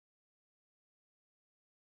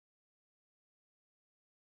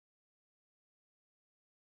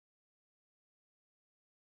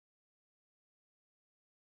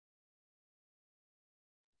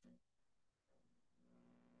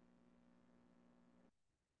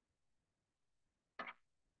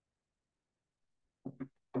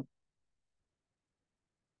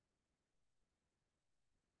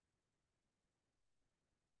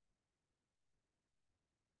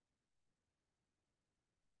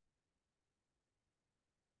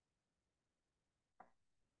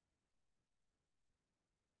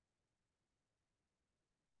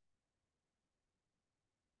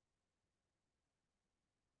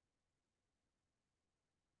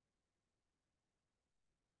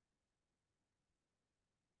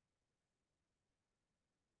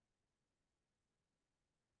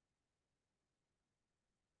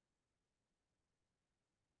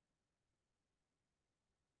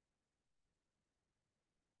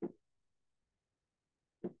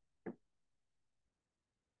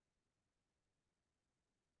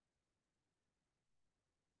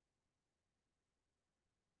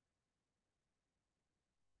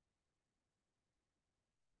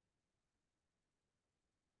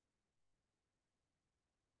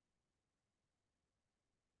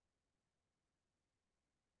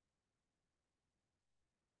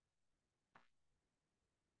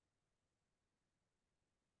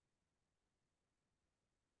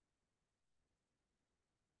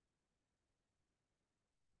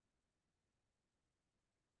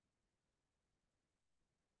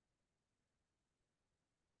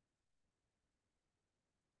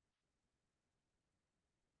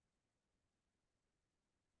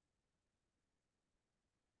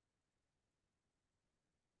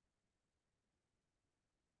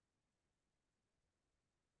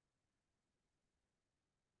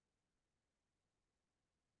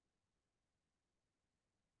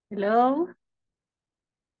Hello.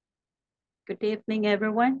 Good evening,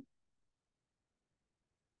 everyone.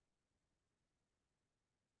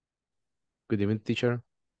 Good evening, teacher.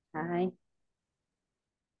 Hi.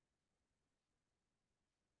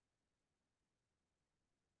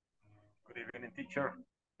 Good evening, teacher.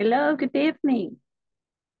 Hello, good evening.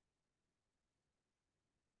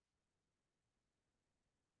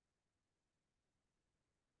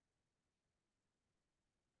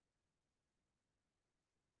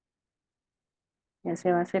 Ya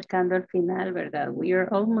se va acercando al final, ¿verdad? We are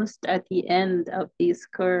almost at the end of this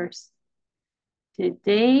course.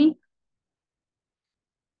 Today,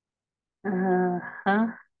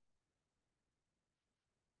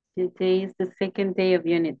 today is the second day of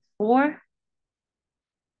Unit 4.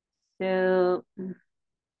 So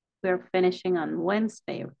we're finishing on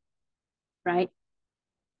Wednesday, right?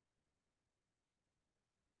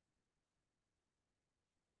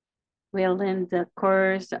 We'll end the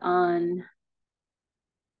course on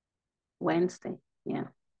Wednesday, yeah.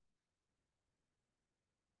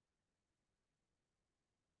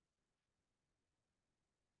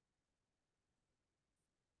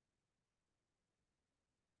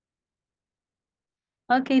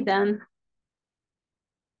 Okay, then.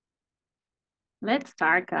 Let's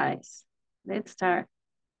start, guys. Let's start.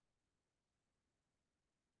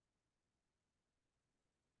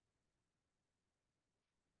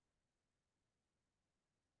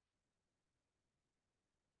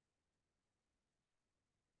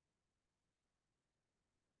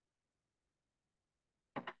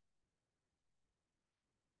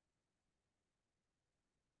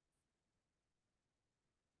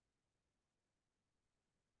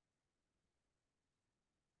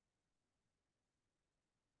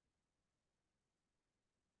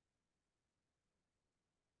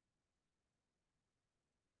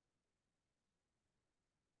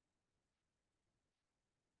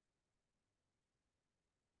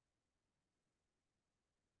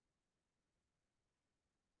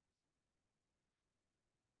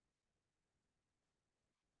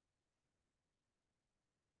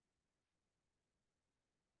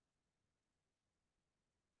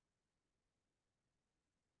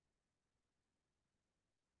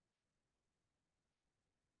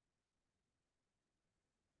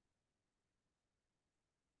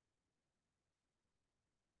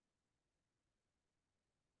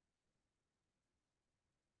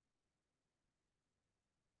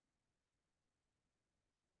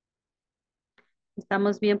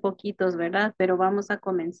 Estamos bien poquitos, ¿verdad? Pero vamos a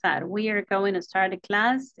comenzar. We are going to start the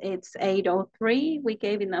class. It's 8:03. We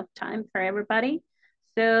gave enough time for everybody.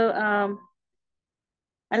 So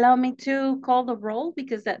allow me to call the roll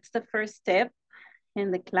because that's the first step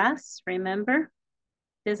in the class, remember?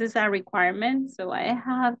 This is a requirement, so I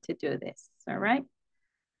have to do this, all right?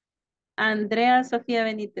 Andrea Sofía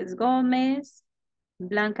Benítez Gómez,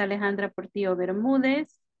 Blanca Alejandra Portillo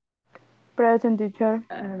Bermúdez. Present, teacher.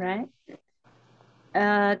 All right.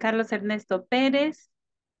 Carlos Ernesto Pérez.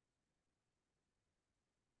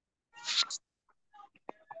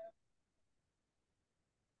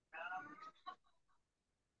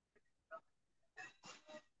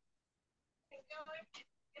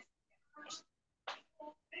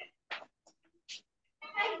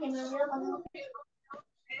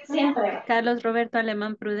 Siempre. Carlos Roberto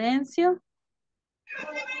Alemán Prudencio.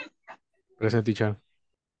 Present, teacher.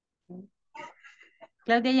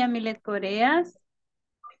 Claudia Yamilet Coreas.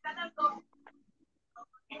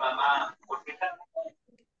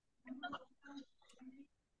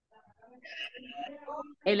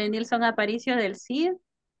 Elenilson Aparicio del CID.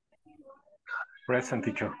 Present,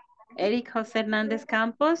 teacher. Eric José Hernández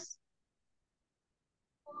Campos.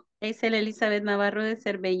 Eisel Elizabeth Navarro de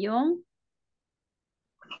Cervellón.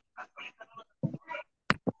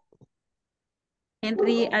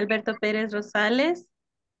 Henry Alberto Pérez Rosales.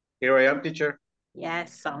 Here I am, teacher.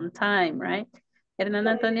 Yes, on time, right? Hernán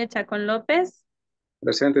Antonio Chacón López.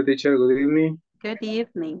 Presente, teacher. Good evening. Good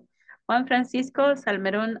evening. Juan Francisco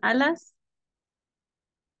Salmerón Alas.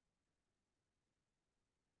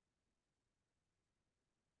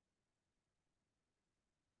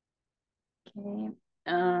 Okay.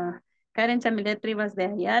 Karen Chamilet Rivas de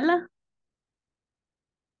Ayala.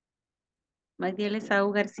 Magdiel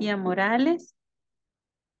Esaú García Morales.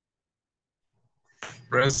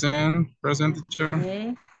 Present, teacher.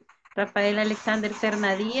 Okay. Rafael Alexander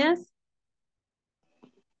Serna Díaz.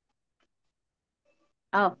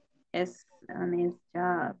 Oh, it's on his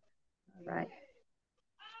job. All right.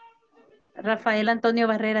 Rafael Antonio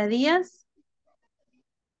Barrera Díaz.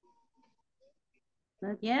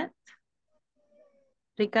 Not yet.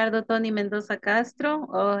 Ricardo Tony Mendoza Castro.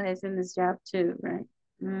 Oh, he's in his job too, right?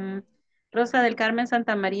 Rosa del Carmen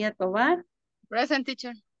Santa María Tobar. Present,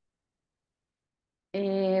 teacher.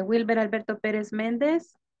 Wilber Alberto Pérez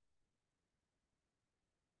Méndez.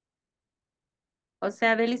 José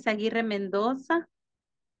Abelis Aguirre Mendoza.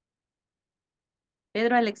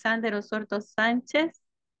 Pedro Alexander Osorto Sánchez.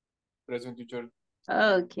 Present, teacher.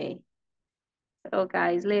 Okay. So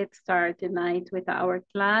guys, let's start tonight with our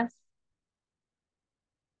class.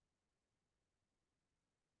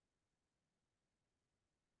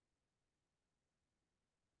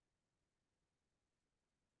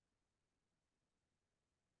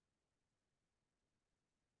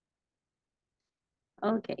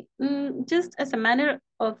 Okay, just as a matter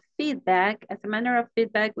of feedback,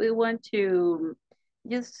 we want to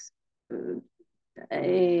just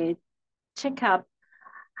check up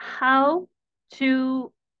how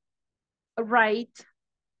to write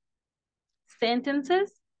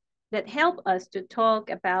sentences that help us to talk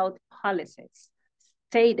about policies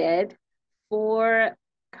stated for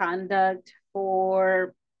conduct,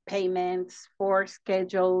 for payments, for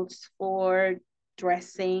schedules, for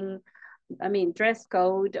dressing, dress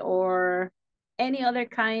code, or any other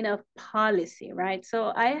kind of policy, right? So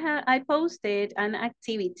I posted an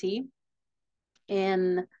activity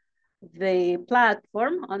in the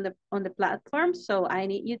platform, on the platform. So I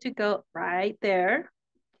need you to go right there,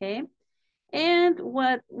 okay? And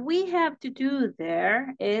what we have to do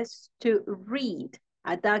there is to read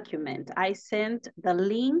a document. I sent the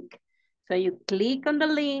link. So you click on the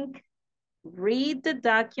link, read the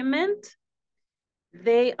document.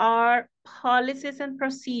 They are policies and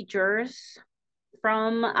procedures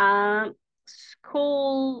from a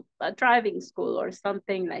school, a driving school or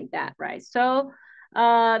something like that, right? So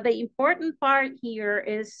the important part here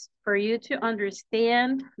is for you to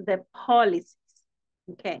understand the policies.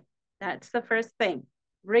 Okay, that's the first thing.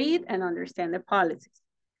 Read and understand the policies.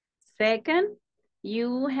 Second,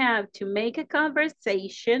 you have to make a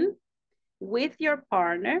conversation with your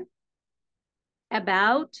partner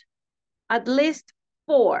about at least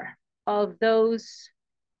 4 of those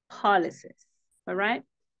policies, all right?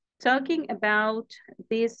 Talking about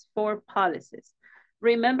these 4 policies.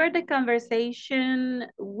 Remember the conversation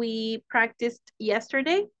we practiced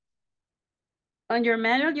yesterday? On your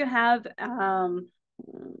manual, you have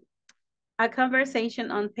a conversation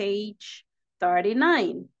on page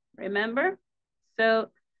 39, remember? So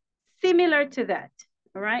similar to that,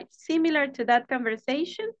 all right? Similar to that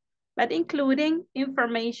conversation, but including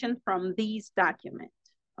information from these documents,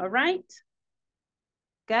 all right?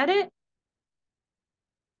 Got it?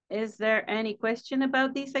 Is there any question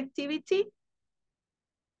about this activity?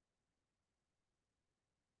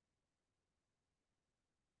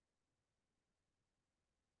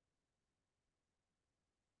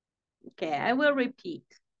 Okay, I will repeat.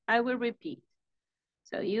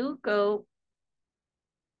 So you go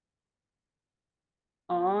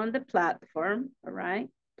on the platform, all right?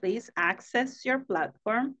 Please access your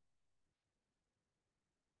platform.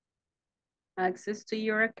 Access to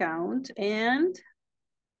your account and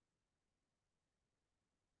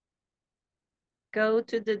go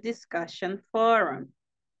to the discussion forum.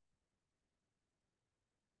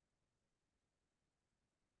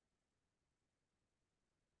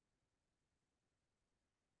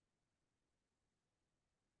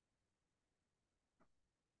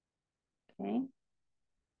 Okay.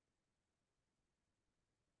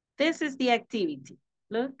 This is the activity.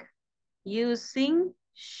 Look, using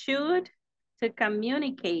should to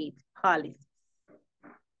communicate policies.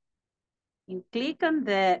 You click on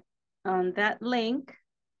that link.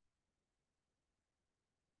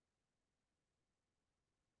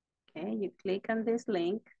 Okay, you click on this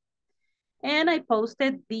link. And I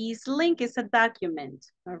posted this link. It's a document,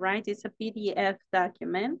 all right? It's a PDF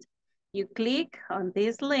document. You click on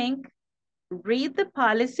this link, read the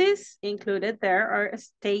policies included there or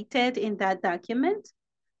stated in that document,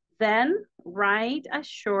 then write a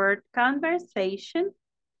short conversation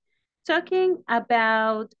talking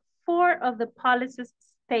about 4 of the policies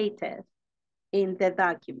stated in the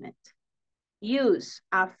document. Use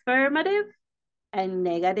affirmative and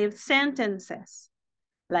negative sentences.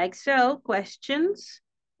 Like so, questions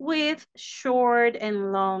with short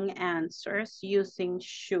and long answers using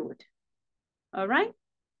should. All right?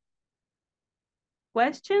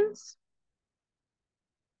 Questions?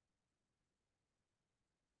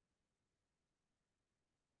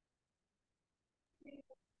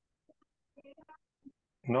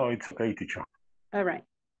 No, it's okay, teacher. All right.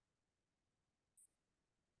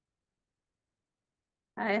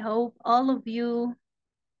 I hope all of you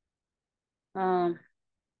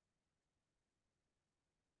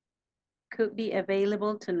could be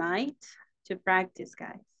available tonight to practice,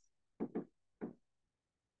 guys.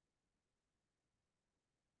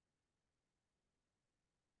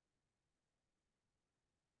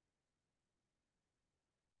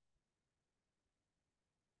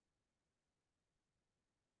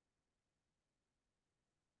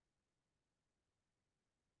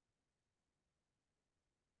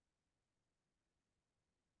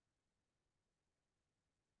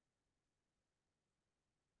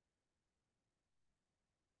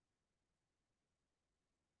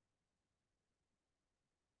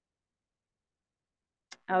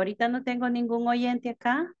 Ahorita no tengo ningún oyente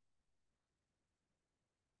acá.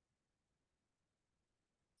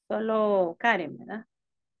 Solo Karen, ¿verdad?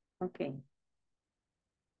 Ok.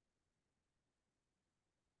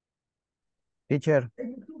 Teacher,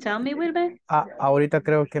 Tell me, Wilber. ahorita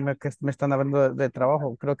creo que me están hablando de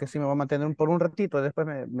trabajo. Creo que sí me voy a mantener por un ratito. Después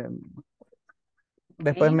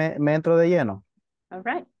Okay. me entro de lleno. All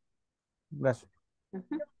right. Gracias.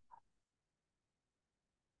 Ujú.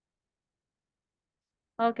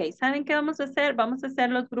 Ok, ¿saben qué vamos a hacer? Vamos a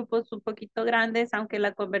hacer los grupos un poquito grandes, aunque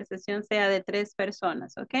la conversación sea de 3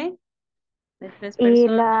 personas, ¿ok? De tres Y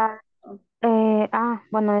personas. la,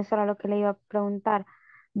 bueno, eso era lo que le iba a preguntar.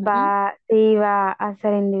 Ujú. Se iba a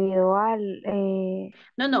ser individual.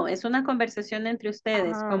 No, es una conversación entre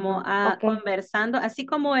ustedes, Ajá, como ajá, ok, conversando, así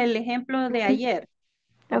como el ejemplo de ujú, ayer,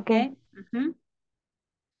 ¿ok? ok. Ujú.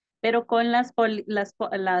 Pero con las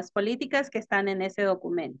políticas que están en ese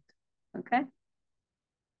documento, ¿ok?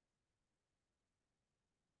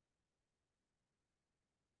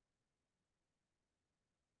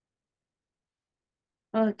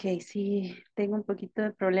 Ok, sí, tengo un poquito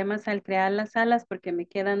de problemas al crear las salas porque me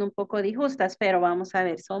quedan un poco disjustas, pero vamos a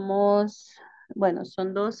ver, bueno,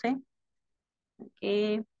 son 12.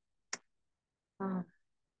 Ok, ah,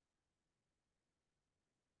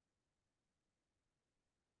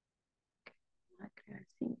 voy a crear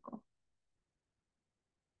 5.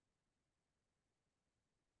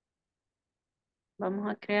 Vamos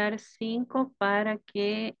a crear 5 para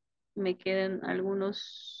que me queden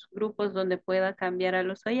algunos grupos donde pueda cambiar a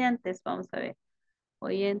los oyentes. Vamos a ver,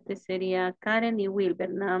 oyentes sería Karen y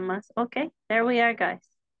Wilber, nada más. Ok, there we are, guys.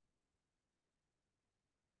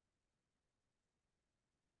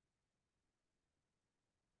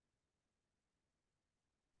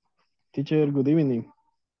 Teacher, good evening.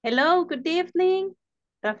 Hello, good evening,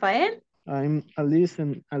 Rafael. I'm a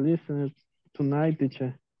listener tonight,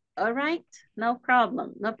 teacher. All right, no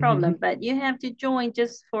problem, no Mhm. problem. But you have to join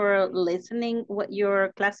just for listening what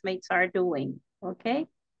your classmates are doing, okay?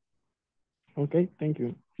 Okay, thank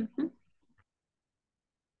you. Mhm.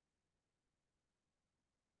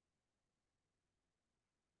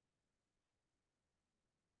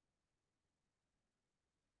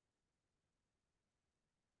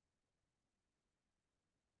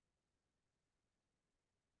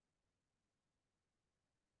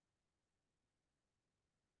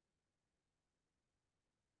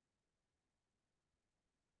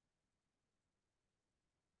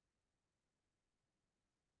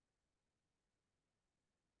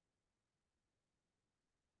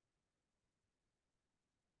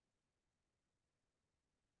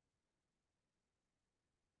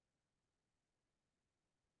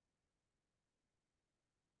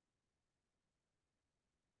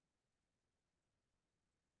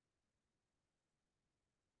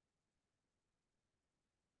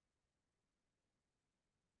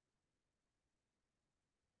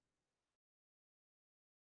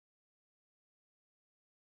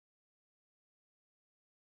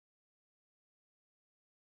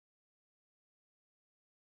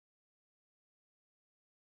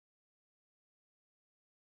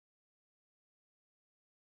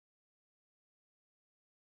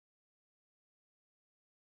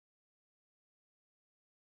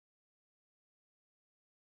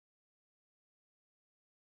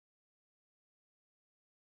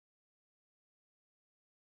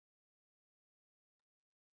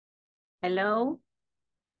 Hello.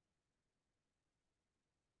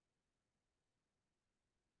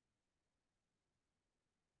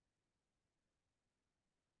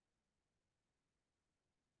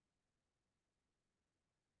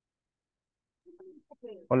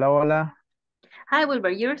 Hola, hola. Hi,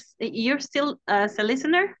 Wilbur. You're still as a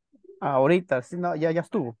listener? Ahorita, sí, no, ya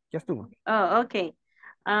estuvo, ya estuvo. Oh, okay.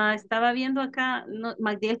 Estaba viendo acá, no,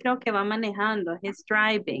 Magdiel creo que va manejando. He's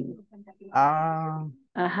driving. Ah,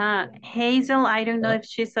 Ajá. Hazel, I don't know if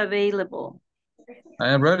she's available.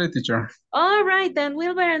 I am ready, teacher. All right, then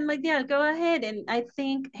Wilbur and Magdiel, go ahead. And I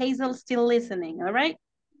think Hazel's still listening, all right?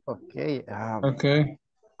 ok. Okay,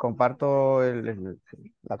 Comparto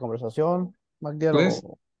la conversación, Magdiel, please.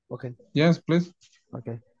 ok, Yes, please.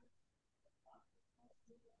 ok.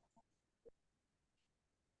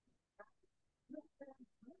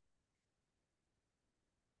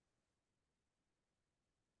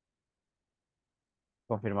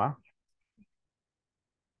 Confirmar.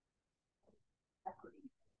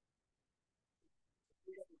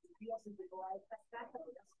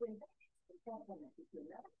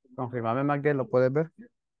 Confirmame, Magdiel, ¿lo puedes ver?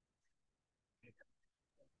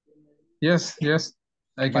 Yes, yes,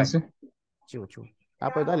 I can Bye. see. Chivo, chivo.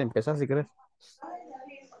 Pues dale, empieza si querés.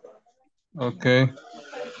 Okay.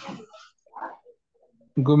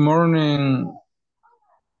 Good morning,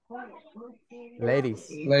 Ladies.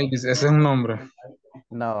 ladies. Ese es un nombre.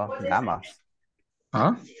 No, damas.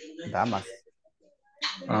 ¿Ah? Damas.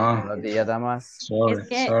 Ah, Buenos días, damas. Es sorry,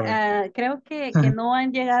 que sorry. creo que no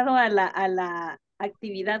han llegado a la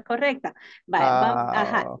actividad correcta.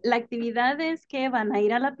 Ajá. Ah, La actividad es que van a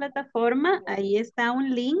ir a la plataforma, ahí está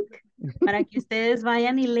un link para que ustedes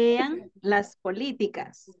vayan y lean las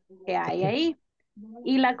políticas que hay ahí.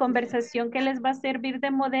 Y la conversación que les va a servir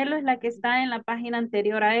de modelo es la que está en la página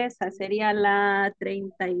anterior a esa, sería la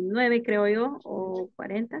 39 creo yo, o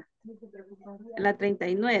 40, la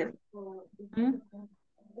 39. ¿Mm?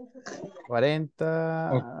 Ok. 40,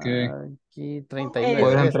 aquí 39.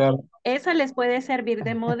 Puedes Esa. entrar. Esa les puede servir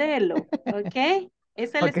de modelo, ¿ok?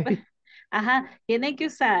 Esa les Ok. puede... Ajá, tienen que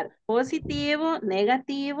usar positivo,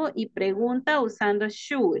 negativo y pregunta usando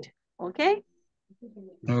should, ¿ok?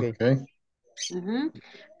 Ok. Ok. Ujú.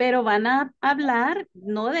 Pero van a hablar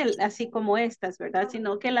no de así como estas, ¿verdad?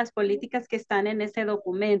 Sino que las políticas que están en ese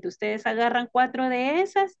documento. Ustedes agarran 4 de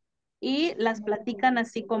esas y las platican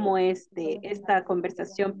así como esta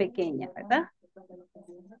conversación pequeña, ¿verdad?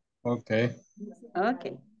 Ok. Ok.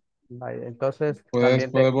 Vaya, entonces Puedes,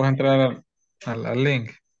 también podemos entrar al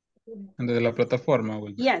link de la plataforma,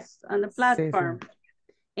 Wilmer. Yes, on the sí, sí. platform.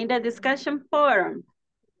 In the discussion forum.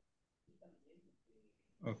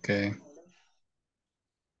 Ok.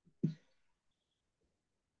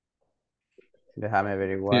 Déjame Sí,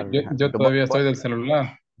 averiguar. yo todavía estoy del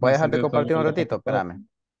celular. Voy a No sé, dejar de yo todavía compartir un en la ratito, computadora. espérame.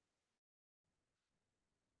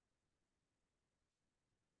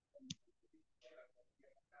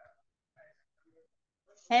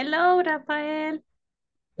 Hello, Rafael.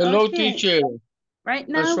 Hello, Okay. teacher. Right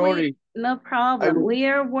I'm now, sorry. no problem. We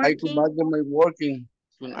are I could working. back on my working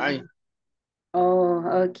tonight. Oh,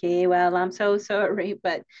 okay. Well, I'm so sorry,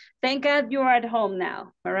 but thank God you're at home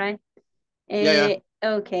now. All right. Yeah.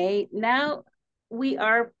 Okay. Now we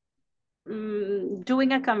are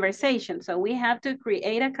doing a conversation. So we have to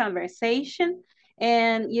create a conversation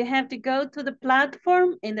and you have to go to the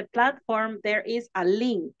platform. In the platform, there is a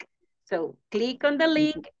link. So click on the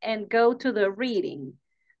link and go to the reading.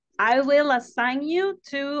 I will assign you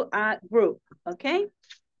to a group, okay?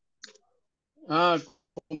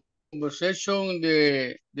 Conversation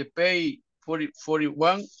the pay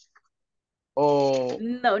 41 or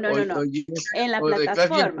No, no, no, no. yes, En la or the class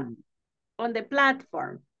plataforma, yesterday. on the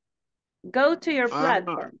platform. Go to your Ah,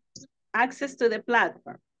 platform. Access to the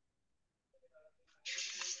platform.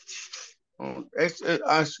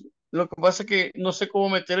 lo que pasa es que no sé cómo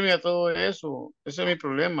meterme a todo eso. Ese es mi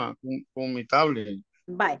problema con mi tablet.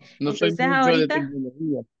 Bye. No soy Entonces mucho de ahorita,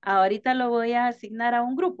 tecnología. ahorita lo voy a asignar a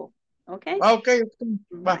un grupo, ¿ok? Ok,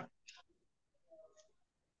 Bye. va.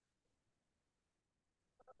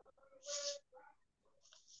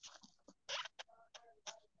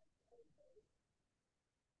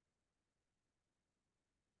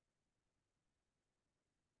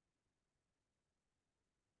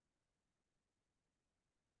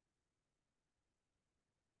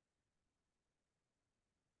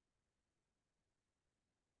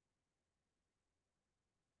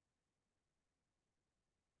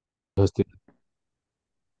 The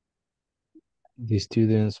the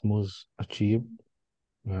students must achieve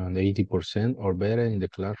 80% or better in the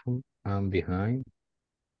classroom and behind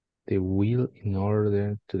the wheel in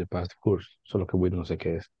order to pass the course. Solo que wheel no sé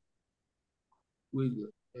qué es.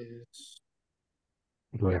 Will es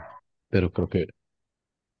Bueno, pero creo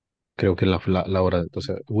que la hora, o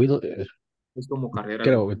sea, wheel es como carrera de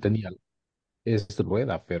creo que auto. tenía, es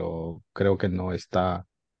rueda, pero creo que no está,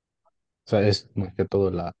 o sea, es más que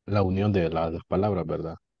todo la unión de las palabras,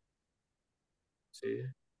 ¿verdad? Sí.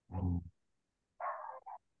 Mm.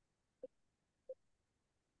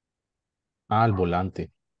 Ah, el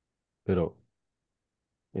volante, pero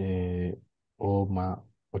eh, o más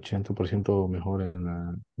 80% mejor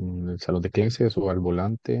en el salón de clases o al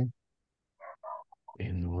volante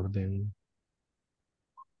en orden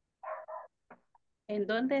 ¿En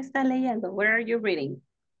dónde está leyendo? Where are you reading?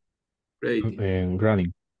 Rating. en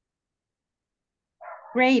running.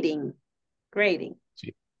 Grading. Grading.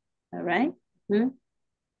 Sí. All right. Mm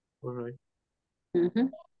All right. -hmm.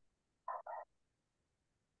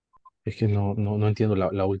 Es que no entiendo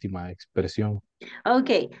la última expresión.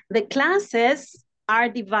 Okay. The classes are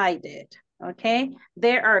divided. Okay.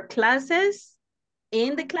 There are classes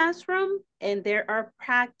in the classroom and there are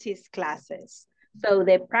practice classes. So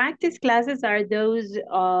the practice classes are those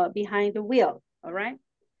behind the wheel. All right.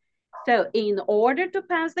 So in order to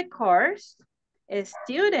pass the course,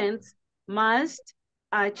 students must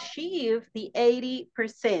achieve the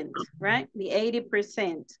 80%, right? The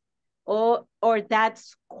 80%. or that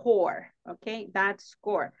score, ¿ok? That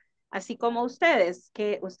score. Así como ustedes,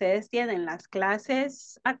 que ustedes tienen las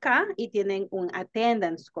clases acá y tienen un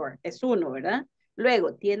attendance score, es uno, ¿verdad?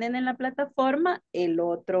 Luego tienen en la plataforma el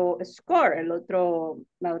otro score,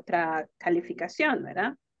 la otra calificación,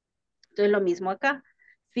 ¿verdad? Entonces lo mismo acá.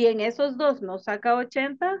 Si en esos dos no saca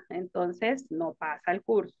 80, entonces no pasa el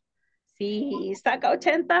curso. Si saca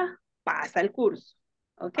 80, pasa el curso.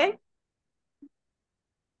 ¿Ok?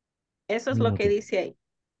 Eso es lo que Ok, dice ahí.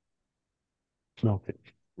 ok.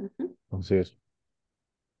 Ujú. Entonces,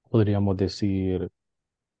 podríamos decir,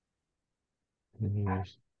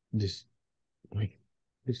 this, wait,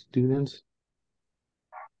 the students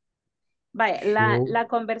Vaya, show. la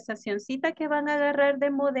conversacioncita que van a agarrar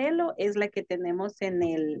de modelo es la que tenemos en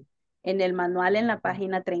el manual en la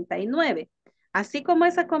página 39. Así como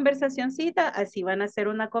esa conversacioncita, así van a hacer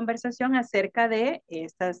una conversación acerca de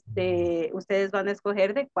ustedes van a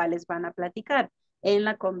escoger de cuáles van a platicar en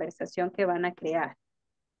la conversación que van a crear.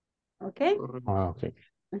 ¿Ok? Correcto. Ok.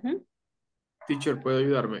 Ujú. Teacher, ¿puede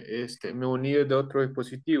ayudarme? Me uní desde otro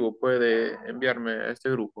dispositivo. ¿Puede enviarme a este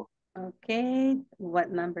grupo? Okay, what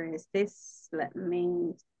number is this? Let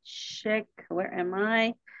me check. Where am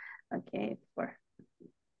I? Okay,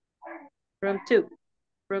 room two.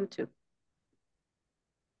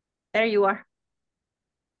 There you are.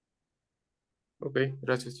 Ok,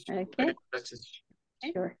 gracias, teacher. Okay,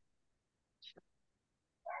 sure.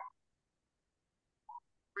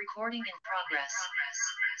 Recording in progress.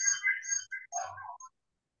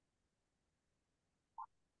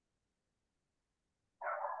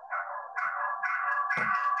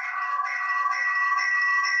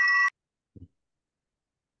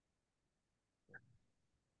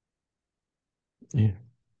 Yeah.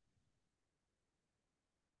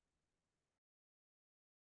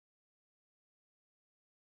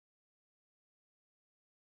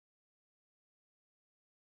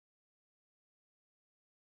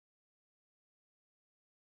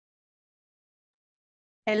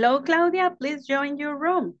 Hello, Claudia. Please join your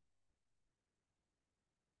room.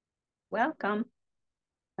 Welcome.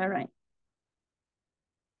 All right.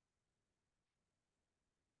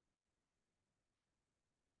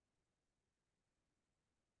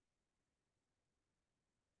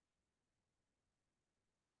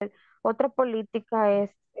 Otra política es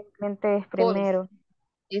el cliente es Policy. primero.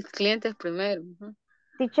 El cliente es primero. Ujú.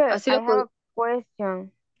 Teacher, Así I lo have puedo. a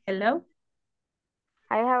question. Hello.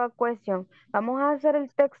 I have a question. Vamos a hacer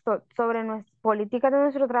el texto sobre nuestra política de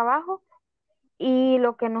nuestro trabajo y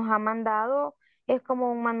lo que nos ha mandado es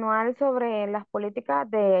como un manual sobre las políticas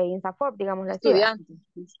de INSAFORP, digámoslo así, ¿verdad? Estudiante.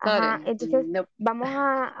 Ajá, Student. entonces, No, ¿vamos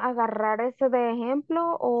a agarrar eso de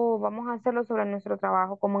ejemplo o vamos a hacerlo sobre nuestro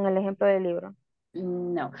trabajo como en el ejemplo del libro?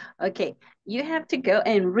 no. Okay. You have to go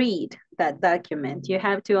and read that document. You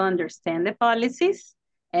have to understand the policies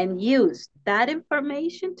and use that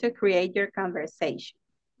information to create your conversation.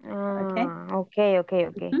 Okay. Ah, ok.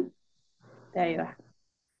 Mhm. There you are.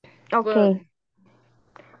 Ok, Bueno,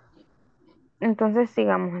 entonces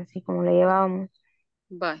sigamos así como lo llevábamos.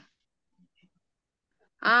 bye.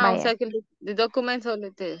 Ah, o Vaya, sea que el documento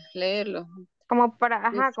leerlo. como para, Yes.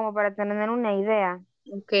 ajá, como para tener una idea.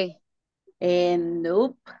 Ok.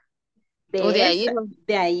 Nope. O de ahí.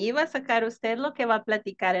 De ahí va a sacar usted lo que va a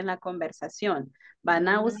platicar en la conversación. Van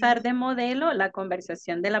a usar de modelo la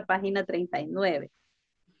conversación de la página 39.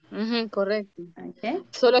 Ujú, correcto. ¿Ok?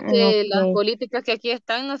 Solo que las Ok, políticas que aquí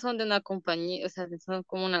están no son de una compañía, o sea,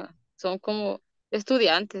 son como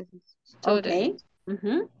estudiantes. Ok. Students.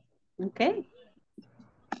 Ujú. Ok.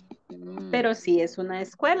 Mm, Pero si es una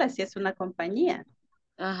escuela, si es una compañía.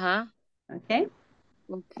 ajá, ¿Ok?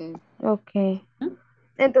 ok. ok. Ujú.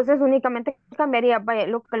 Entonces únicamente cambiaría, vaya,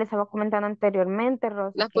 lo que les estaba comentando anteriormente,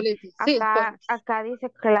 Rosa, Las que políticas, sí, acá dice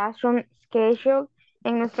classroom schedule,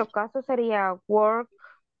 en nuestro caso sería work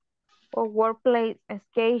o workplace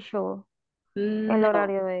schedule, el No,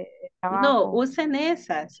 horario de no, trabajo. usen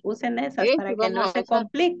esas eso para que no vamos a se usar.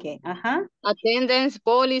 complique. Ajá. Attendance,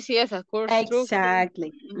 policy, esa course structure.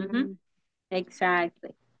 Exactly. Ujú. Mm,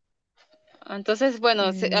 Exactly. entonces, bueno,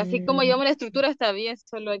 así como Mm, yo la estructura está bien,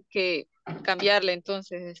 solo hay que cambiarle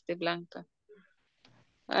entonces, Blanca,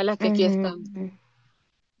 a las que aquí ujú, están.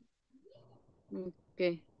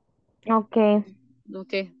 Ok, ok,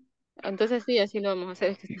 ok. Entonces sí, así lo vamos a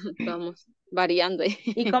hacer, es que estamos variando ahí.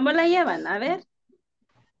 ¿Y cómo la llevan? A es ver,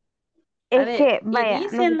 que, y vaya,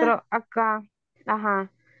 dícenla. nosotros acá,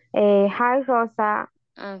 ajá, hi Rosa,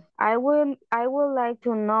 Ah, I would like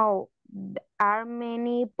to know, are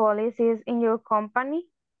many policies in your company?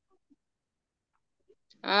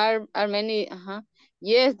 are many, ajá.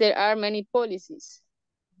 Yes, there are many policies.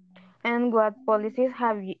 And what policies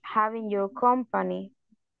have in your company?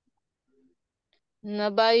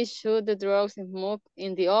 Nobody shoot the drugs and smoke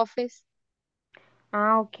in the office.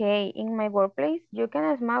 Okay. In my workplace, you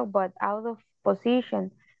can smoke but out of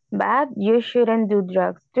position. But you shouldn't do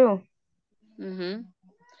drugs too. Ujú.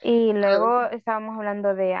 Y Luego, luego estábamos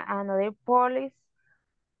hablando de another policy.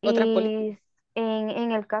 otra política. Y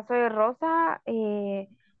en el caso de Rosa,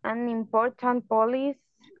 an important policy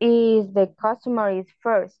is the customer is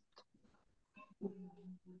first.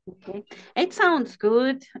 Okay. It sounds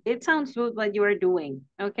good. It sounds good what you are doing.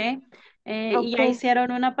 Okay. Y ya Okay.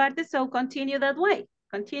 hicieron una parte, so continue that way.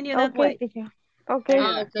 Continue that Okay, way. teacher. Okay,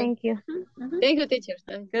 Ah, ok. thank you. Thank you, teacher.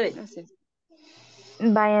 Good. Gracias.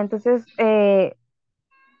 Vaya, entonces le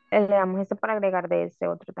damos esto para agregar de ese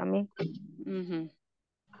otro también. Ujú.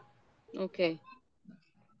 Ok.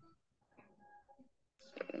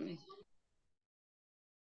 Espérame.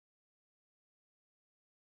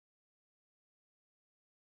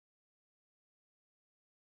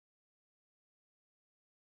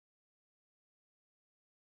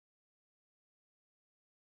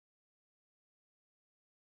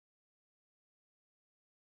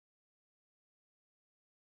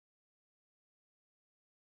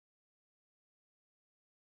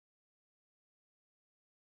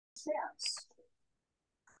 Seas.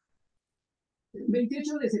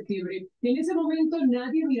 28 de septiembre. En ese momento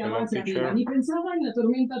nadie miraba Hello, hacia arriba teacher. ni pensaba en la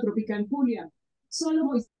tormenta tropical Julia. Solo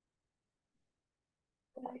Moisés.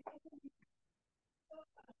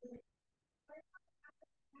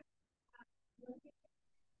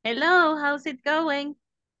 Hello, how's it going?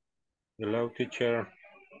 Hello, teacher.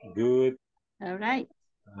 Good. All right.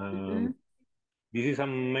 This is a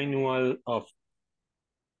manual of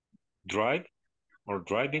drive or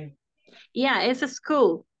driving. Yeah, it's a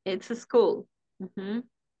school. It's a school.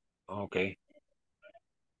 Okay.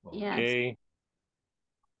 Yes. Okay.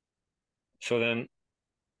 So then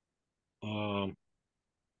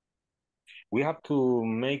we have to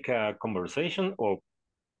make a conversation or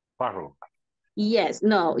paragraph. Yes,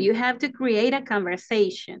 no, you have to create a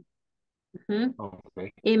conversation.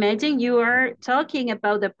 Okay. Imagine you are talking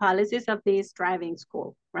about the policies of this driving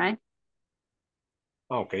school, right?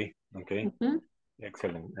 Okay. Okay.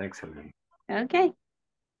 Excellent. Excellent. Okay.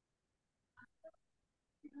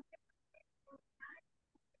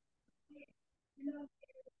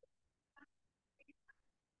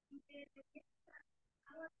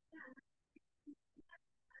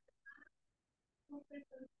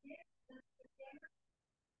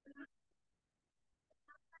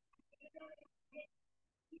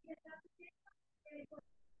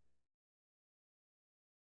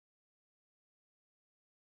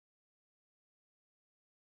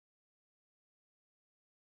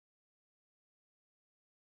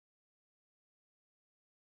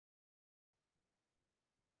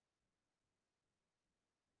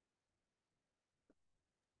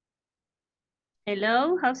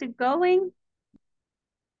 Hello, how's it going?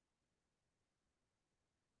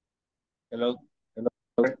 Hello.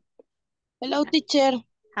 Hello, teacher.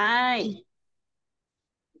 Hi.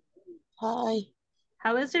 Hi.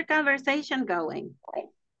 How is your conversation going?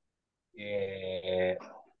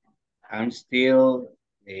 I'm still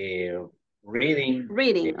reading.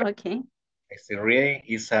 Reading, okay. Still reading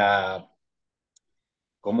is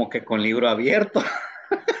como que con libro abierto.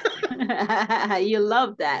 You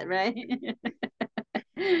love that, right?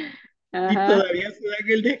 Y todavía se dan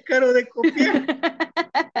el descaro de copiar.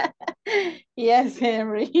 Yes,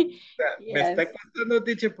 Henry. O sea, Yes. me está costando,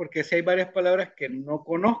 teacher, porque si hay varias palabras que no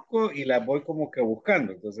conozco y las voy como que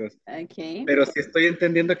buscando. Entonces, Okay. pero sí estoy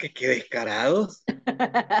entendiendo que qué descarados.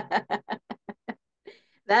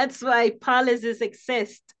 That's why policies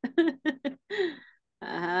exist.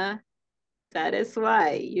 That is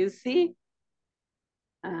why, you see?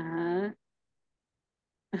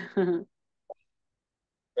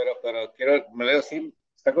 Pero quiero, me leo, sí,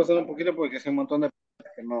 está costando un poquito porque es un montón de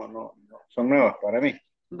palabras que no son nuevas para mí.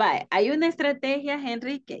 Vale, hay una estrategia,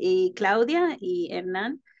 Henry y Claudia y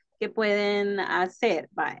Hernán, que pueden hacer.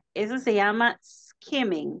 Vale, eso se llama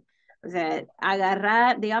skimming. O sea,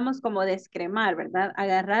 agarrar, digamos, como descremar, ¿verdad?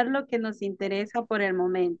 Agarrar lo que nos interesa por el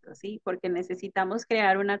momento, ¿sí? Porque necesitamos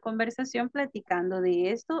crear una conversación platicando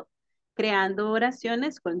de esto, creando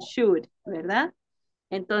oraciones con should, ¿verdad?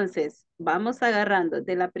 Entonces, vamos agarrando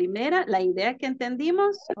de la primera, la idea que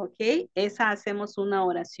entendimos, ¿ok? Esa hacemos una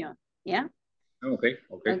oración, ¿ya? Ok.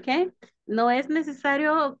 ¿Ok? No es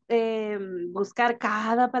necesario buscar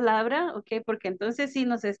cada palabra, ¿ok? Porque entonces sí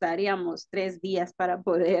nos estaríamos 3 días para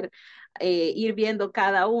poder ir viendo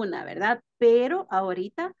cada una, ¿verdad? Pero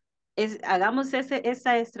ahorita hagamos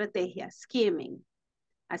esa estrategia, skimming.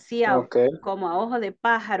 Así Ok, como a ojo de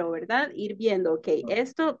pájaro, ¿verdad? Ir viendo, ok,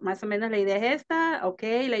 esto, más o menos la idea es esta, ok,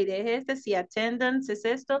 la idea es esta, si attendance es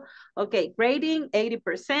esto, ok, grading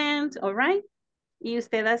 80%, all right? Y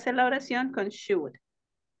usted hace la oración con should.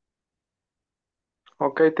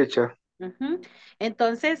 ok, teacher. Ujú.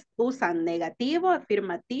 Entonces usan negativo,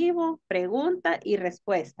 afirmativo, pregunta y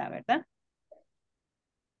respuesta, ¿verdad?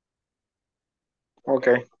 Ok,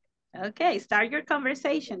 Ok, start your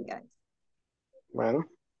conversation, guys. bueno.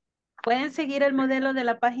 Pueden seguir el modelo de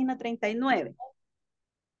la página 39.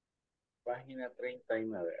 Página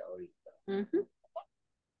 39 ahorita. Ujú.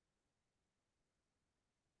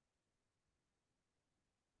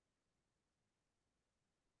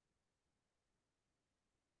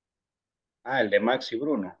 Ah, el de Max y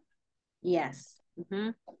Bruno. Yes.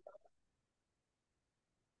 Ujú.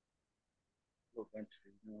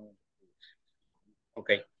 Ok,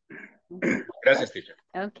 Ujú. gracias, teacher.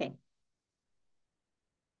 Ok.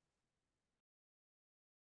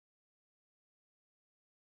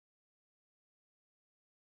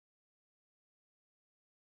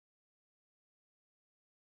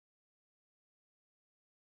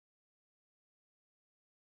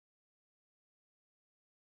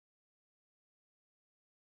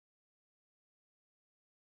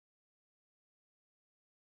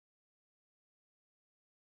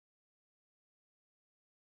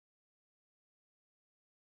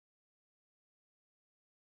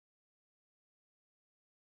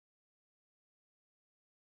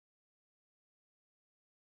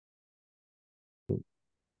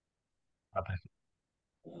 Ah, pues,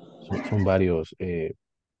 son varios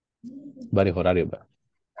horarios, ¿verdad?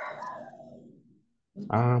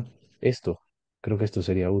 Ah, esto. Creo que esto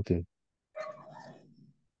sería útil.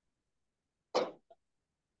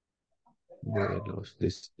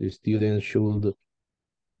 The students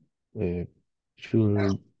eh,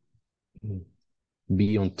 should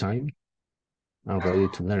be on time and ready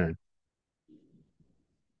to learn.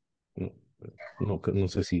 No, no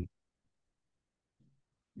sé si.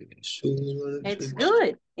 It's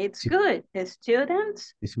good. It's Sí, good. The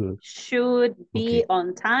students sí, sí, should ok, be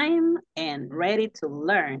on time and ready to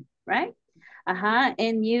learn, right?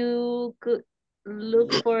 And you could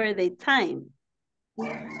look for the time.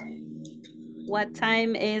 What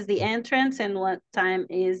time is the entrance and what time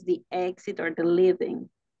is the exit or the leaving?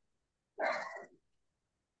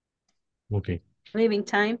 ok. Leaving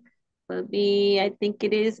time will be, I think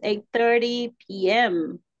it is 8:30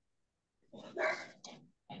 p.m.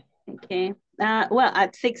 Okay. Well,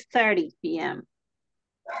 at 6:30 p.m.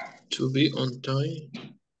 To be on time,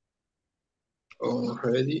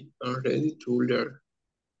 ready to learn.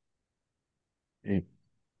 Eh,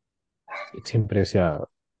 siempre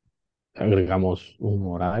agregamos un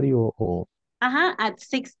horario o. At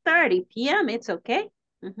 6:30 p.m. It's okay.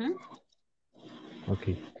 Mhm. Ok.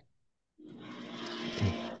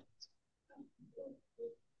 Mm.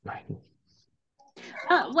 Ay, no.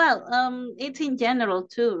 Well, it's in general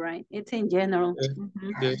too, right? It's in general.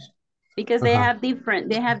 Yes. Because Ajá,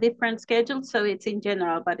 they have different schedules, so it's in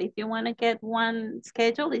general. But if you want to get one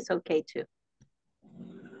schedule, it's okay too.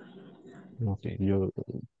 ok. Yo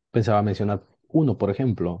pensaba mencionar uno, por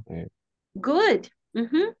ejemplo. Good.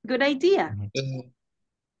 Good idea. Ujú.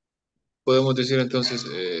 Podemos decir entonces,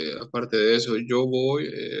 aparte de eso, yo voy,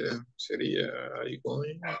 sería I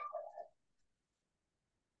going,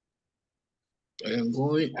 I am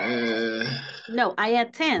going, No, I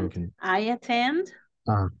attend. Ok. I attend.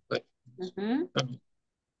 Ah, Mhm.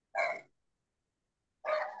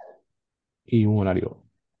 y un horario.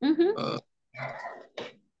 Mhm. ah,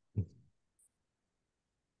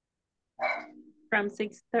 From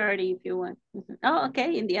 6:30 if you want. Oh,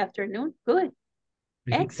 okay, in the afternoon. Good.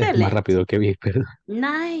 Es más Excellent. rápido que vi, perdón.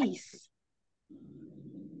 Nice.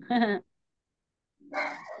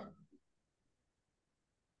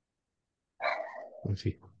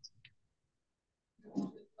 Sí.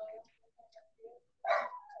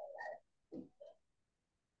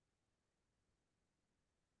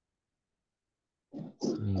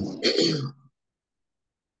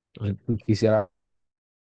 Mm, Quisiera.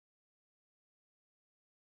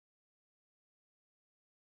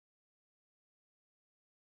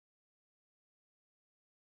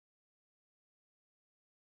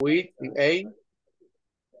 Week, A,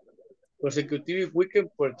 consecutive weekend,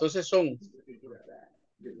 pues entonces son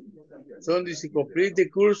this complete the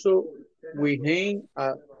curso within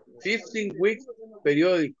a 15 weeks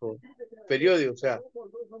periódico, o sea,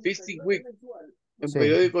 15 weeks, en Sí.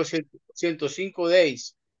 periódico 105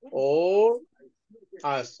 days, or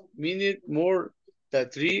as minute more than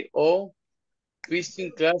 3 or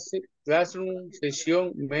 15 classroom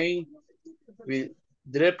session may be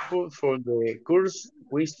dreadful for the course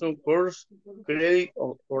Winston Course Credit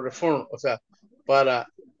or Reform. O sea, para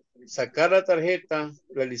sacar la tarjeta,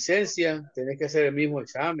 la licencia, tenés que hacer el mismo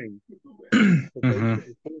examen.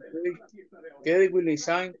 Credit will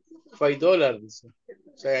assign $5. Dice.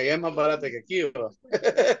 O sea, allá es más barata que aquí. ¿Verdad?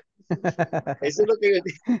 Eso es lo que yo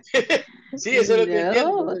sí, eso es lo que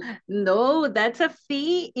entiendo. No, that's a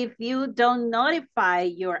fee if you don't notify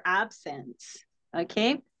your absence.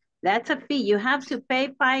 Okay, that's a fee. You have to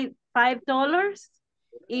pay $5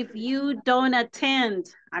 if you don't attend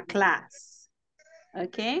a class.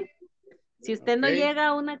 Okay. Si usted no llega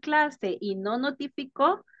a una clase y no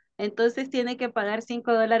notificó, entonces tiene que pagar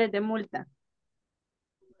 $5 de multa.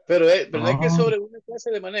 Pero ¿verdad que es sobre una clase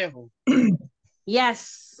de manejo?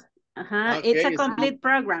 Yes. It's a complete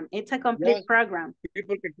program. It's a complete program. Sí,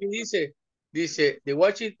 porque aquí dice, the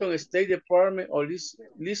Washington State Department of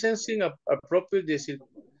Licensing Appropriate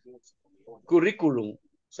Curriculum. O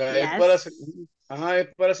sea, es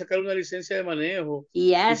para sacar una licencia de manejo.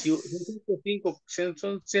 Yes. Y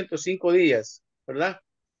son 105 días, ¿verdad?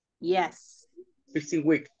 Yes. 15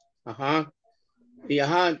 weeks. Ajá. Y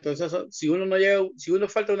entonces si uno no llega, si uno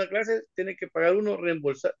falta una clase, tiene que pagar uno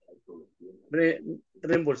reembolsar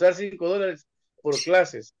 $5 por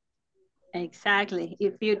clases. Exactly,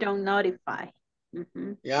 if you don't notify.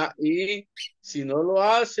 Ya, y si no lo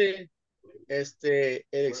hace,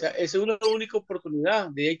 es una única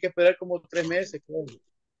oportunidad, y hay que esperar como 3 meses. Claro.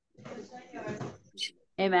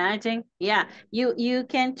 Imagine, yeah, you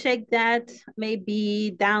can check that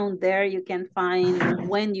maybe down there. You can find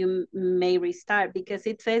when you may restart because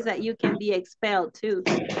it says that you can be expelled too.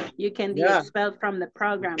 You can be expelled from the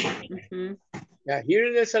program. Yeah, here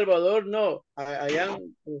in El Salvador, no. I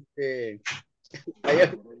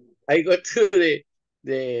go to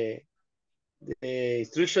the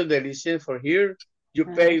instruction the license for here. You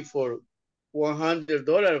pay for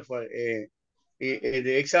 $100 for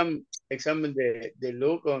the exam the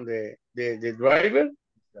look on the driver.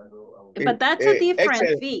 But that's a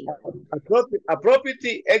different fee. A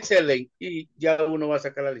property excellent y ya uno va a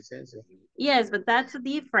sacar la licencia. Yes, but that's a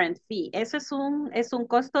different fee. Eso es un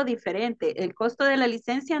costo diferente. El costo de la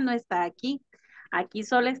licencia no está aquí. Aquí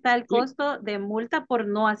solo está el costo de multa por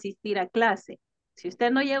no asistir a clase. Si usted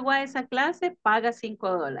no llegó a esa clase, paga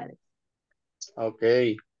 $5.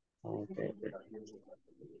 Okay.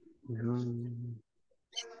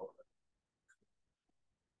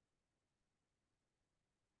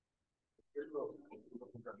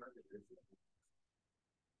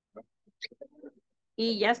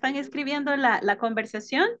 ¿Y ya están escribiendo la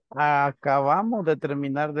conversación? Acabamos de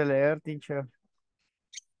terminar de leer, teacher.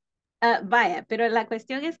 Vaya, pero la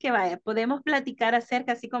cuestión es que vaya, podemos platicar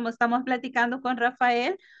acerca, así como estamos platicando con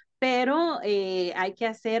Rafael, pero hay que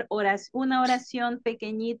hacer una oración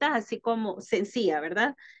pequeñita, así como sencilla,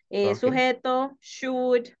 ¿verdad? Sujeto,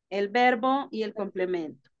 should, el verbo y el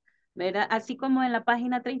complemento, ¿verdad? Así como en la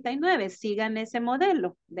página 39, sigan ese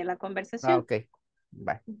modelo de la conversación. Ok,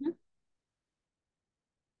 bye.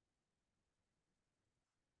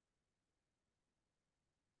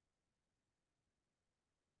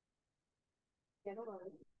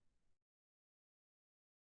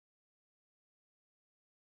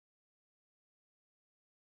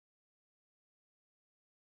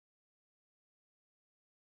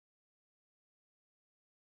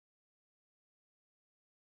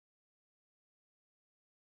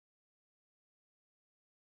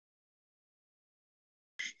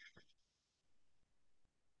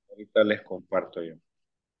 Ahorita les comparto yo.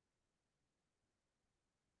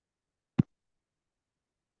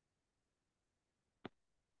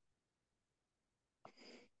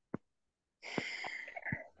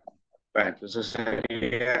 Entonces,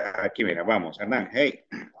 aquí mira, vamos, Hernán. Hey,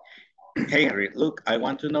 Henry, look, I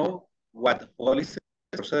want to know what policies,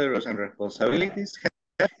 procedures, and responsibilities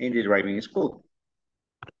have in the driving school.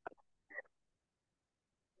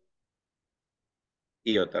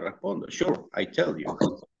 Y yo te respondo, sure, I tell you.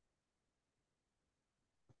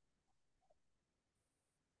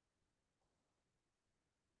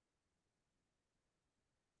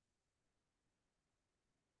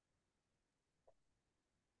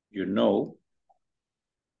 You know.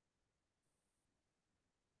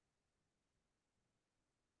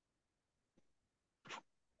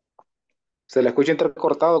 Se le escucha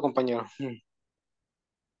entrecortado, compañero.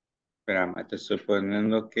 Espérame, te estoy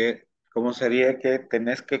poniendo que, ¿cómo sería que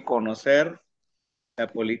tenés que conocer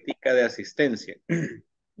la política de asistencia?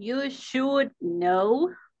 You should know.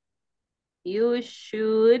 You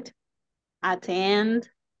should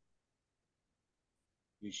attend.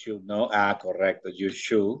 You should know. Correcto. You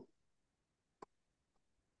should.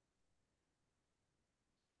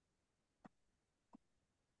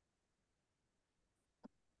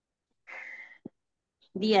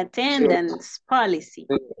 The attendance policy.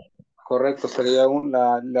 Sí, correcto, sería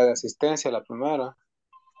la de asistencia, la primera.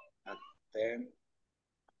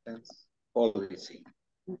 Attendance policy.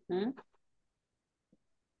 Ujú.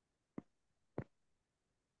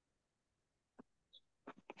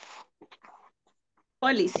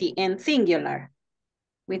 Policy and singular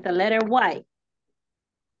with the letter Y.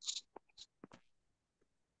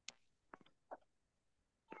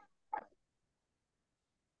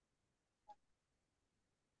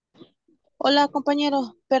 Hola,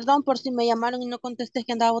 compañeros. Perdón por si me llamaron y no contesté, es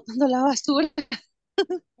que andaba botando la basura.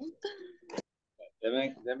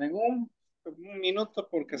 Deme un minuto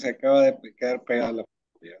porque se acaba de quedar pegada la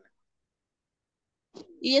pantalla.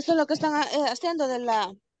 Y eso es lo que están haciendo de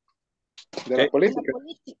la De la política.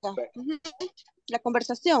 política. Ujú. La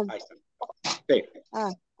conversación. Ahí está. Sí. Ah,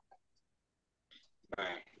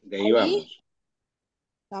 De ahí vamos.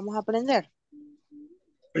 vamos a aprender.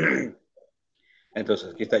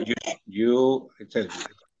 Entonces, aquí está. It says,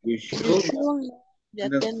 you should. The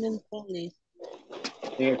attendance policy.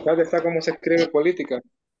 En el chat está cómo se escribe política.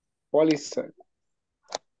 Policy.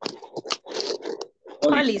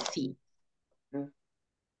 Policy.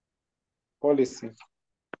 Policy.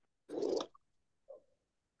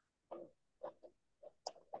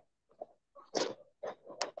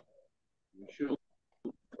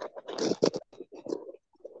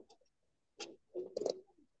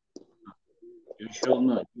 You should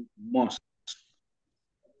not. You must.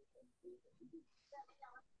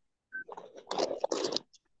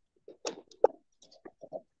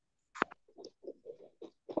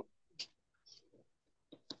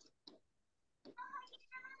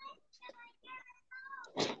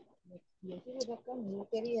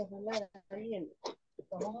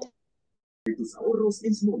 De tus ahorros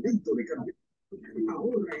es momento de cambiar.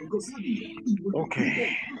 Ahorra en Cosali y multiplica el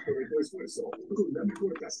impacto de tu esfuerzo con la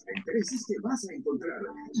mejor tasa de intereses que vas a encontrar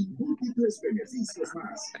y múltiples beneficios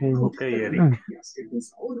más. Ok, Eric. Que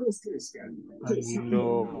tus ahorros crezcan. Ahí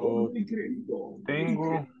lo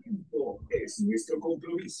tengo. Es nuestro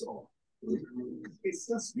compromiso.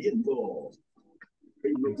 Estás viendo.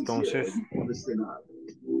 Entonces,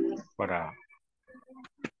 para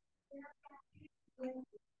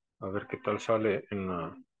a ver qué tal sale en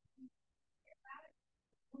la...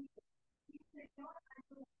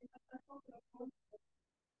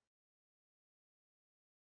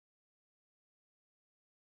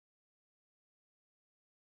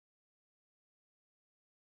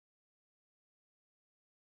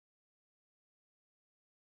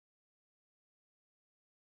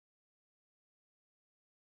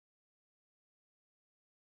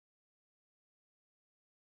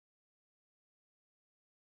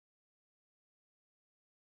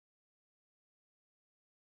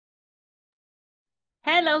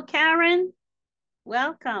 Hello, Karen.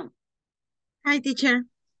 Welcome. Hi, teacher.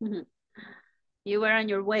 You were on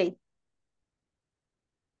your way.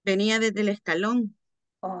 Venía desde el escalón.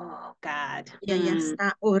 Oh, God. Y allá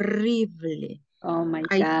está horrible. Oh, my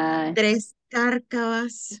Hay God. 3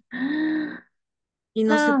 cárcavas y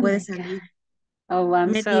no se Oh, puede my salir. God. Oh,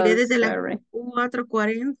 I'm Me so tiré desde las sorry.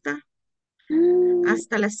 4:40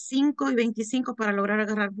 hasta las 5:25 para lograr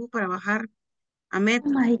agarrar bus para bajar a Oh,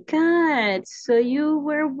 metro. my God. So you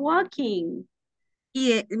were walking.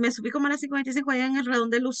 Y me subí como a las 5:25 allá en el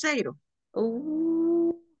redondel Luceiro.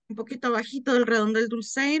 Oh. Un poquito abajito del redondel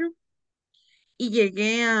Luceiro. Y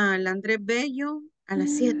llegué al Andrés Bello a las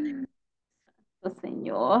 7. Oh,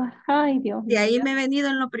 señor. Ay, Dios De ahí mío. me he venido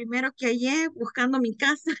en lo primero que hallé buscando mi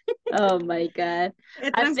casa. Oh, my God. He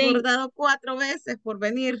I think, transbordado 4 veces por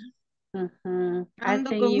venir. I Ando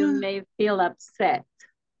think con you un... may feel upset.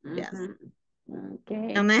 Yes.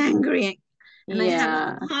 Okay. I'm angry. And I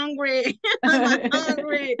have Yeah. hungry. I'm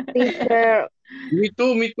hungry. Teacher, Me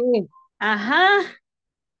too. Ajá.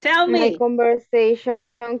 Tell my me. conversation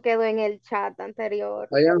quedó en el chat anterior.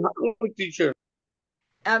 I am hungry, teacher.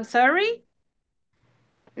 I'm sorry.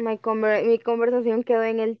 Mi conversación quedó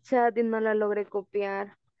en el chat y no la logré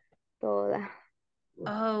copiar toda.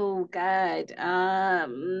 Oh, God.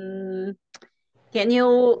 Can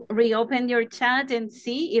you reopen your chat and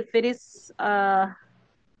see if it is, well,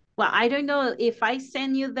 I don't know if I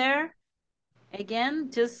send you there again,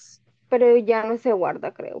 just. Pero ya no se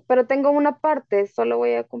guarda, creo. Pero tengo una parte, solo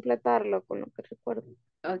voy a completarlo con lo que recuerdo.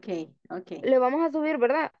 Okay, okay. Le vamos a subir,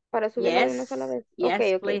 ¿verdad? Para subirlo de una sola vez. Yes,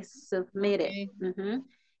 Okay. please submit it.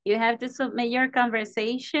 You have to submit your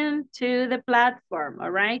conversation to the platform,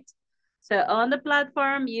 all right? So on the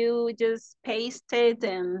platform, you just paste it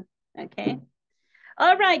and, okay.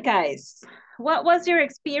 All right, guys. What was your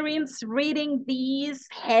experience reading these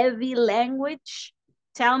heavy language?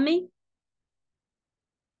 Tell me.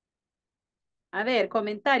 A ver,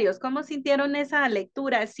 comentarios. ¿Cómo sintieron esa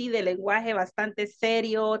lectura así de lenguaje bastante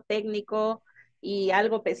serio, técnico y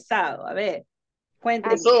algo pesado? A ver, At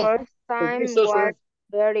cuéntenme. first time was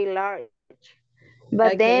very large,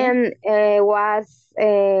 but Okay. then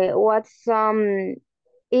was some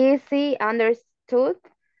easy understood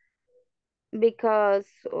because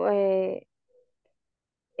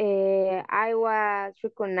I was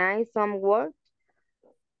recognize some words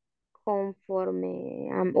conforme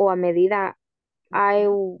o a medida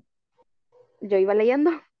yo iba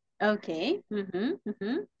leyendo. Okay.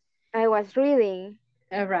 I was reading.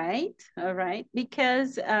 All right.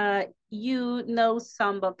 Because you know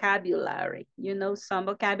some vocabulary. You know some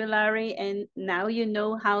vocabulary, and now you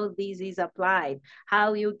know how this is applied,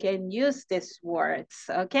 how you can use these words,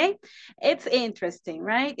 okay? It's interesting,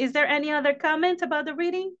 right? Is there any other comment about the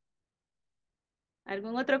reading?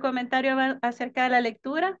 ¿Algún otro comentario acerca de la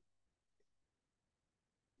lectura?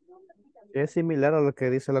 Es similar a lo que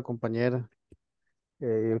dice la compañera.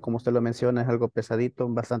 Como usted lo menciona, es algo pesadito,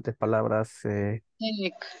 bastantes palabras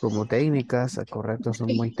como técnicas, correcto,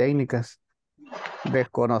 son muy técnicas,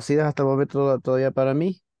 desconocidas hasta el momento todavía para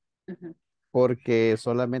mí, porque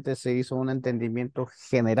solamente se hizo un entendimiento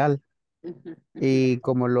general y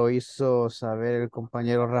como lo hizo saber el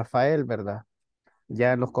compañero Rafael, ¿verdad?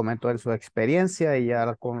 Ya nos comentó él su experiencia y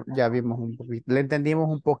ya vimos un poquito, le entendimos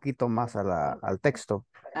un poquito más al texto,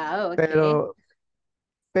 Ah, ok.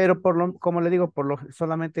 pero como le digo,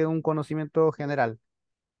 solamente un conocimiento general.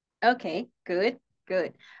 Okay, good.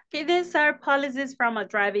 Okay, these are policies from a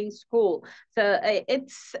driving school. So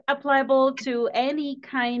it's applicable to any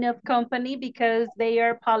kind of company because they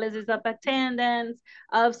are policies of attendance,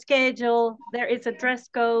 of schedule, there is a dress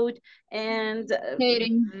code, and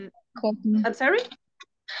I'm sorry?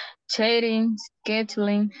 Sharing,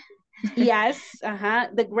 scheduling. Yes,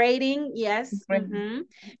 the grading, yes.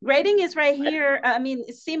 Grading is right here, I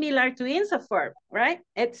mean, similar to INSAFORP, right?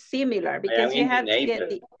 It's similar because you have to get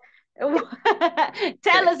the...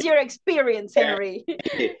 Tell us your experience, Henry.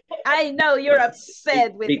 I know you're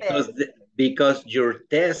upset with this. Because your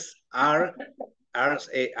tests are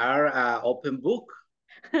open book.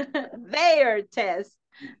 Their test.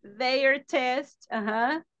 Their test.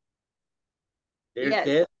 Their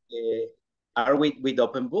test are with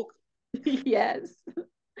open book. Yes.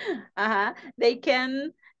 They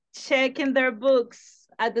can check in their books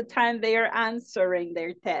at the time they are answering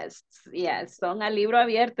their tests. Yes, son a libro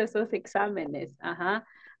abierto esos exámenes.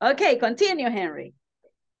 Okay, continue, Henry.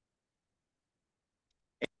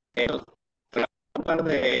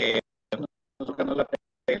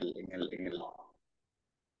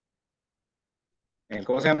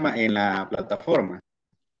 ¿Cómo se llama? En la plataforma.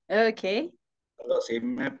 Okay. Sí,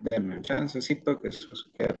 denme un chancecito que eso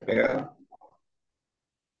se quede pegado.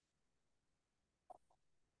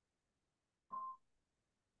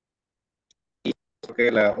 Y creo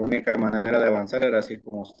que la única manera de avanzar era así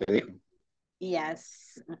como usted dijo.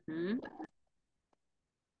 Yes.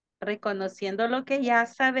 Reconociendo lo que ya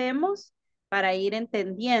sabemos para ir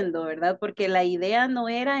entendiendo, ¿verdad? Porque la idea no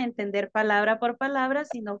era entender palabra por palabra,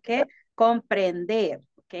 sino que comprender,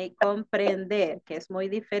 ¿ok? Comprender, que es muy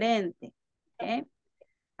diferente, ¿ok?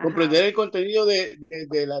 Comprender el contenido de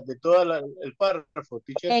todo el párrafo,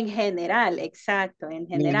 teacher. En general, exacto, en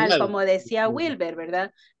general, como decía Wilber,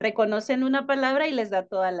 ¿verdad? Reconocen una palabra y les da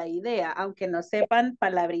toda la idea, aunque no sepan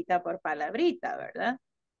palabrita por palabrita, ¿verdad?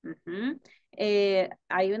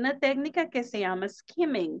 Hay una técnica que se llama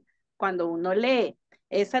skimming, cuando uno lee.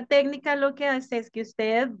 Esa técnica lo que hace es que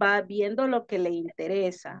usted va viendo lo que le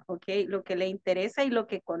interesa, ¿ok? Lo que le interesa y lo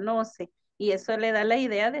que conoce, y eso le da la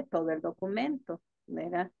idea de todo el documento,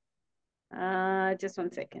 ¿verdad? Just one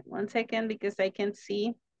second, because I can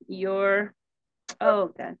see your, oh,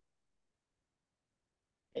 God.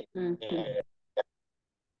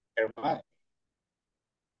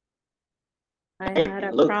 I had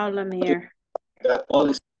a problem here.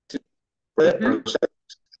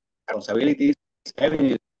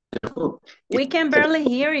 We can barely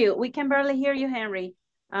hear you. We can barely hear you, Henry.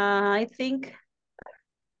 I think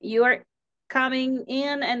you are coming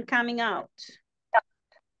in and coming out.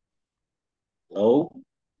 Hello?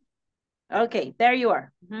 Okay, there you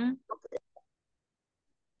are.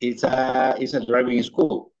 It's a driving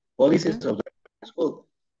school. Policies of driving school.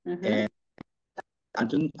 And I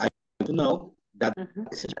do know that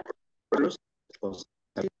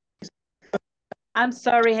I'm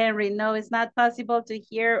sorry, Henry. No, it's not possible to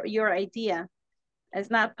hear your idea. It's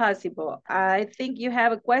not possible. I think you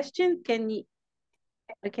have a question. Can you?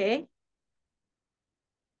 Okay.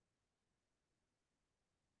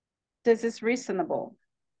 This is reasonable.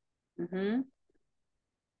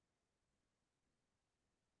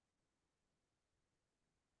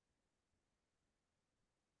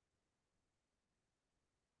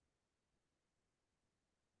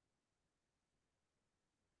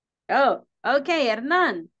 Oh, okay,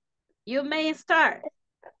 Hernan, you may start.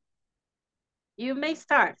 You may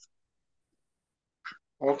start.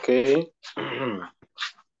 Okay.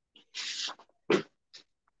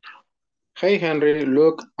 Hey, Henry,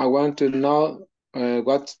 look, I want to know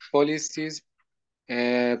what policies,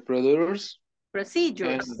 procedures, and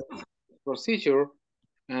Procedures. procedure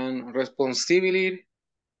and responsibility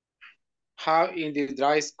have in the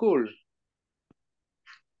dry school.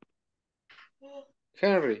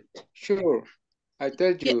 Henry, sure, I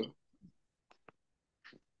tell you.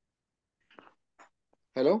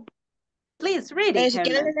 Hello? Please read it, Si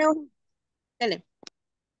quiere le Hernan. leo. Dele.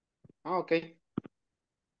 Ah, ok.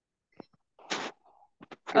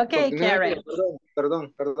 Okay, Continúe, Karen.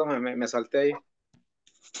 perdón, me salté ahí.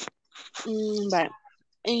 Vale.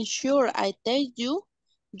 Ensure, I tell you,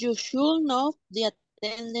 you should know the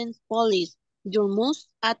attendance policy. You must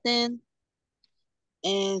attend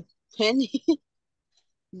any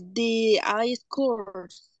the I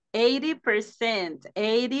course. 80%,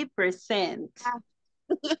 80%.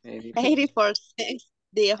 80%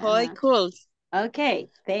 the whole course. Okay,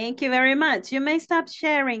 thank you very much. You may stop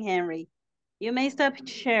sharing, Henry. You may stop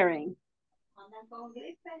sharing.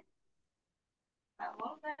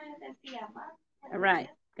 All right,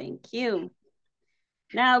 thank you.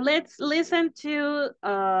 Now let's listen to,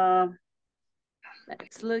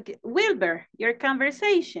 let's look at Wilbur, your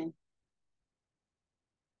conversation.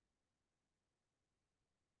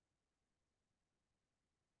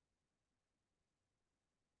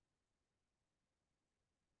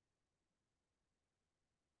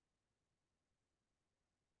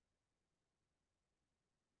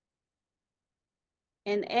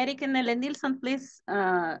 And Eric and Ellen Nilsson, please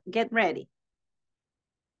get ready.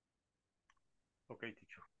 Okay,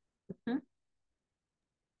 teacher.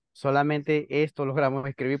 Solamente esto logramos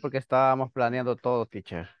escribir porque estábamos planeando todo,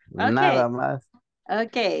 teacher. Okay. Nada más.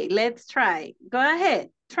 Okay, let's try. Go ahead.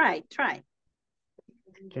 Try.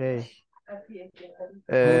 Okay.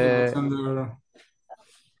 Hey,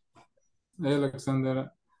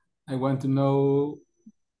 Alexander, I want to know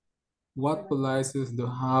what policies do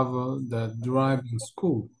have that driving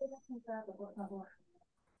school?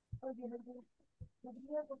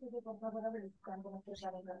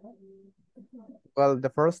 Well, the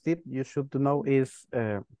first tip you should know is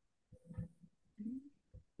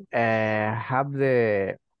have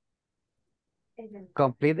the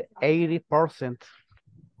complete 80%.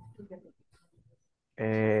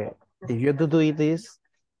 If you do this,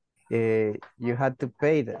 you had to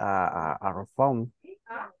pay a refund,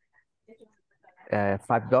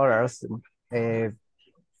 $5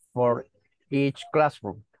 for each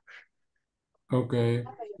classroom. Okay.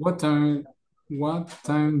 What time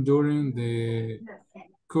during the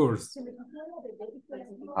course?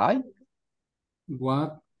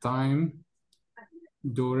 What time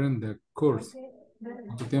during the course?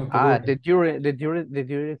 The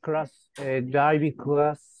during class, driving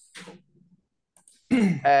class,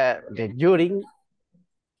 the during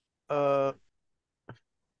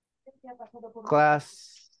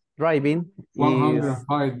class driving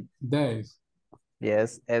 105 days.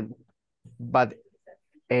 Yes, but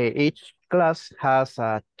each class has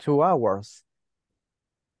 2 hours.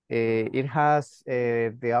 It has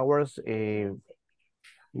the hours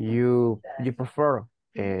you prefer.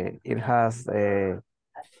 It has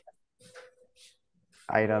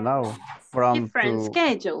I don't know, different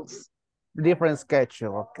schedules. Different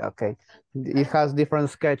schedule. Okay, it has different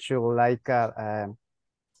schedule like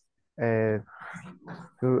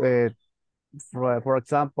for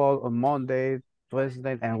example, on Monday,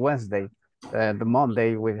 Tuesday, and Wednesday. The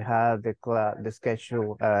Monday we have the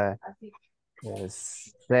schedule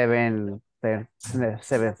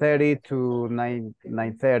 7:30 to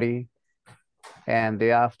 9:30, and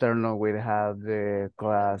the afternoon we have the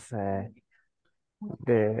class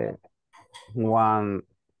the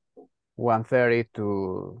 1:30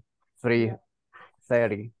 to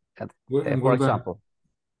 3:30, for example.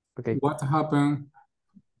 Okay. What happened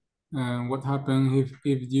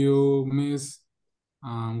if you miss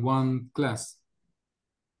one class?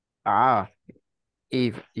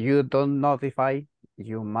 If you don't notify,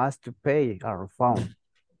 you must pay a refund.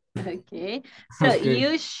 Okay, so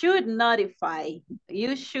you should notify.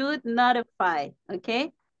 You should notify,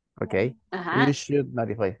 okay? Okay. You should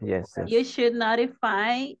notify. Yes. You should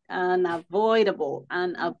notify an avoidable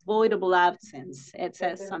absence. It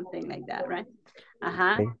says something like that, right?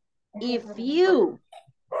 Okay. If you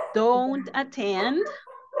don't attend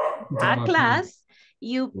a class,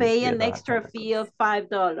 you pay an extra fee of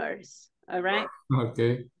 $5. All right.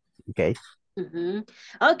 Okay. Okay.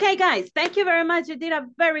 Okay, guys, thank you very much. You did a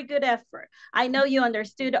very good effort. I know you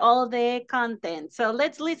understood all the content. So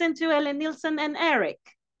let's listen to Ellen Nielsen and Eric.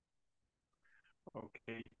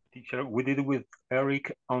 Okay, teacher, we did with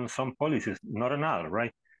Eric on some policies, not on all,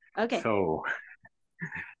 right? Okay. So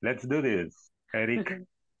let's do this. Eric.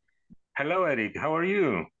 Hello, Eric. How are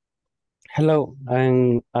you? Hello, I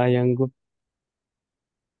am good.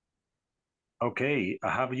 Okay,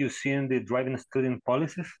 have you seen the driving student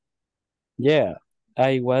policies? Yeah,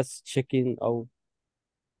 I was checking out.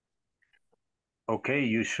 Okay,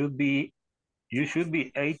 you should be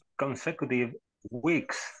 8 consecutive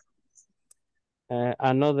weeks.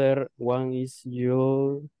 Another one is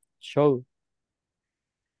your show.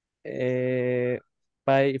 Pay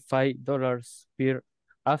 $5 per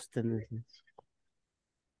absence.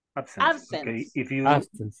 Absence. Okay, if you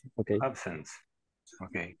Absence. Okay. absence.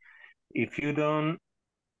 Okay, if you don't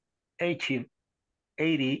achieve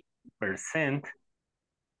 80%,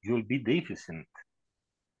 you'll be deficient.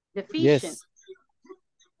 Deficient. Yes.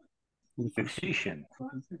 Deficient.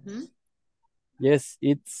 Yes,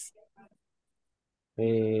 it's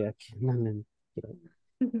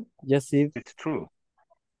yes, it's true.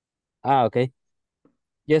 Okay.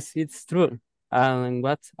 Yes, it's true. And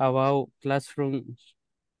what about classroom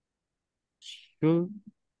schedule?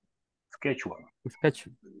 Schedule.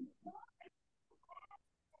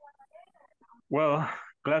 Well,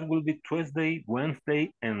 class will be Tuesday,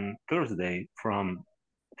 Wednesday, and Thursday from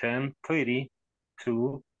 10:30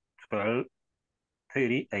 to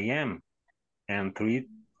 12:30 a.m. and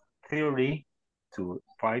 3:30 to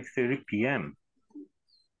 5:30 p.m.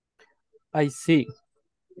 I see.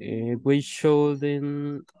 We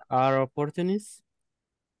shouldn't our opportunities.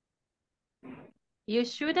 You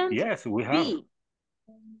shouldn't Yes, we have. be.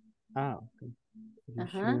 Okay. You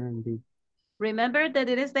shouldn't be. Remember that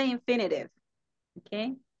it is the infinitive.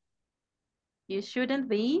 Okay. You shouldn't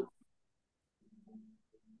be.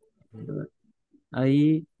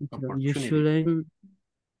 You shouldn't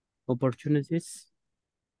opportunities.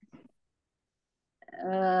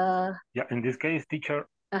 Yeah, in this case, teacher.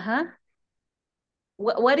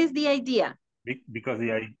 What is the idea? Because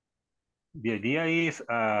the idea is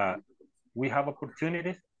we have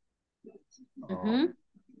opportunities.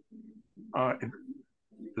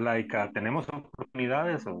 Tenemos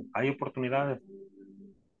oportunidades o hay oportunidades,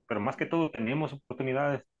 pero más que todo tenemos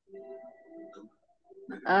oportunidades.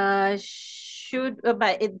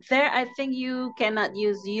 But there I think you cannot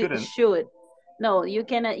use should. No, you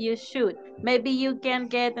cannot use should. Maybe you can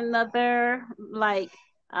get another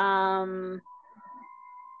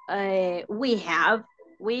we have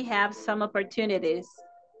some opportunities.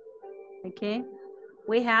 Okay,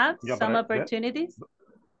 we have some opportunities.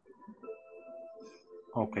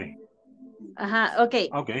 Okay. Okay.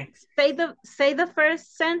 Okay. Say the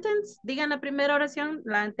first sentence. Digan la primera oración,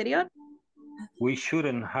 la anterior. We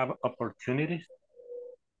shouldn't have opportunities.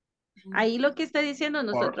 Ahí lo que está diciendo,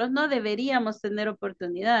 nosotros no deberíamos tener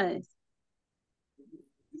oportunidades.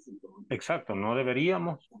 Exacto, no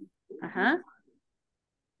deberíamos.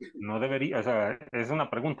 No debería, o sea, es una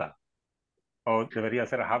pregunta. O debería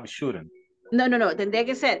ser have shouldn't. No, tendría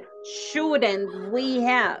que ser shouldn't we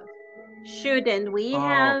have. Shouldn't we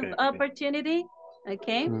have opportunity?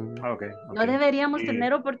 Okay. No deberíamos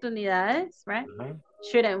tener oportunidades, right?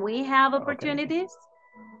 Shouldn't we have opportunities?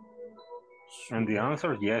 And the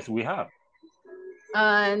answer, yes, we have.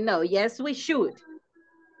 No, yes, we should.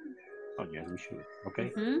 Oh, yes, we should.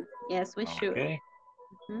 Okay. Yes, we should. Okay.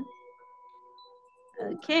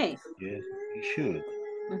 Okay. Yes, we should.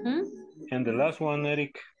 And the last one,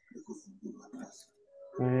 Eric.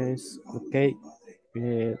 Yes, okay.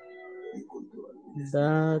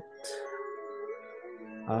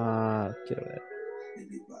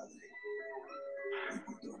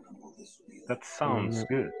 That sounds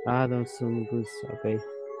good. That sounds good. Okay.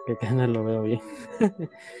 Que no lo veo bien.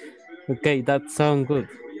 Okay, that sounds good.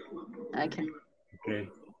 Okay. Okay,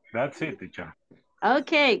 that's it, teacher.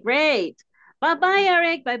 Okay, great. Bye-bye,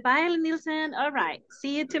 Eric. Bye-bye, Nielsen. All right,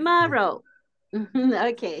 see you tomorrow.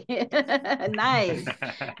 Okay, nice.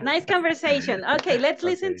 Nice conversation. Okay, let's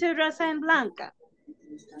listen to Rosa and Blanca.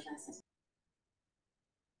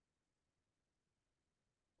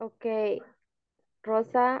 Okay,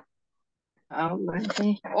 Rosa.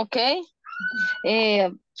 Ok.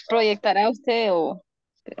 ¿Proyectará usted o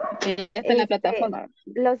está en la plataforma?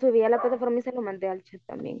 Lo subí a la plataforma y se lo mandé al chat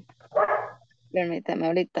también. Permítame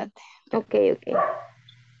ahorita. Ok.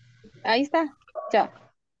 Ahí está. Ya.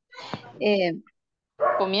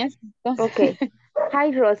 Comienza. Okay.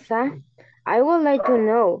 Hi, Rosa. I would like to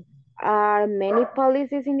know, are many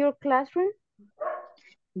policies in your classroom?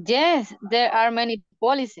 Yes, there are many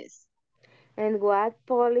policies. And what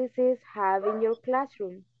policies have in your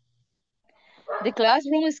classroom? The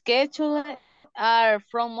classroom schedule are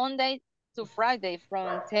from Monday to Friday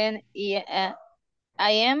from 10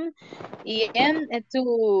 a.m.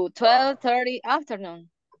 to 12:30 afternoon.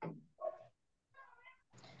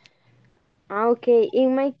 Okay,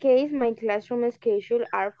 in my case, my classroom schedule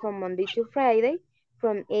are from Monday to Friday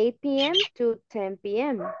from 8 p.m. to 10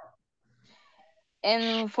 p.m.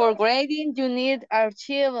 And for grading, you need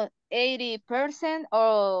achieve 80%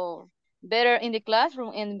 or better in the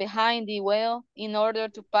classroom and behind the wall in order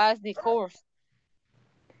to pass the course.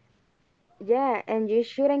 Yeah, and you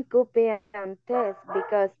shouldn't copy on tests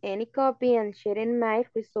because any copy and sharing might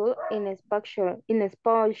result in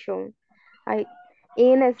I,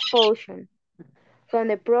 in expulsion from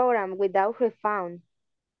the program without refund.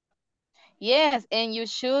 Yes, and you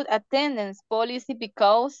should attendance policy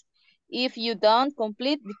because if you don't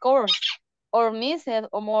complete the course or miss it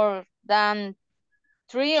or more than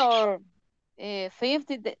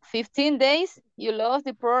 15 days, you lost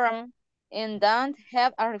the program and don't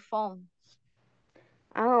have a refund.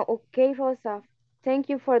 Oh, okay, Rosa. Thank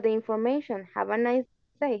you for the information. Have a nice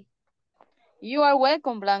day. You are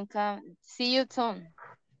welcome, Blanca. See you soon.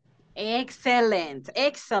 Excellent,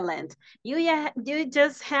 excellent. You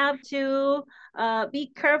just have to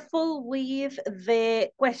be careful with the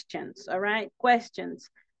questions, all right? Questions,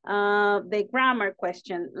 the grammar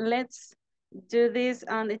question. Let's do this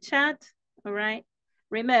on the chat, all right?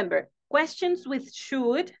 Remember, questions with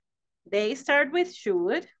should, they start with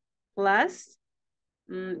should, plus,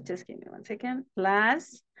 just give me one second,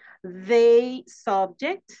 plus the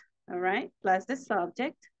subject, all right? Plus the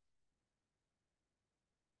subject.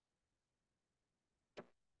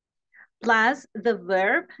 Plus the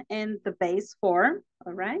verb and the base form,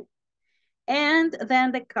 all right? And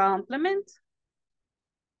then the complement.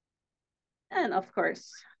 And of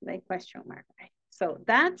course, the question mark, right? So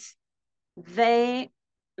that's the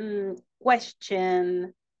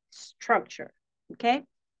question structure, okay?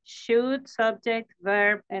 Should, subject,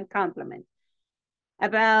 verb, and complement.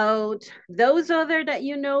 About those other that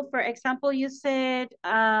you know, for example, you said,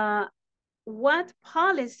 what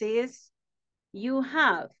policies you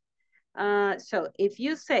have? So if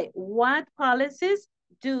you say, what policies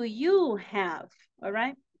do you have? All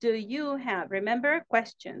right, do you have? Remember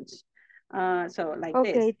questions. So like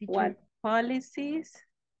this, Okay, what teacher. policies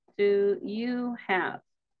do you have?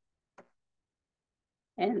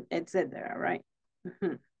 And etc. Right?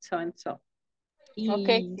 So and so.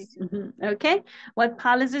 Okay. Okay, what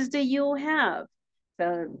policies do you have?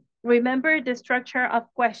 So remember the structure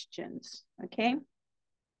of questions, okay?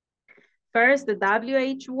 First, the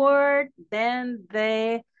WH word, then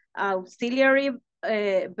the auxiliary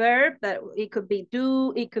verb that it could be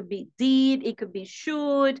do, it could be did, it could be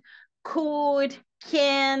should, could,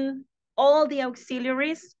 can, all the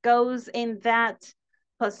auxiliaries goes in that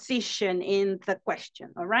position in the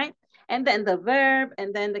question, all right? And then the verb,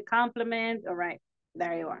 and then the complement, all right,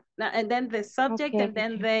 there you are. Now, and then the subject, Okay, and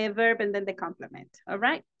then teacher. the verb, and then the complement, all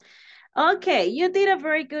right? Okay, you did a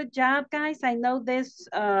very good job, guys. I know this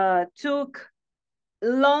took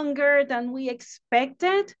longer than we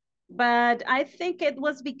expected, but I think it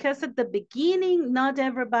was because at the beginning, not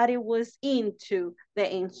everybody was into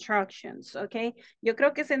the instructions, okay? Yo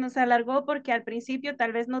creo que se nos alargó porque al principio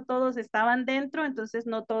tal vez no todos estaban dentro, entonces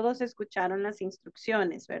no todos escucharon las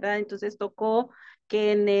instrucciones, ¿verdad? Entonces tocó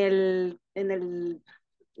que en el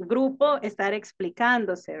grupo estar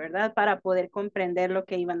explicándose, ¿verdad? Para poder comprender lo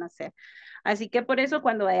que iban a hacer. Así que por eso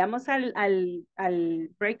cuando vayamos al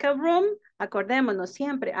breakout room, acordémonos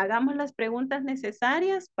siempre, hagamos las preguntas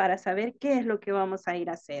necesarias para saber qué es lo que vamos a ir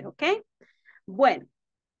a hacer, ¿ok? Bueno,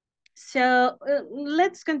 so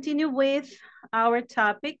let's continue with our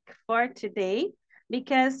topic for today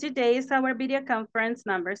because today is our video conference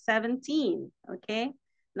number 17, okay?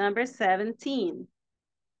 Number 17.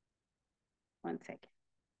 One second.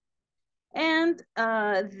 And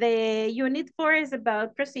the unit 4 is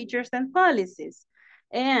about procedures and policies.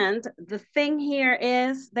 And the thing here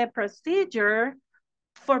is the procedure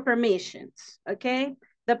for permissions, okay?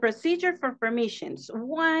 The procedure for permissions.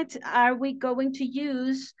 What are we going to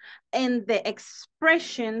use in the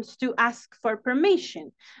expressions to ask for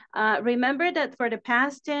permission? Remember that for the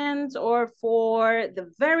past tense or for the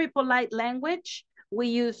very polite language, we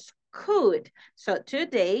use could. So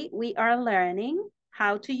today we are learning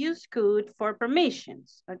how to use could for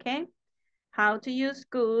permissions, okay? How to use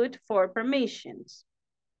could for permissions.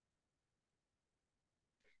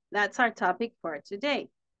 That's our topic for today.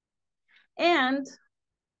 And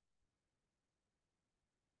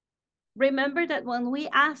remember that when we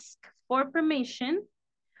ask for permission,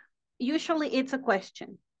 usually it's a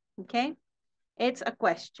question, okay? It's a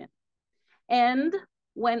question. And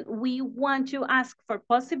when we want to ask for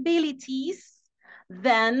possibilities,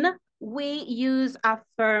 then we use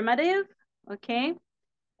affirmative, okay?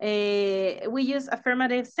 We use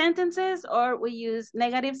affirmative sentences or we use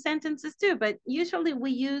negative sentences too, but usually we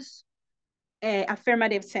use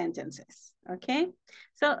affirmative sentences, okay?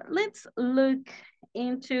 So let's look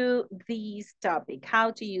into this topic, how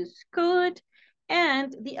to use could,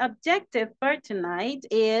 and the objective for tonight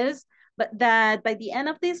is that by the end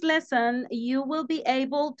of this lesson, you will be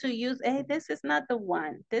able to use, hey, this is not the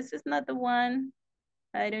one. This is not the one.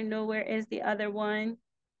 I don't know where is the other one.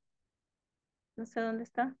 No sé dónde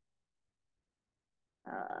está.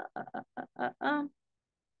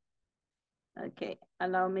 Okay,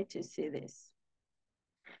 allow me to see this.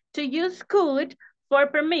 To use could for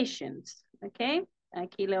permissions, okay?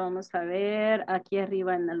 Aquí le vamos a ver, aquí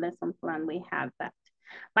arriba en the lesson plan we have that.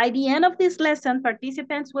 By the end of this lesson,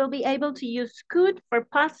 participants will be able to use could for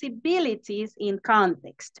possibilities in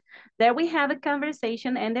context. There we have a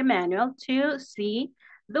conversation and a manual to see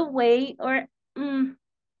the way or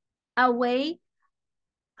a way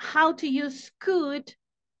how to use could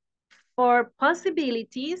for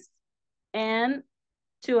possibilities and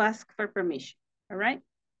to ask for permission, all right?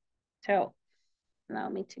 So allow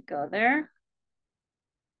me to go there.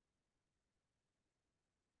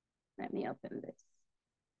 Let me open this.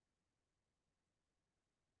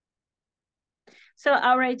 So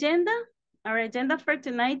our agenda for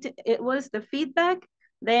tonight, it was the feedback,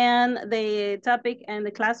 then the topic and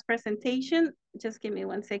the class presentation. Just give me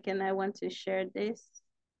 1 second, I want to share this.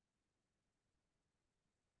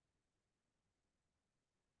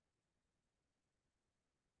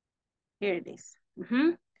 Here it is.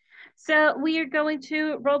 So we are going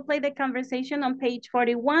to role play the conversation on page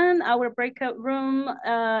 41. Our breakout room,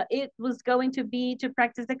 it was going to be to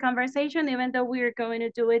practice the conversation, even though we are going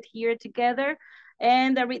to do it here together.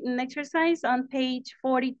 And the written exercise on page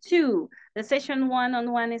 42. The session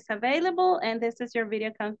one-on-one is available, and this is your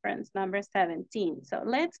video conference number 17. So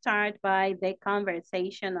let's start by the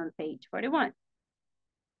conversation on page 41.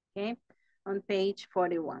 Okay, on page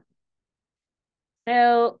 41.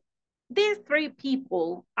 So these three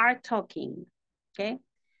people are talking, okay?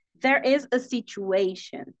 There is a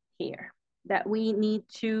situation here that we need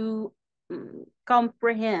to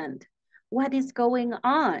comprehend. What is going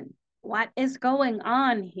on? What is going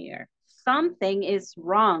on here? Something is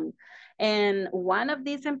wrong. And one of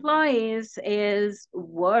these employees is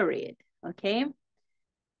worried, okay?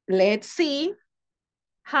 Let's see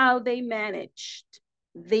how they managed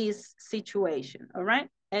this situation, all right?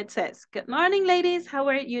 It says, good morning, ladies. How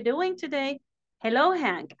are you doing today? Hello,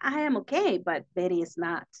 Hank. I am okay, but Betty is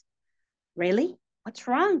not. Really? What's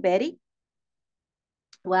wrong, Betty?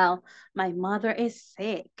 Well, my mother is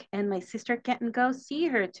sick and my sister can't go see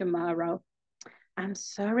her tomorrow. I'm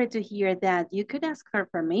sorry to hear that. You could ask her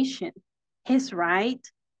permission. He's right.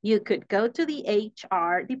 You could go to the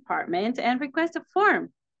HR department and request a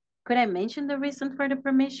form. Could I mention the reason for the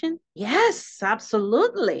permission? Yes,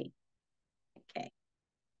 absolutely. Okay.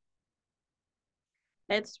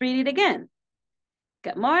 Let's read it again.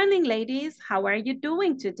 Good morning, ladies. How are you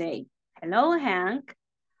doing today? Hello, Hank.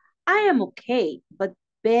 I am okay, but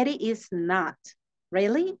Betty is not.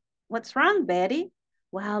 Really? What's wrong, Betty?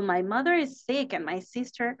 Well, my mother is sick and my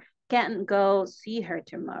sister can't go see her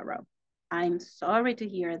tomorrow. I'm sorry to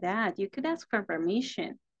hear that. You could ask for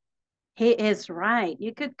permission. He is right.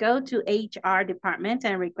 You could go to HR department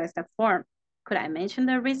and request a form. Could I mention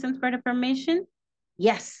the reason for the permission?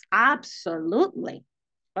 Yes, absolutely.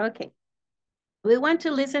 Okay. We want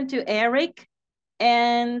to listen to Eric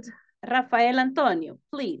and Rafael Antonio.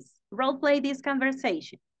 Please, role play this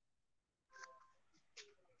conversation.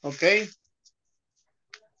 Okay.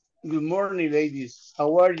 Good morning, ladies.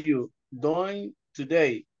 How are you doing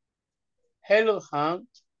today? Hello, Hank.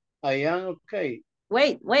 I am okay.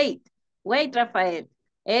 Wait, Rafael.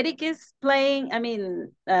 Eric is playing,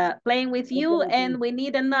 playing with you, and we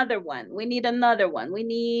need another one. We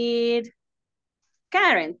need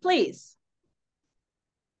Karen, please.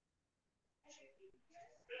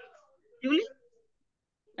 Julie?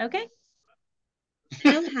 Okay.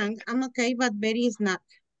 Hello, Hank. I'm okay, but Betty is not.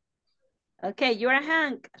 Okay, you're a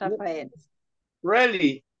Hank, Rafael.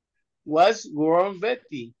 Really? What's wrong,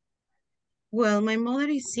 Betty? Well, my mother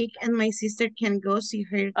is sick and my sister can go see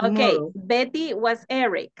her tomorrow. Okay, Betty was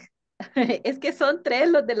Eric. Es que son tres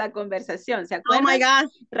los de la conversación, ¿se acuerdan? Oh my God.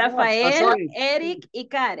 Rafael, Eric y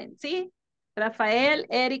Karen, ¿sí? Rafael,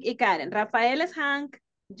 Eric y Karen. Rafael es Hank,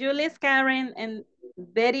 Julie es Karen, and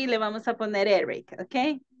Betty le vamos a poner Eric,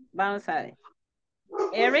 ¿ok? Vamos a ver.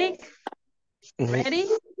 Eric, ready?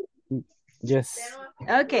 Yes.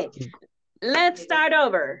 Okay. Let's start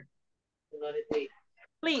over.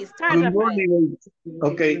 Please start, Good Rafael. morning, ladies.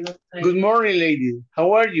 Okay. Good morning, ladies.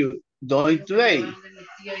 How are you doing today?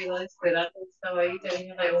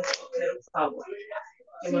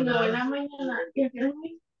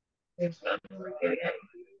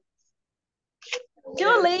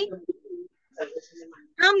 Julie.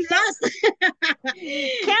 I'm lost.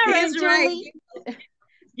 Karen, He's right. Julie.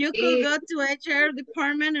 You could go to HR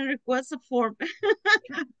department and request a form.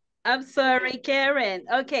 I'm sorry, Karen.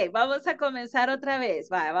 Ok, vamos a comenzar otra vez.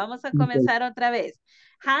 Va, vamos a Okay. comenzar otra vez.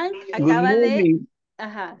 Hank Good acaba de... morning.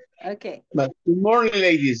 Ajá, ok. Good morning,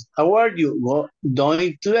 ladies. How are you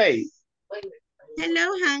doing today?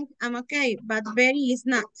 Hello, Hank. I'm okay, but Betty is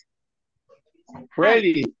not.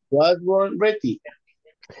 Ready? Was born ready.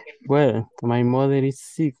 Well, my mother is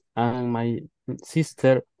sick and my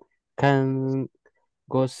sister can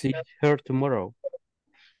go see her tomorrow.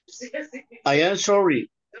 I am sorry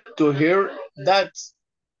to hear that.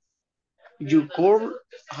 You could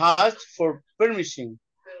ask for permission.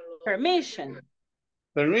 Permission.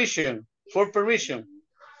 Permission. For permission.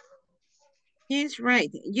 He's right.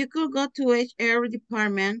 You could go to HR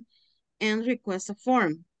department and request a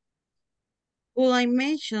form. Will I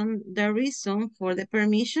mention the reason for the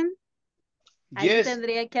permission? Ahí Yes,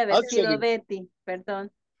 tendría que haber sido actually. Betty, perdón.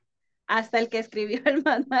 Hasta el que escribió el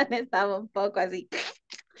manual estaba un poco así.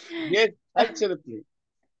 Yes, absolutely.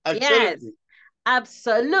 Yes,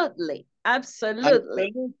 Absolutely. absolutely, absolutely.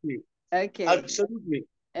 Absolutely. Okay, Absolutely.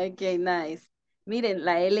 okay, nice. Miren,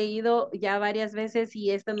 la he leído ya varias veces y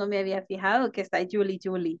esta no me había fijado que está Julie.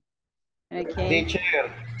 Okay. Teacher,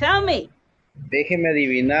 Tell me. déjeme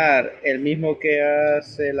adivinar, el mismo que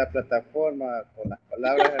hace la plataforma con las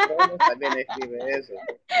palabras erróneas también escribe eso.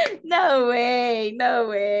 No way, no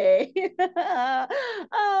way.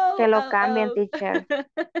 Que lo cambien, teacher.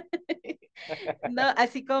 No,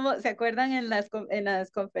 así como se acuerdan en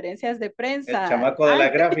las conferencias de prensa. El chamaco de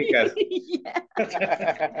las gráficas. Yeah.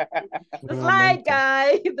 The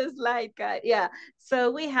slide guy. Yeah.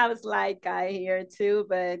 So we have a slide guy here too,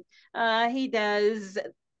 but he does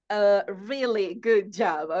a really good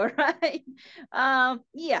job. All right.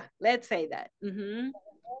 Yeah, let's say that.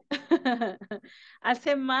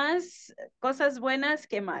 Hace más cosas buenas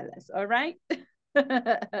que malas. All right.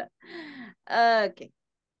 Okay.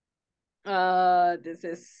 This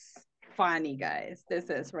is funny, guys. This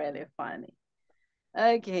is really funny.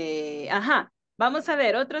 Okay. Ajá. Vamos a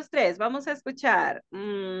ver, otros tres. Vamos a escuchar.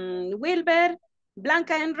 Wilber,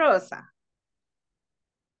 Blanca and Rosa.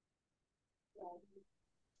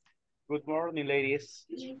 Good morning, ladies.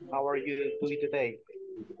 How are you doing today?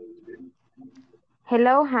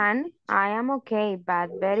 Hello, Han. I am okay,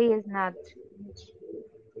 but Betty is not.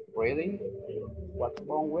 Really? What's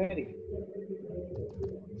wrong with it?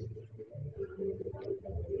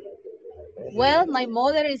 Well, my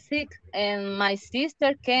mother is sick and my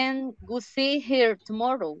sister can go see her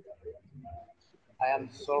tomorrow. I am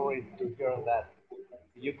sorry to hear that.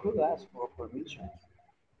 You could ask for permission.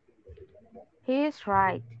 He is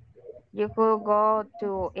right. You could go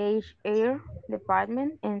to HR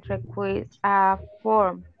department and request a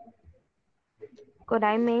form. Could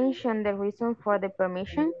I mention the reason for the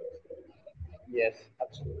permission? Yes,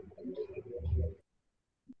 absolutely.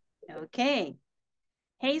 Okay.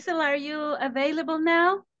 Hazel, are you available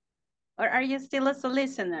now? Or are you still as a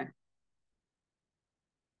listener?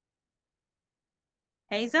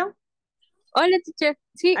 Hazel? Hola, teacher.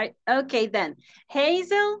 Sí. Okay, then.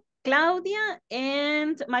 Hazel, Claudia,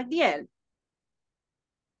 and Magdiel.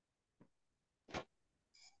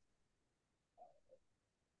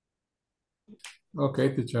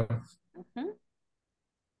 Okay, teacher.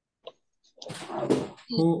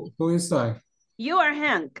 Who is I? You are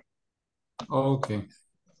Hank. Okay.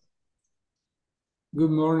 Good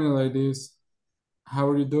morning, ladies. How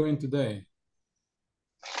are you doing today?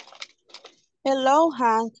 Hello,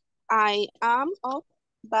 Hank. I am up,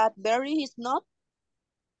 but Barry is not.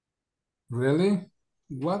 Really?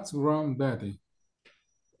 What's wrong, Betty?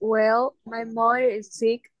 Well, my mother is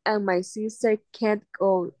sick and my sister can't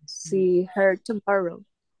go see her tomorrow.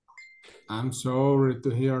 I'm sorry to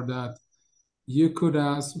hear that. You could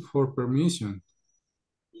ask for permission.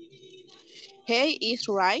 Hey, is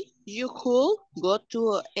right. You could go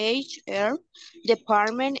to HR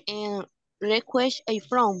department and request a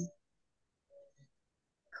form.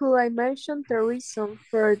 Could I mention the reason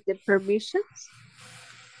for the permissions?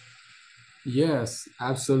 Yes,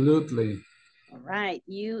 absolutely. All right.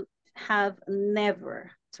 You have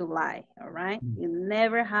never to lie. All right. You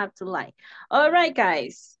never have to lie. All right,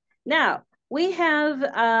 guys. Now, we have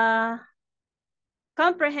a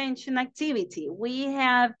comprehension activity. We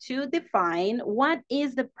have to define what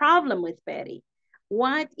is the problem with Betty.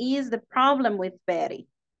 What is the problem with Betty?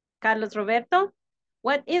 Carlos Roberto,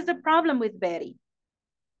 what is the problem with Betty?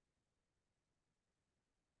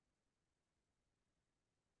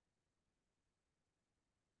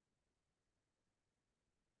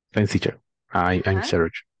 Thanks, teacher. I'm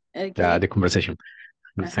search Okay. the conversation.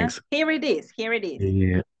 Thanks. Here it is. Here it is.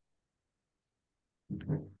 Yeah.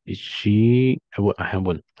 Is she? I have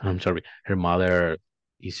one. I'm sorry. Her mother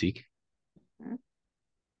is sick.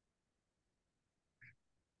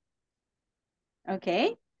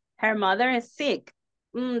 Okay. Her mother is sick.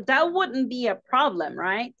 That wouldn't be a problem,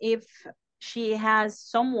 right? If she has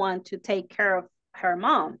someone to take care of her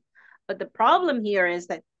mom. But the problem here is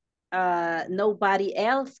that nobody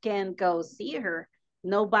else can go see her.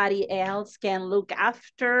 Nobody else can look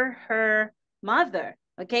after her mother.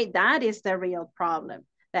 Okay, that is the real problem,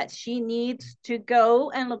 that she needs to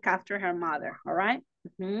go and look after her mother. All right.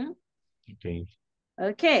 Okay.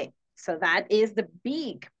 Okay, so that is the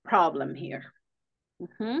big problem here.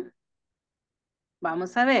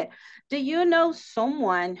 Vamos a ver. Do you know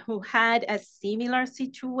someone who had a similar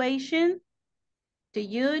situation? Do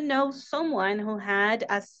you know someone who had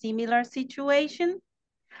a similar situation?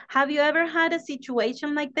 Have you ever had a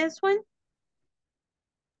situation like this one?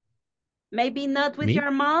 Maybe not with Me? your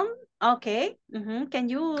mom? Okay. Can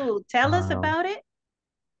you tell us about it?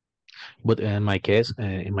 But in my case,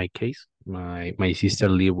 my sister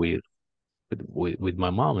live with my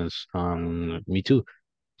mom and me too.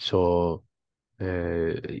 So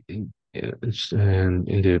in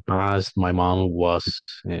the past, my mom was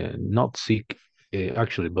not sick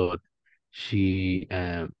actually, but she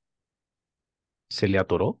se le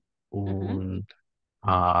atoró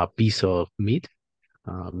a piece of meat,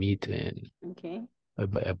 Okay.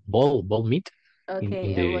 a ball meat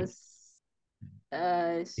Okay, it was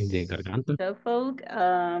in the garganta.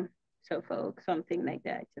 Suffolk, something like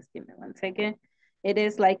that. Just give me one second. It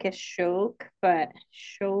is like a choke, but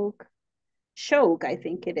choke, I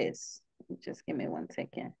think it is. Just give me one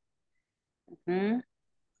second.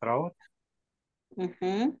 Throat.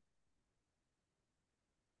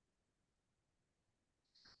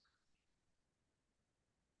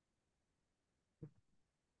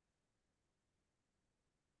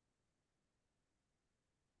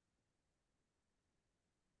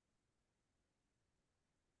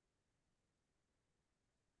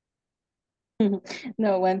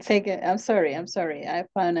 No, one second. I'm sorry. I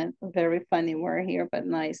found a very funny word here, but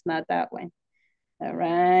no, it's not that one. All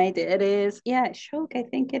right, it is. Yeah, choke, I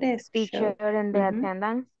think it is. Teacher Choke. in the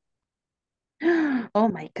attendance. Oh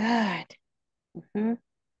my God.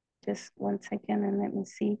 Just one second and let me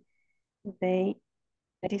see. That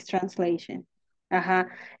is translation.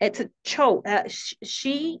 It's a choke.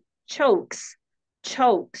 She chokes.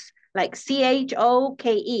 Like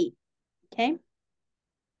CHOKE. Okay.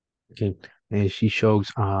 Okay, and she shows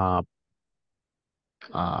a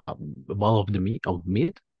ball of the meat.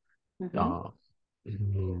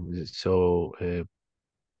 So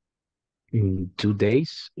in 2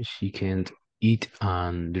 days she can't eat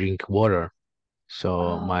and drink water.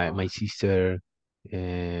 So my sister,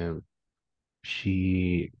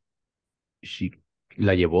 she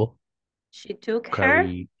la llevó. She took her.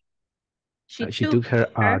 Carry. She took her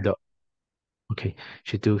the. Okay,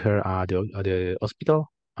 she took her the hospital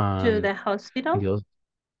To and the hospital.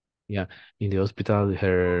 In the hospital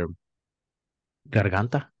her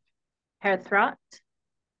garganta. Her throat.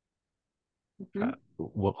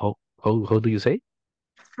 How do you say?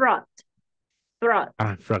 Throat. Frog.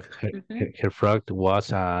 Her frog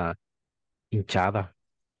was hinchada.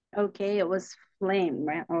 Okay, it was flame,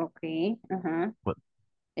 right? Okay.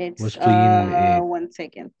 It's was fleeing. One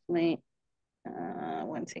second. Flame.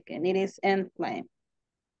 1 second. It is inflame.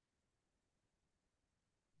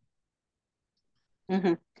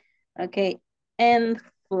 Okay.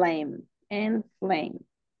 Inflame.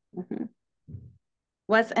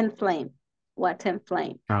 What's inflame? What's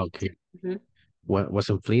inflame? Okay. Was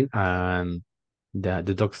inflamed and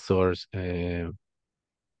the doctors le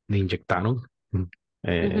inyectaron.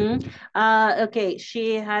 Okay,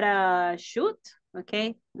 she had a shoot.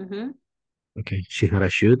 Okay. Okay, she had a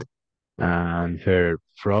shoot and her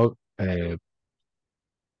frog ¿cómo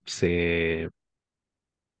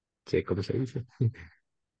se dice?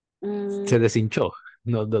 Se deshinchó.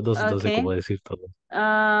 No sé cómo decir todo.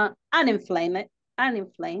 Uninflamed.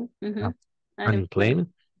 Uninflamed.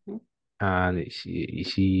 And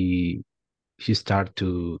she started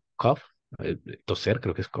to cough. Toser,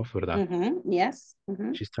 creo que es cough, ¿verdad? Yes.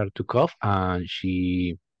 She started to cough and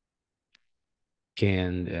she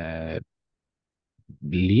can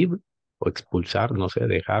live o expulsar, no sé,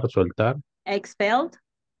 dejar, soltar. Expelled?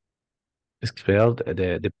 Expelled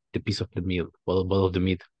the piece of the meat, both of the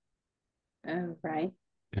meat. Oh, right.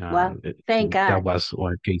 Well, And thank that God. was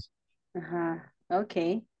our case. Uh-huh.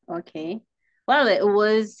 Okay. Okay. Well, it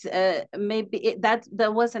was that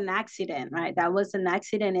was an accident, right? That was an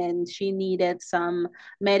accident and she needed some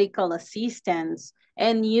medical assistance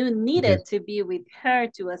and you needed Yes. to be with her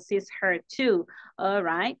to assist her too. All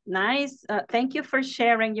right. Nice. Thank you for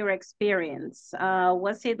sharing your experience.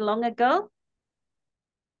 Was it long ago?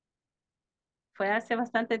 ¿Fue hace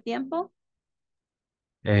bastante tiempo?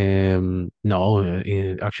 No,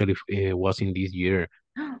 actually, it was in this year,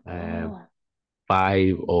 uh, Oh,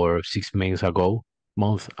 5 or 6 months ago.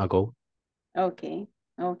 okay.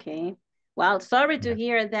 Okay. Well, sorry to Yeah.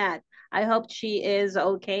 hear that. I hope she is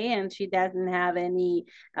okay and she doesn't have any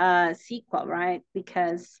sequel, right?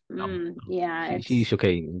 Because No, yeah, she's it's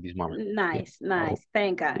okay in this moment. Yeah. nice, Oh, nice.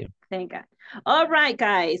 Thank God. yeah. Thank God. All right,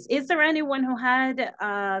 guys. Is there anyone who had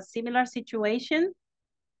a similar situation?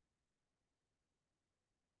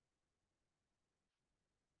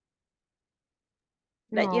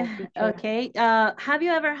 That you No, teacher. okay. Have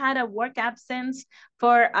you ever had a work absence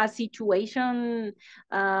for a situation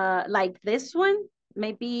like this one?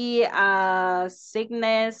 Maybe a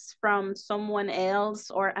sickness from someone else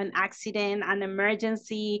or an accident, an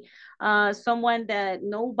emergency, someone that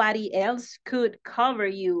nobody else could cover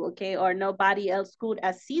you, okay, or nobody else could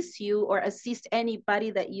assist you or assist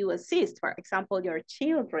anybody that you assist, for example, your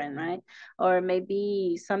children, right? Or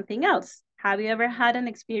maybe something else. Have you ever had an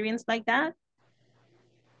experience like that?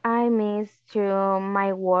 I missed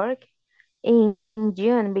my work in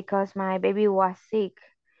June because my baby was sick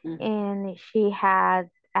and she had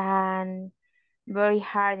an very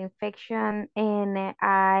hard infection and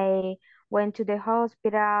I went to the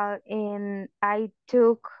hospital and I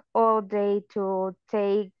took all day to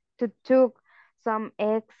took some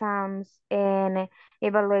exams and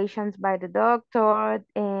evaluations by the doctor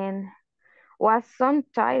and was so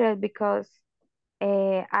tired because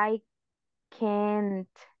I can't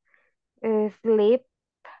sleep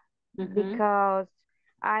because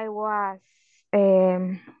I was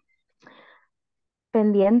um,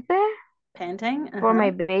 pendiente Panting? for my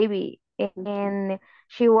Uh-huh. baby, and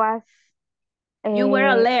she was You were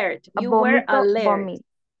alert. a You were alert. vomit.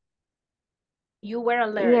 You were Yes,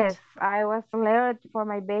 alert. I was alert for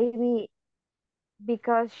my baby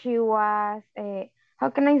because she was, how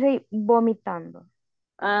can I say, vomitando.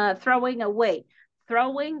 Throwing away.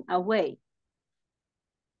 Throwing away.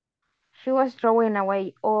 She was throwing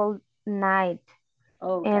away all night,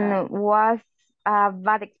 Oh, and God. it was a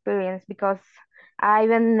bad experience because I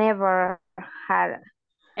even never had.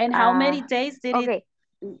 And how many days did it, Okay,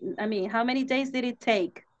 I mean, how many days did it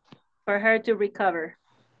take for her to recover?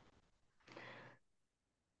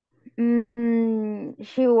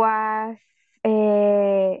 she was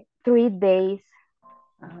 3 days,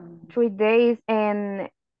 Um, 3 days, and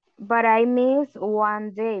but I missed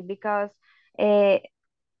one day because uh,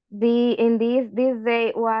 the in this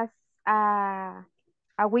day was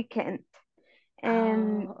a weekend,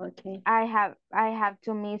 and oh, okay. I have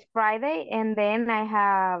to miss Friday, and then I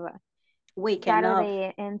have Weekend off.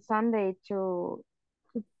 Saturday and Sunday to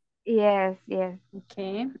yes, yes.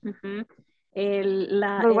 Okay. But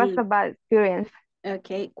it was a bad experience.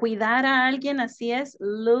 Okay. Cuidar a alguien, así es.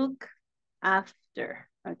 Look after.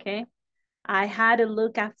 Okay. I had to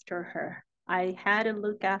look after her. I had to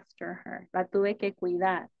look after her. La tuve que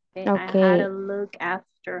cuidar. Okay. I had to Okay, look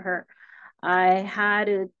after her. I had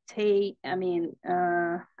to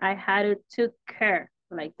I had to took care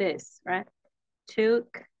like this, right?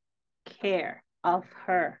 Took care of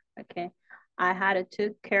her. Okay. I had to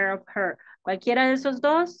took care of her. Cualquiera de esos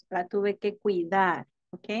dos, la tuve que cuidar.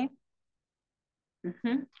 Okay.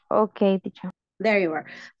 okay, teacher. There you are.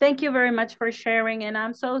 Thank you very much for sharing. And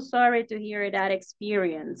I'm so sorry to hear that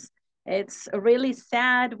experience. It's really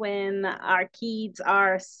sad when our kids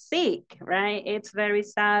are sick, right? It's very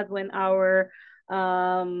sad when our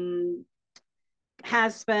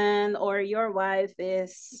husband or your wife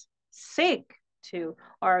is sick too,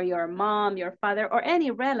 or your mom, your father, or any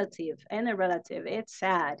relative, It's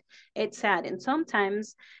sad. It's sad. And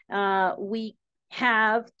sometimes we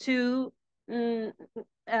have to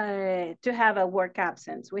have a work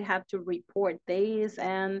absence. We have to report days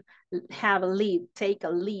and have a leave, take a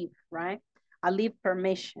leave, right? A leave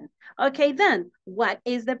permission. Okay, then what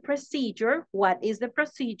is the procedure? What is the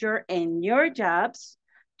procedure in your jobs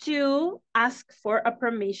to ask for a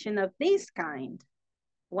permission of this kind?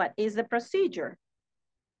 What is the procedure?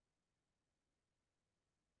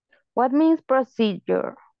 What means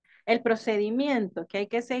procedure? El procedimiento que hay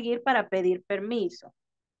que seguir para pedir permiso.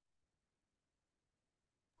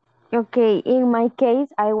 Okay, in my case,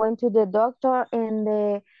 I went to the doctor and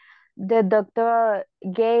the doctor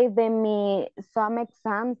gave me some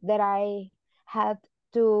exams that I had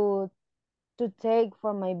to to take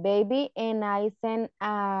for my baby, and I sent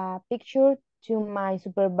a picture to my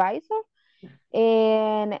supervisor,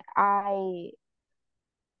 and I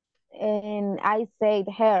said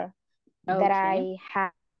her that Okay.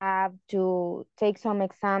 I have to take some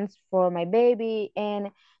exams for my baby,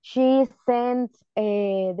 and she sent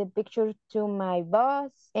the picture to my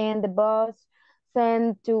boss, and the boss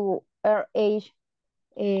sent to RH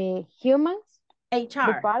humans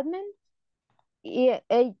HR. department.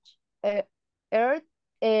 H Earth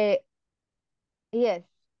yes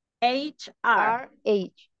HR.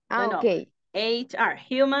 RH. No, Ah, no. okay. HR,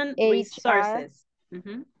 Human HR. Resources.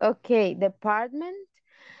 Mhm. Okay, department,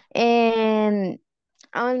 and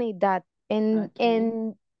only that, Okay.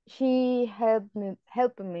 and she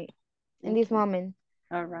helping me in this Okay. moment.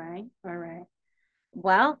 All right. All right.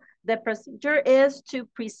 Well, the procedure is to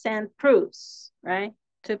present proofs, right?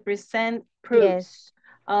 To present Yes. proofs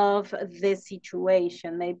of the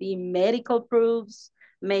situation, maybe medical proofs,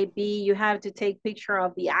 maybe you have to take picture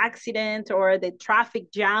of the accident or the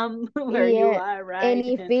traffic jam where you Yeah, are, and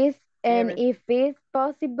right? Everything. if it's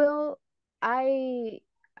possible, I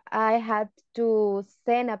I had to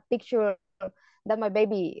send a picture that my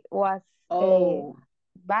baby was Oh,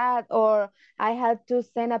 bad, or I had to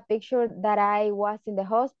send a picture that I was in the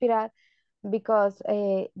hospital because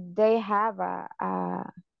they have uh,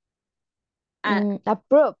 a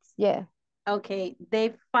proofs. Yeah. okay.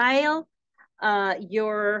 They file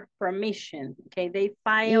your permission. Okay, they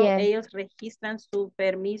file, Yeah. ellos registran su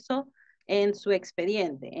permiso en su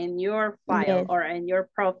expediente, in your file Yes. or in your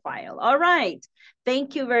profile. All right.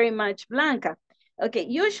 Thank you very much, Blanca. Okay,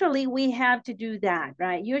 usually we have to do that,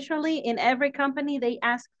 right? Usually in every company, they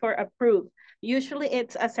ask for a proof. Usually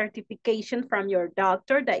it's a certification from your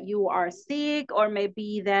doctor that you are sick, or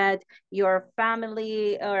maybe that your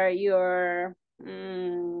family or your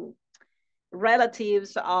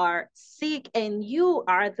relatives are sick and you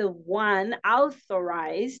are the one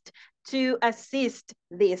authorized to assist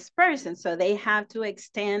this person. So they have to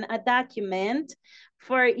extend a document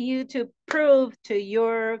for you to prove to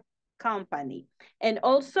your company. And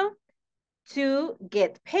also to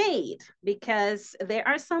get paid, because there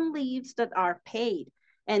are some leaves that are paid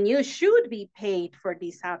and you should be paid for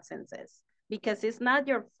these absences because it's not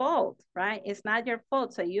your fault, right? It's not your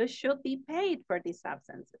fault. So you should be paid for these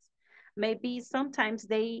absences. Maybe sometimes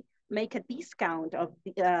they make a discount of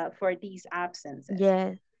for these absences.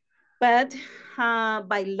 Yes. But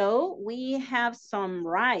by law, we have some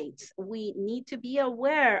rights. We need to be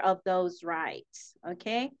aware of those rights,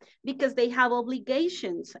 okay? Because they have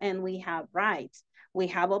obligations and we have rights. We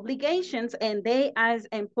have obligations and they as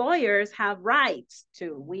employers have rights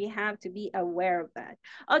too. We have to be aware of that.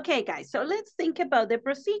 Okay, guys, so let's think about the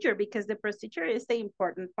procedure because the procedure is the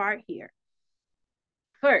important part here.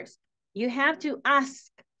 First, you have to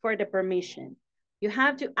ask for the permission. You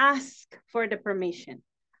have to ask for the permission.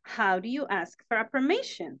 How do you ask for a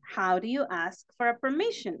permission? How do you ask for a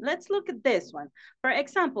permission? Let's look at this one. For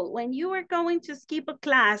example, when you are going to skip a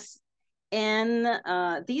class in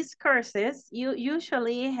these courses, you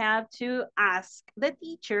usually have to ask the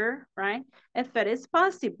teacher, right? If it is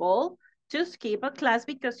possible to skip a class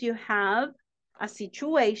because you have a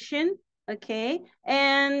situation, okay?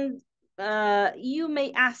 And you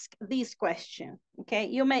may ask this question, okay?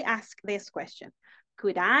 You may ask this question.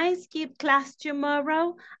 Could I skip class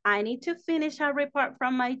tomorrow? I need to finish a report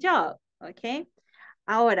from my job, okay?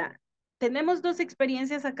 Ahora, tenemos dos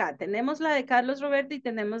experiencias acá. Tenemos la de Carlos Roberto y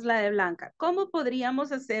tenemos la de Blanca. ¿Cómo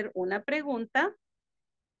podríamos hacer una pregunta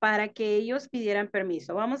para que ellos pidieran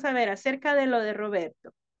permiso? Vamos a ver acerca de lo de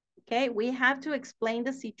Roberto. Okay, we have to explain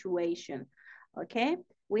the situation. Okay,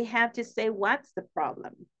 we have to say what's the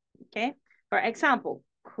problem. Okay, for example,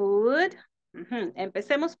 could,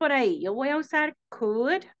 empecemos por ahí. Yo voy a usar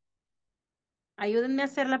could. Ayúdenme a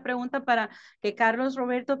hacer la pregunta para que Carlos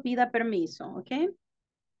Roberto pida permiso, ¿ok?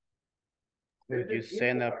 Could you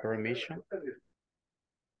send a permission?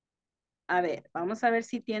 A ver, vamos a ver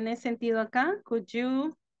si tiene sentido acá. Could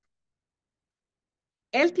you...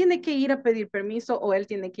 Él tiene que ir a pedir permiso o él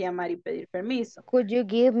tiene que llamar y pedir permiso. Could you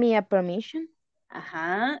give me a permission?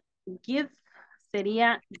 Ajá. Give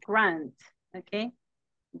sería grant, ¿ok?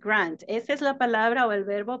 Grant. Esa es la palabra o el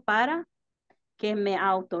verbo para que me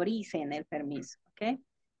autoricen el permiso, ¿ok?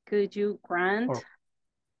 Could you grant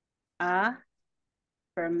a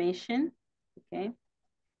permission? ¿Ok?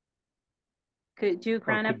 Could you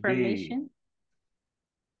grant a permission?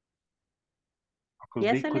 Could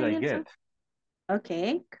be, could I Nelson? get?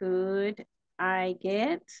 Okay, could I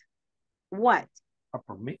get What? A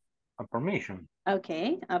permission.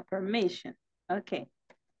 Okay, a permission. Okay.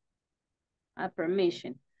 A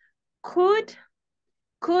permission. Could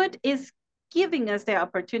is giving us the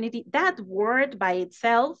opportunity. That word by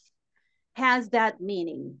itself has that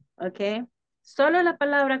meaning, okay? Solo la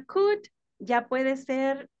palabra could ya puede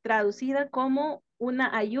ser traducida como una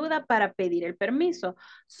ayuda para pedir el permiso. Teacher,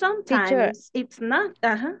 Sometimes it's not,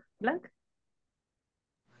 Black.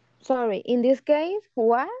 sorry, in this case,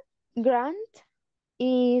 what grant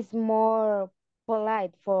is more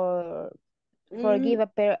polite for give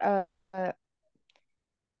a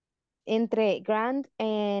entre grant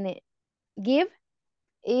and give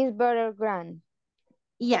is better grant.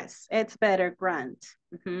 Yes, it's better grant.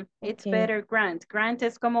 It's Okay. better grant. Grant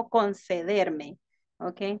es como concederme,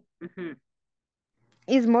 okay?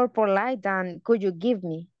 Is more polite than could you give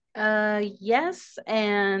me? Yes,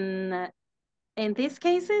 and in these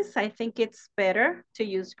cases, I think it's better to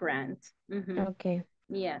use grant. Okay.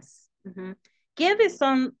 Yes. Give is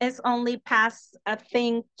only pass a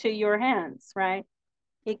thing to your hands, right?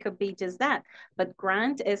 It could be just that. But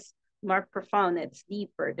grant is more profound. It's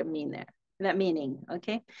deeper, the meaning,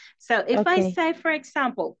 okay? So if I say, for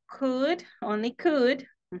example, could, only could,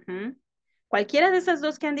 cualquiera de esas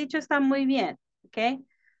dos que han dicho está muy bien, okay?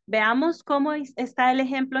 Veamos cómo está el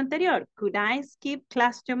ejemplo anterior. Could I skip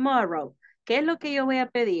class tomorrow? ¿Qué es lo que yo voy a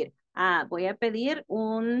pedir? Voy a pedir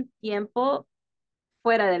un tiempo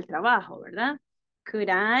fuera del trabajo, ¿verdad? Could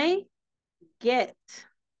I get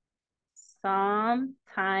some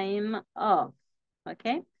time off?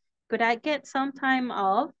 Okay. Could I get some time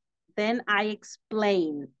off? Then I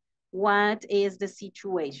explain what is the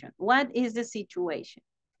situation. What is the situation?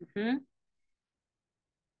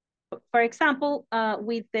 For example,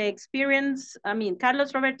 with the experience,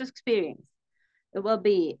 Carlos Roberto's experience, it will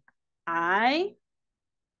be I,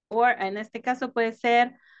 or en este caso puede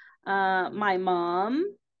ser my mom.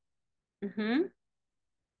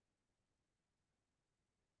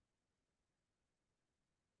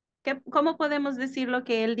 ¿Cómo podemos decir lo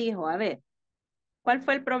que él dijo? A ver, ¿cuál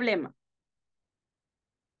fue el problema?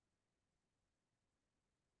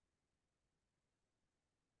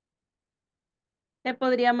 Le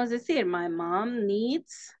podríamos decir, my mom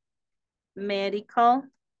needs medical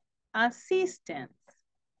assistance.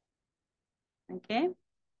 Okay?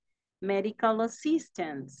 Medical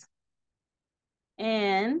assistance.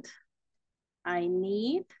 And I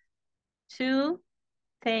need to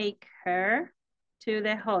take her to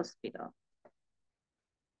the hospital.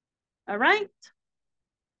 All right.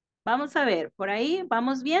 Vamos a ver, por ahí,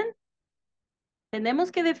 ¿vamos bien?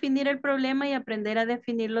 Tenemos que definir el problema y aprender a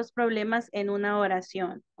definir los problemas en una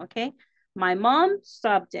oración, ¿ok? My mom,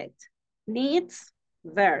 subject, needs,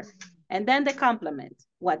 verb, and then the complement.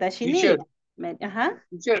 What does she Teacher, need?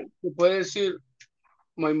 Teacher, ¿te puede decir,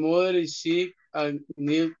 my mother is sick and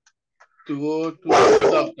need to go to the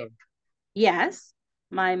doctor? Yes,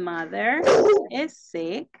 my mother is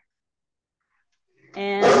sick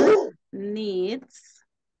and needs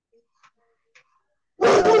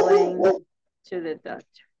going to the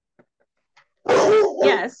doctor.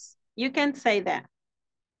 Yes, you can say that.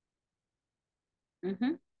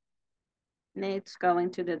 Needs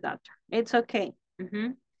going to the doctor. It's okay.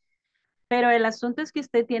 Pero el asunto es que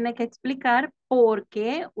usted tiene que explicar por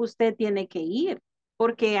qué usted tiene que ir.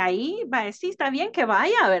 Porque ahí va a decir, está bien que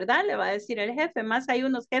vaya, ¿verdad? Le va a decir el jefe. Más hay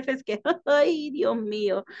unos jefes que, ay, Dios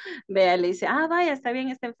mío. Vea, le dice, vaya, está bien,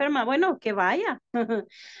 está enferma. Bueno, que vaya.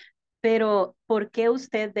 Pero, ¿por qué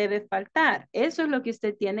usted debe faltar? Eso es lo que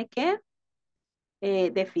usted tiene que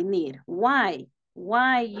definir. Why?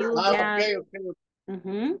 Why you have...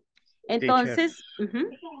 Entonces,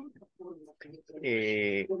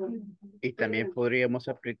 y también podríamos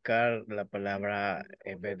aplicar la palabra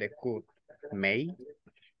en vez de could, may.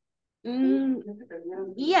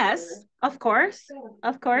 Yes, of course,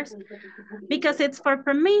 because it's for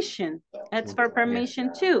permission. It's for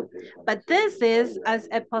permission too. But this is as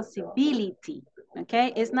a possibility,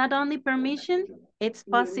 okay? It's not only permission, it's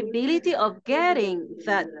possibility of getting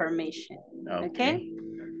that permission, okay?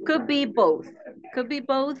 Could be both. Could be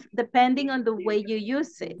both depending on the way you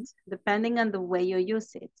use it. Depending on the way you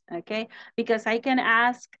use it, okay? Because I can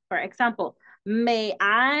ask, for example, may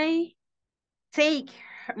I take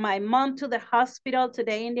my mom to the hospital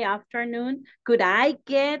today in the afternoon? Could I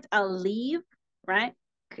get a leave, right?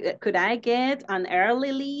 Could I get an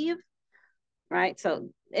early leave, right? So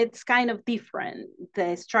it's kind of different,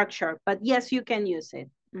 the structure, but yes, you can use it.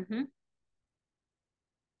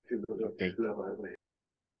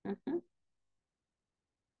 Okay.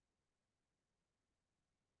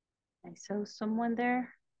 I saw someone there.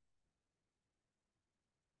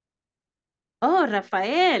 Oh,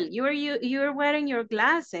 Rafael, you're wearing your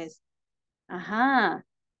glasses. Uh-huh.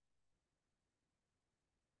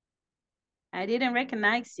 I didn't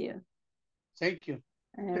recognize you. Thank you.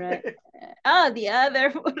 All right. Oh, the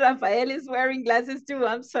other Rafael is wearing glasses too.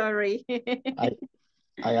 I'm sorry. I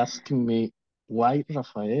asking me why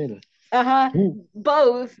Rafael? Uh-huh. Who?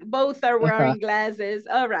 Both are wearing glasses.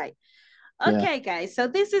 All right. Yeah. Okay, guys, so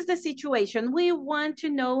this is the situation. We want to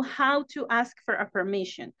know how to ask for a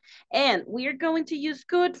permission. And we're going to use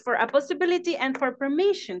could for a possibility and for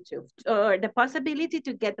permission to, or the possibility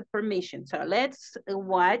to get the permission. So let's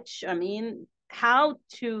watch, how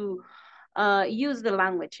to use the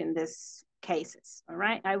language in these cases. All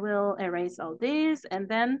right, I will erase all this and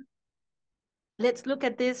then let's look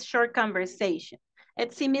at this short conversation.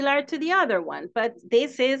 It's similar to the other one, but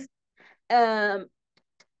this is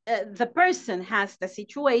the person has the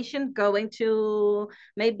situation going to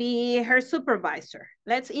maybe her supervisor.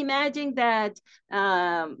 Let's imagine that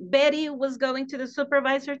Betty was going to the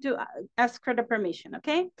supervisor to ask for the permission,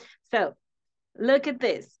 okay? So look at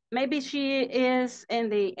this. Maybe she is in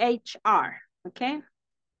the HR, okay?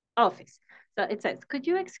 Office. So it says, could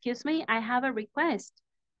you excuse me? I have a request.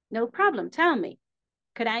 No problem, tell me.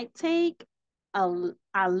 Could I take a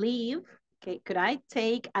leave? Okay, could I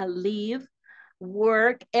take a leave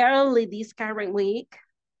work early this current week?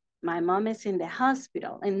 My mom is in the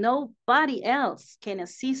hospital and nobody else can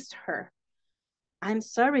assist her. I'm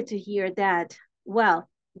sorry to hear that. Well,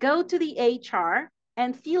 go to the HR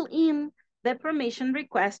and fill in the permission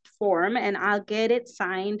request form and I'll get it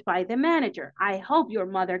signed by the manager. I hope your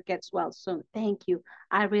mother gets well soon. Thank you.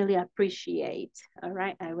 I really appreciate. All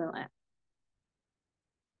right, I will.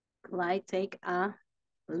 Will I take a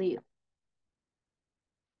leave?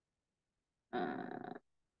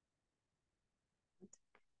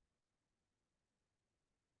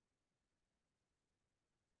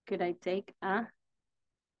 Could I take a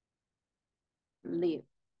leave?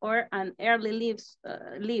 Or an early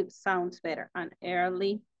leave sounds better. An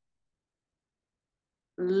early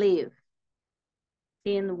leave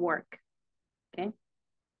in work. Okay.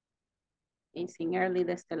 It's in early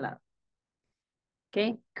de este lado.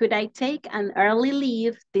 Okay. Could I take an early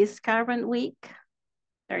leave this current week?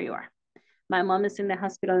 There you are. My mom is in the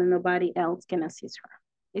hospital and nobody else can assist her.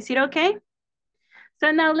 Is it okay?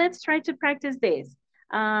 So now let's try to practice this.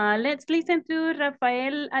 Let's listen to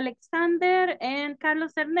Rafael Alexander and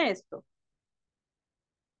Carlos Ernesto.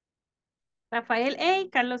 Rafael A,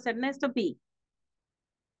 Carlos Ernesto B.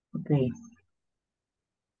 Okay.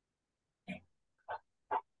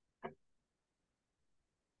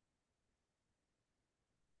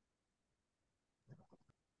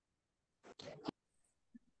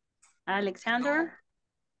 Alexander.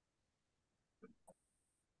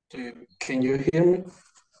 Can you hear me?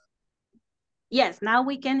 Yes, now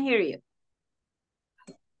we can hear you.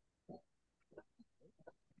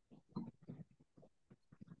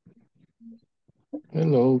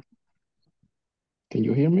 Hello. Can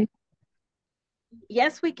you hear me?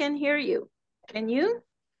 Yes, we can hear you. Can you?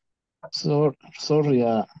 Sorry,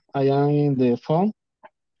 I am in the phone.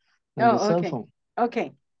 The cell phone.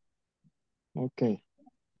 Okay. Okay.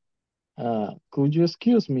 Could you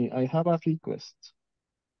excuse me? I have a request.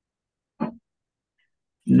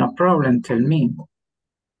 No problem, tell me.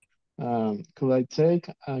 Could I take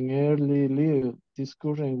an early leave this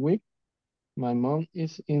current week? My mom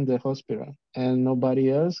is in the hospital and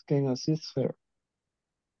nobody else can assist her.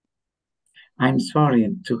 I'm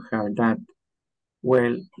sorry to hear that.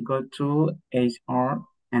 Well, go to HR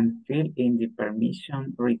and fill in the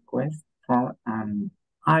permission request form and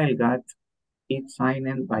I'll get it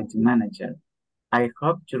signed by the manager. I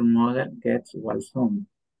hope your mother gets well soon.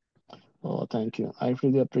 Oh, thank you. I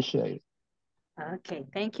really appreciate it. Okay,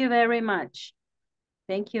 thank you very much.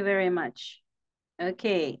 Thank you very much.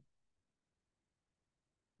 Okay.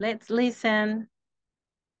 Let's listen.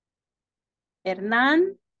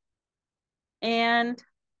 Hernan and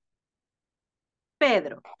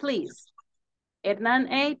Pedro, please. Hernan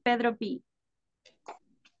A, Pedro B.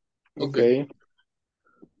 Okay.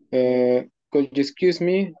 Could you excuse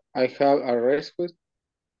me? I have a request.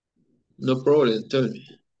 No problem, tell me.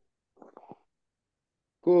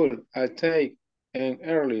 Cool, I'll take an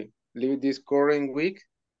early leave this current week.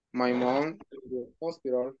 My mom is in the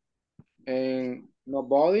hospital and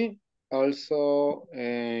nobody also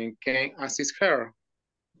can assist her.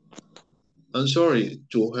 I'm sorry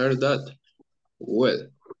to hear that. Well,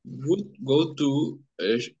 would go to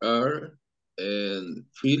HR and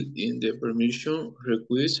fill in the permission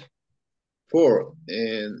request form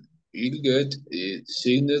and you'll get it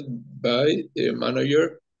signed by the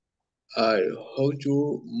manager. I hope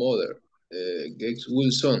your mother gets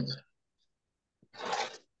well soon.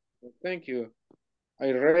 Thank you.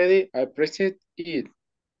 I read it. I appreciate it.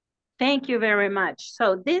 Thank you very much.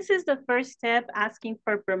 So this is the first step, asking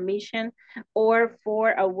for permission or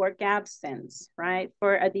for a work absence, right?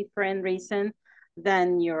 For a different reason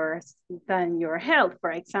than your health.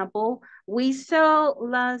 For example, we saw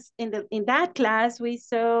in that class, we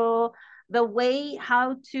saw the way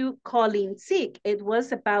how to call in sick. It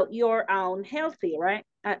was about your own healthy, right?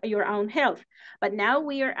 Your own health. But now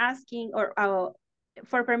we are asking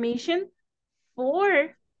for permission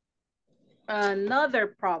for another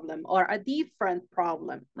problem or a different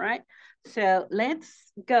problem, right? So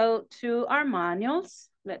let's go to our manuals.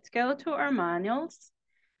 Let's go to our manuals.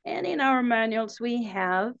 And in our manuals, we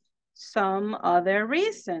have some other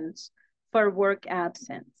reasons for work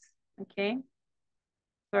absence, okay?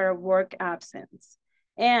 For work absence.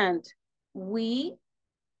 And we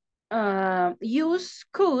use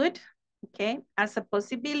could, okay, as a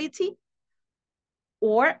possibility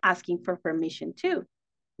or asking for permission too,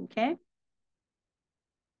 okay?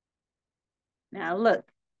 Now look,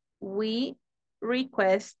 we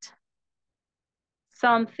request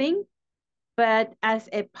something, but as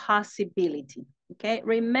a possibility, okay?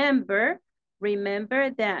 Remember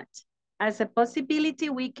that as a possibility,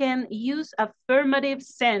 we can use affirmative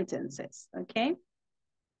sentences, okay?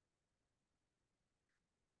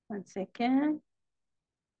 One second.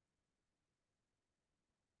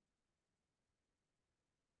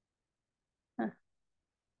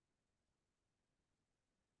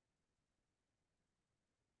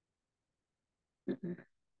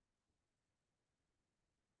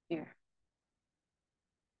 Here.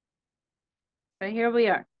 So here we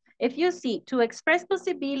are. If you see, to express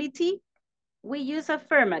possibility, we use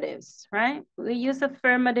affirmatives, right? We use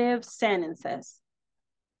affirmative sentences.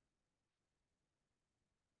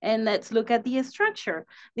 And let's look at the structure.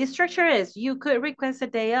 The structure is, you could request a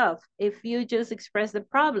day off if you just express the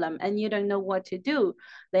problem and you don't know what to do.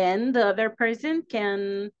 Then the other person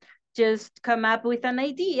can just come up with an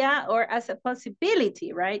idea or as a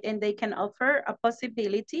possibility, right? And they can offer a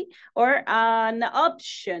possibility or an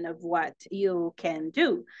option of what you can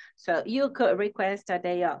do. So you could request a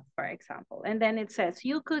day off, for example. And then it says,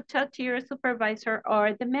 you could talk to your supervisor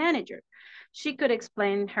or the manager. She could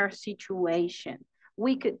explain her situation.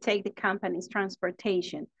 We could take the company's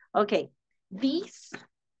transportation. Okay, these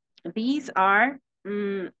are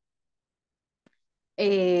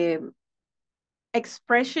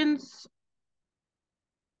expressions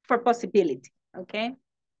for possibility, okay?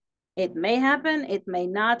 It may happen, it may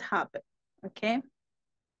not happen, okay?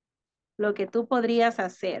 Lo que tú podrías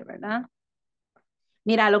hacer, ¿verdad?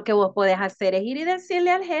 Mira, lo que vos podés hacer es ir y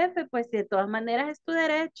decirle al jefe, pues de todas maneras es tu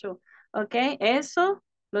derecho, ¿ok? Eso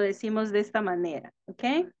lo decimos de esta manera,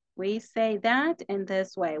 ¿ok? We say that in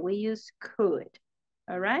this way. We use could,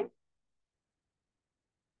 all right?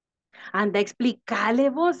 Anda, explícale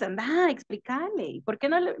vos, anda, explícale. ¿Por qué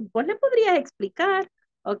no vos le podrías explicar?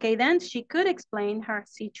 Okay, then she could explain her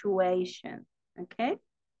situation, okay?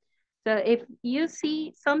 So if you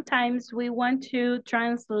see, sometimes we want to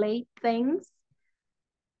translate things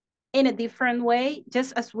in a different way,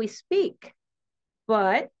 just as we speak,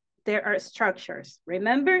 but there are structures.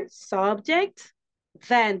 Remember, subject,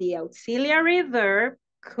 then the auxiliary verb,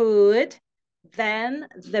 could, then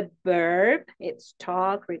the verb, it's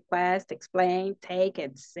talk, request, explain, take,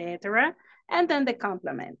 etc. And then the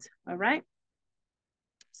complement, all right?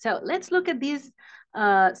 So let's look at these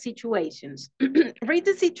situations. Read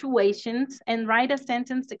the situations and write a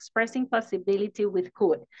sentence expressing possibility with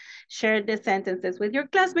could. Share the sentences with your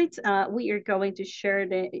classmates. We are going to share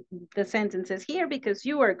the sentences here because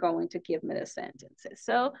you are going to give me the sentences.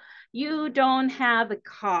 So you don't have a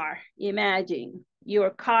car. Imagine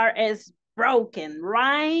your car is broken,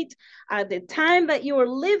 right? At the time that you're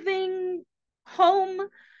leaving home,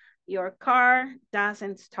 your car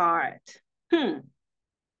doesn't start.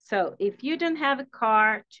 So if you don't have a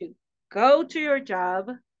car to go to your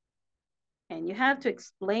job, and you have to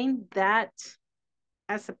explain that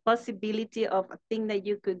as a possibility of a thing that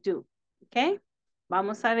you could do, okay?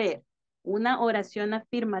 Vamos a ver, una oración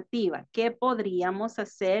afirmativa. ¿Qué podríamos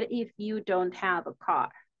hacer if you don't have a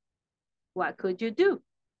car? What could you do?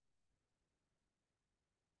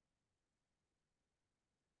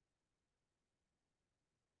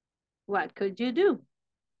 What could you do?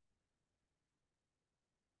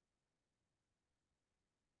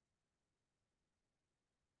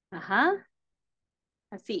 Ajá.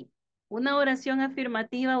 Así. Una oración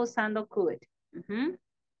afirmativa usando could.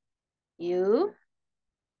 You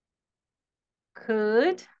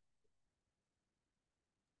could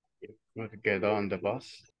get on the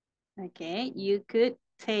bus. Okay, you could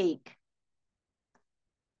take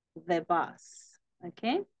the bus.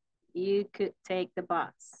 Okay. You could take the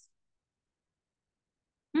bus.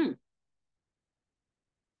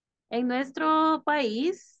 En nuestro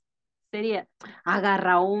país sería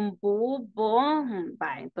agarra un bubo.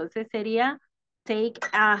 Va, entonces sería take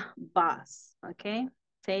a bus. Ok.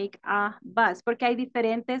 Take a bus. Porque hay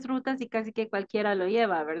diferentes rutas y casi que cualquiera lo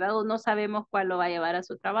lleva, ¿verdad? O no sabemos cuál lo va a llevar a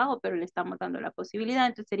su trabajo, pero le estamos dando la posibilidad.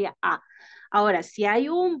 Entonces sería a. Ahora, si hay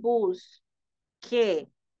un bus que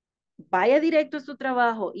vaya directo a su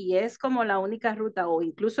trabajo y es como la única ruta o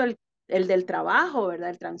incluso el del trabajo, ¿verdad?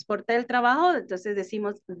 El transporte del trabajo, entonces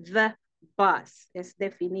decimos the bus, es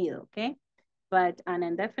definido, ¿ok? But an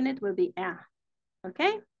indefinite will be a, ¿ok?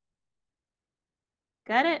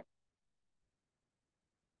 Got it?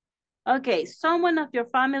 Okay, someone of your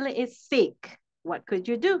family is sick. What could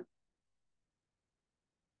you do?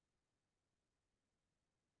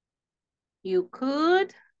 You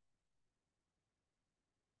could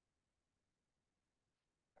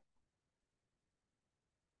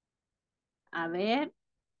a ver,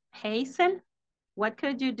 Hazel, what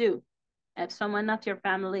could you do if someone of your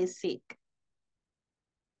family is sick?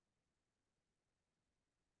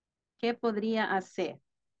 ¿Qué podría hacer?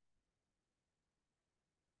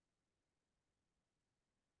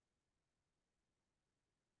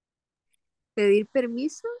 Pedir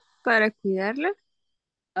permiso para cuidarla.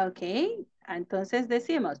 Okay, entonces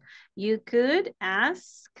decimos, you could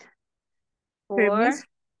ask for, Permiso.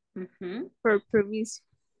 For permiso.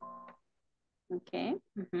 okay,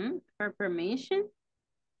 for permission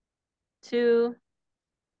to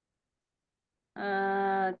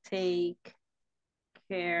take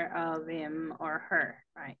care of him or her,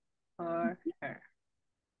 right? Or her.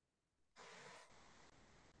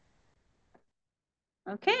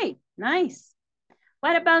 Okay, nice.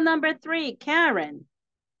 What about number 3, Karen?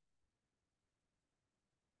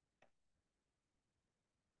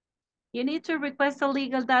 You need to request a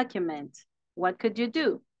legal document. What could you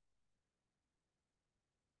do?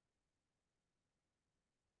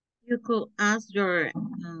 You could ask your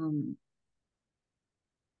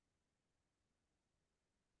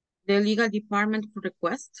the legal department for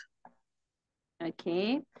request.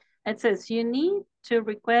 Okay, it says you need to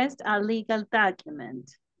request a legal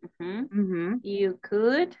document. You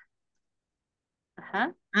could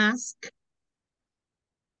ask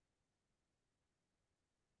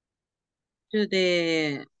to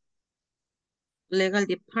the legal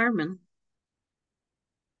department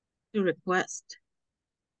to request.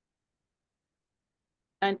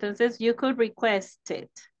 Entonces, you could request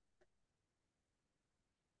it.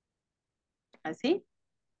 ¿Así?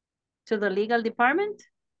 To the legal department?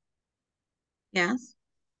 Yes.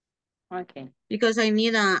 Okay. Because I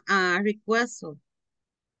need a request of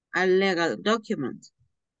a legal document.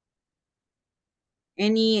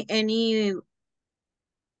 Any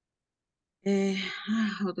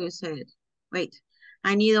how do I say it? Wait,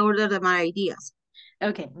 I need to order my ideas.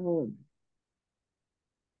 Okay.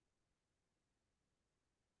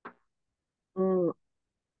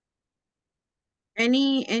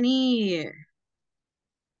 Any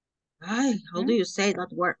how do you say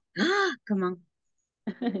that word? Come on.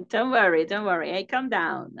 Don't worry. Hey, calm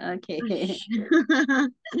down. Okay. I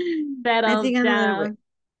Settle think another way.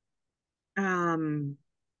 down.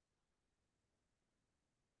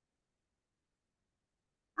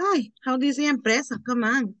 How do you say empresa? Come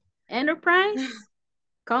on. Enterprise?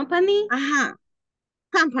 Company?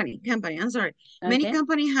 Company. I'm sorry. Okay. Many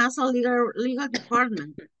company has a legal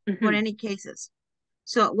department for any cases.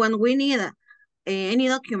 So when we need any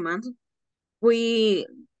document, we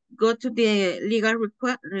go to the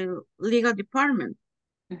legal department.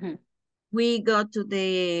 We go to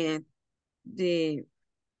the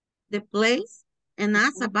place and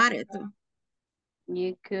ask about it.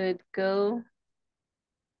 You could go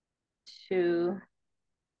to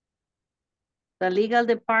the legal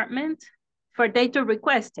department for they to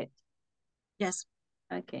request it. Yes.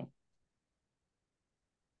 Okay.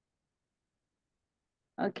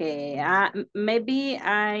 Okay, maybe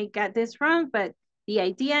I got this wrong, but the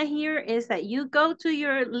idea here is that you go to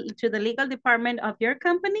the legal department of your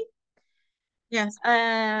company. Yes.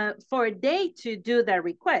 For they to do the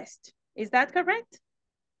request. Is that correct?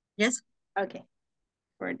 Yes. Okay.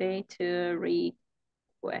 For they to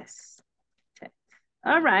request it.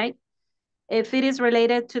 All right. If it is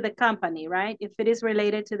related to the company, right? If it is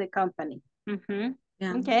related to the company.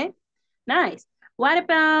 Yeah. Okay. Nice. What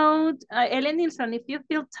about, Ellen Nilsson, if you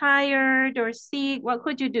feel tired or sick, what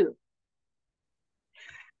could you do?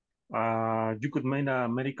 You could make a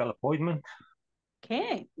medical appointment.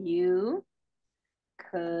 Okay, you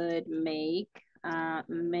could make a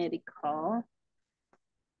medical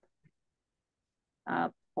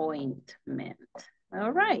appointment. appointment.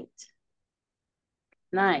 All right.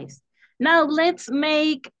 Nice. Now let's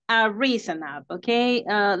make a reason up, okay?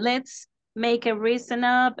 Let's make a reason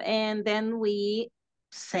up and then we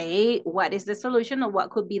say what is the solution or what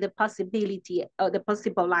could be the possibility or the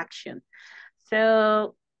possible action.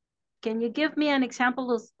 So can you give me an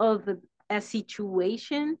example of a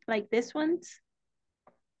situation like this one?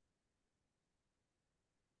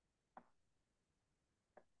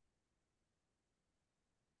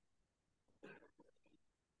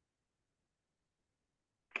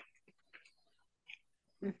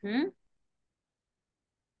 Mm-hmm.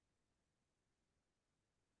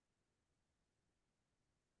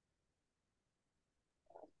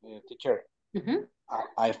 Teacher, Mm-hmm.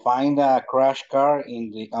 I find a crash car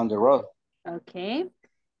on the road. Okay.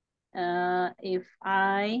 If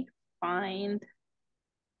I find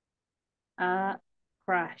a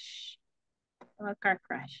crash, a car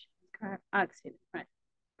crash, car accident, right?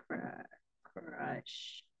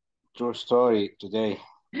 Crash. True story today.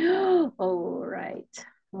 All right,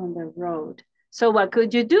 on the road. So what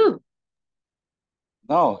could you do?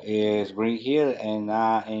 No, it's bring here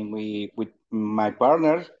and we with my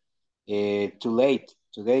partner. Too late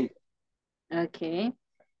today. Okay.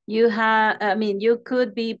 You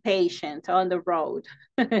could be patient on the road.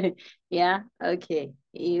 Yeah, okay.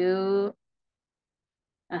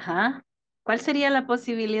 Ajá. ¿Cuál sería la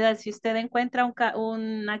posibilidad si usted encuentra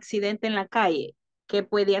un accidente en la calle? ¿Qué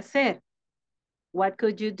puede hacer? What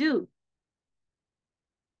could you do?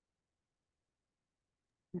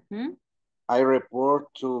 I report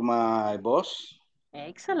to my boss.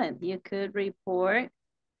 Excellent. You could report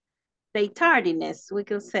the tardiness, we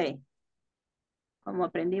could say. Como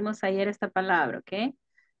aprendimos ayer esta palabra, ¿ok?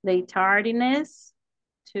 The tardiness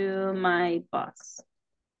to my boss.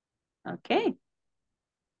 Okay.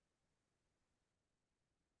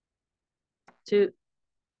 To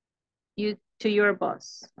your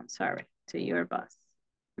boss. I'm sorry, to your boss.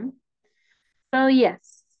 So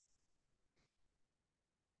yes.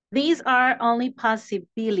 These are only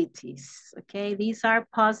possibilities, okay? These are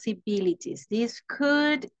possibilities. This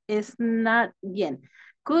could is not bien.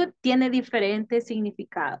 Could tiene diferentes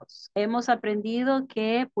significados. Hemos aprendido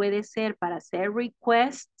que puede ser para hacer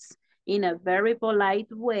requests in a very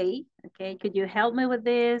polite way, okay? Could you help me with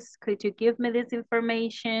this? Could you give me this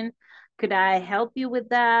information? Could I help you with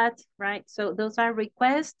that, right? So those are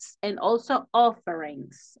requests and also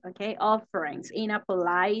offerings, okay? Offerings in a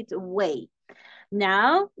polite way.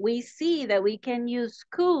 Now we see that we can use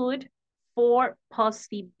could for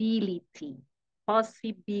possibility,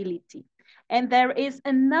 possibility. And there is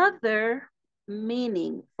another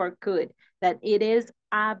meaning for could, that it is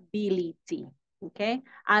ability, okay?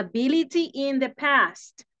 Ability in the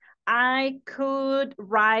past. I could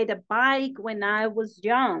ride a bike when I was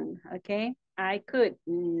young, okay? I could,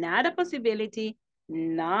 not a possibility,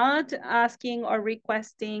 not asking or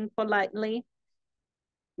requesting politely,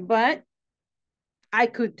 but I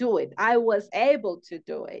could do it. I was able to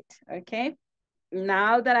do it, okay?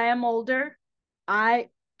 Now that I am older, I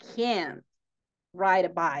can ride a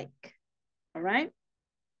bike, all right?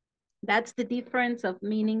 That's the difference of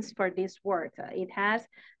meanings for this word. It has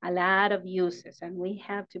a lot of uses and we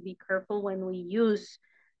have to be careful when we use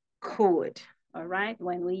could, all right?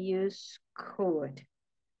 When we use could.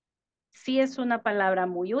 Sí es una palabra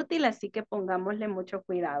muy útil, así que pongámosle mucho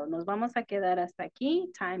cuidado. Nos vamos a quedar hasta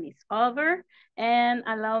aquí. Time is over. And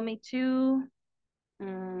allow me to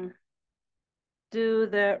do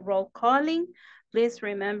the roll calling. Please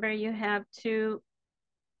remember you have to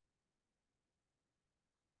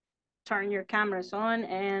turn your cameras on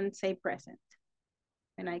and say present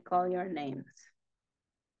when I call your names.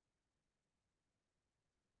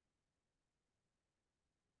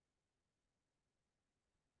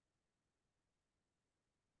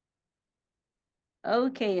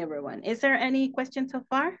 Okay, everyone. Is there any questions so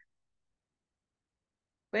far?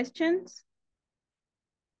 Questions?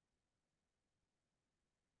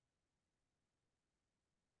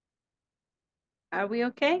 Are we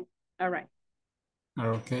okay? All right.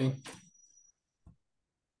 Okay.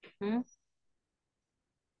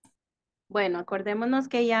 Bueno, acordémonos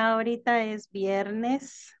que ya ahorita es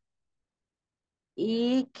viernes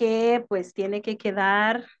y que pues tiene que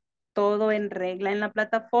quedar todo en regla en la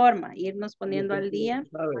plataforma, irnos poniendo al día.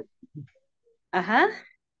 Ajá.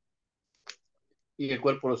 Y el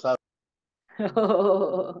cuerpo lo sabe.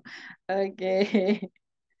 Oh, okay.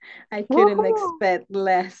 I couldn't expect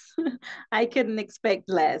less. I couldn't expect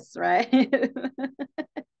less, right?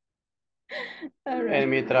 All right. En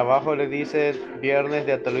mi trabajo le dices viernes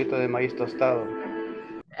de atolito de maíz tostado.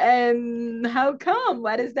 And how come?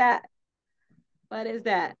 What is that? What is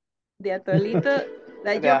that? De atolito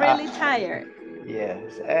That you're really tired.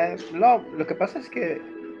 Yes. No, lo que pasa es que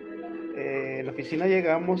en la oficina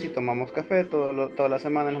llegamos y tomamos café toda la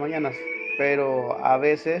semana en las mañanas, pero a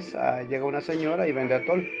veces llega una señora y vende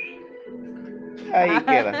atol. Ahí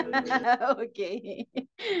queda. Okay.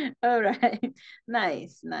 All right.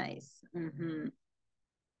 Nice, nice.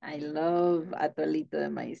 I love atolito de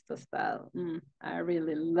maíz tostado. I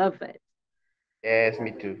really love it. Yes,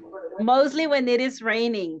 me too. Mostly when it is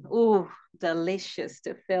raining. Ooh, delicious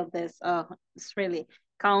to feel this. Oh, it's really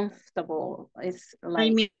comfortable. It's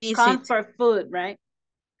like miss comfort food, right?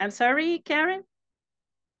 I'm sorry, Karen?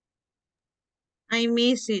 I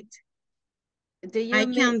miss it. Do you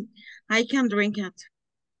I can drink it.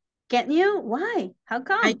 Can you? Why? How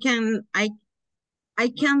come? I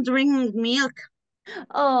can drink milk.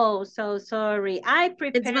 Oh, so sorry. I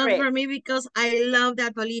prepare It's bad for me because I love the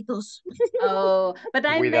atolitos. Oh, but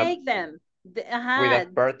I With make them. With a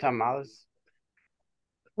pair tamales.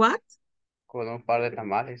 What? Con un par de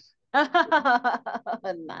tamales.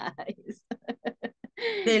 Nice.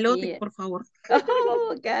 De elote, Yeah. por favor.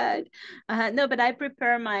 Oh, God. No, but I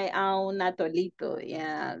prepare my own atolito,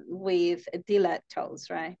 yeah, with lactose,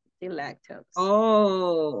 right? Lactose.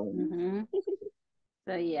 Oh.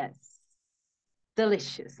 So, yes.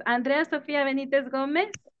 Delicious. Andrea Sofía Benítez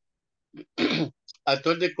Gómez?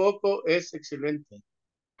 Atol de coco es excelente.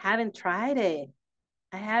 Haven't tried it.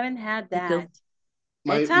 I haven't had that.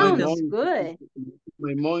 My It sounds mom, good.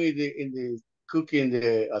 My mom in the cooking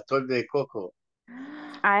the atol de coco.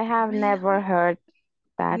 I have never heard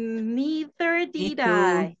that. Neither did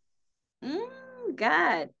I.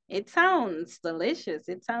 God, it sounds delicious.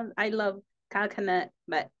 I love coconut,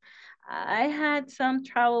 but I had some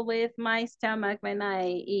trouble with my stomach when I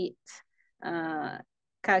eat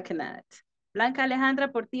coconut. Blanca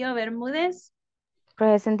Alejandra Portillo Bermúdez.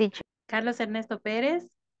 Present teacher. Carlos Ernesto Pérez.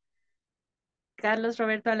 Carlos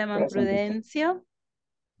Roberto Alemán Present, teacher. Prudencio.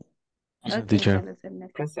 Present, Okay, teacher. Carlos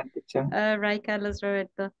Ernesto. Present, teacher. All right, Carlos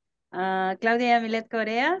Roberto. Claudia Yamilet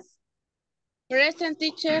Coreas. Present,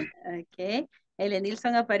 teacher. Okay.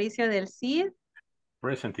 Elenilson Aparicio del CID.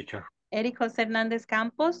 Present, teacher. Eric José Hernández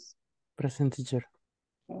Campos. Present, teacher.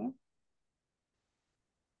 Okay.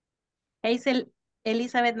 Hazel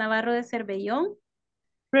Elizabeth Navarro de Cervellón.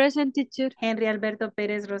 Present, teacher. Henry Alberto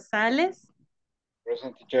Pérez Rosales.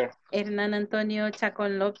 Present, teacher. Hernán Antonio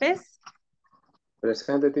Chacón López.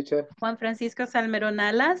 Presente, teacher. Juan Francisco Salmerón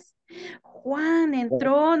Alas. Juan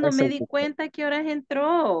entró, no me di cuenta qué horas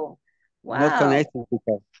entró. Not Wow. connected,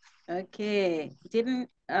 teacher. Okay.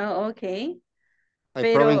 Okay.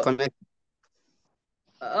 I problem Pero, connect.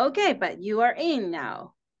 okay, but you are in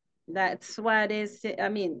now. That's what matters.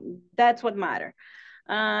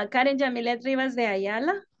 Karen Yamilet Rivas de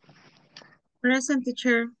Ayala. Present,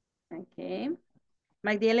 teacher. Okay.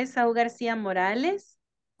 Magdiel Esaú García Morales.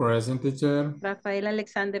 Present, teacher. Rafael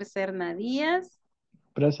Alexander Serna Díaz.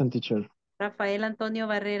 Present, teacher. Rafael Antonio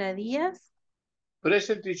Barrera Díaz.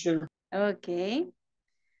 Present, teacher. Okay.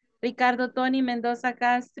 Ricardo Tony Mendoza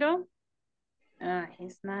Castro.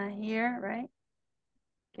 He's not here, right?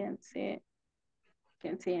 Can't see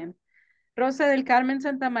him. Rosa del Carmen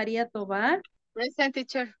Santa María Tobar. Present,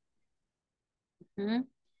 teacher.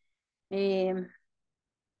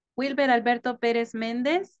 Wilber Alberto Pérez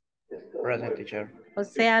Méndez. Present, teacher.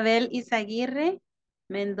 José Abel Izaguirre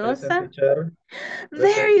Mendoza. Present, teacher.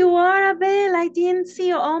 There you are, Abel. I didn't see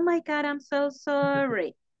you. Oh my God, I'm so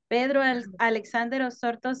sorry. Pedro Alexander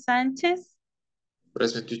Osorto Sánchez.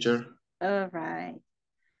 Present, teacher. All right.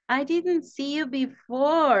 I didn't see you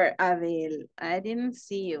before, Abel. I didn't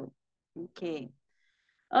see you. Okay.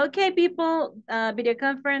 Okay, people, video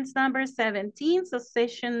conference number 17, so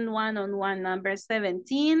session one-on-one number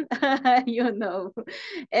 17, you know,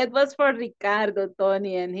 it was for Ricardo,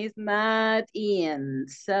 Tony, and he's not in.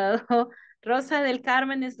 So Rosa del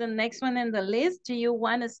Carmen is the next one in the list. Do you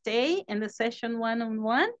want to stay in the session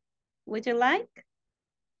one-on-one? Would you like?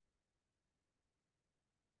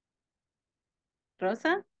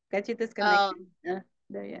 Rosa? Got you disconnected.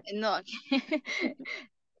 There you are. No.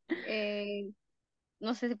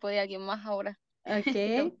 No sé si podía alguien más ahora.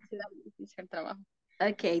 Okay. El trabajo.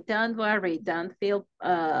 Okay, don't worry. Don't feel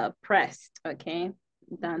pressed, okay?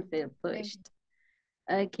 Don't feel pushed.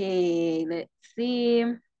 Okay, let's see.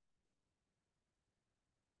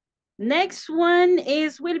 Next one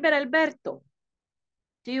is Wilber Alberto.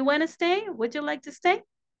 Do you want to stay? Would you like to stay?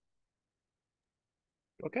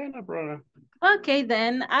 Okay, no problem. Okay,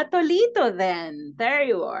 then. Atolito, then. There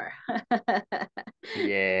you are.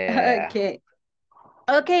 Yeah. Okay.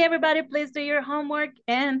 Okay, everybody, please do your homework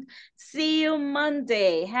and see you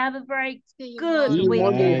Monday. Have a very good See you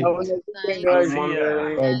Monday. weekend. Have a nice weekend, See you guys.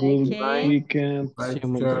 Monday. Have a good Okay. weekend. Bye, See you teacher.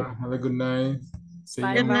 Monday. Have a good night. See you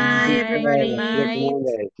Bye Good Monday. night, bye. Good everybody. See you night.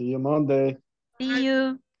 Monday. See you Monday. See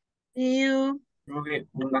you. See you. Okay,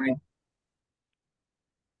 good night.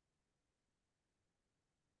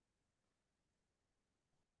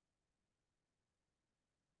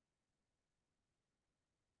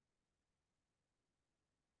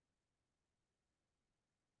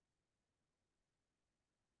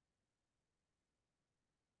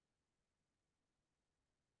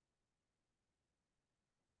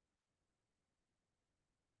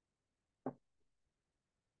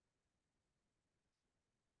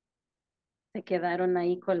 Se quedaron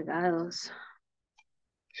ahí colgados.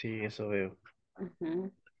 Sí, eso veo.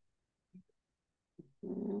 Ujú,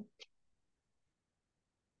 ujú.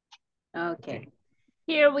 Okay.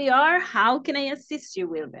 Here we are. How can I assist you,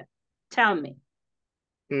 Wilbur? Tell me.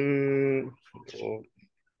 Mm,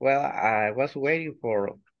 well, I was waiting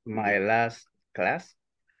for my last class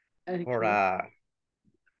for Okay.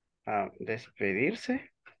 despedirse.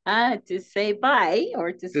 To say bye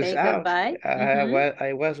or to say goodbye. Mhm.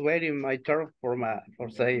 I was waiting my turn for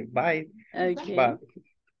say bye, Okay. but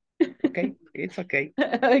okay, it's okay.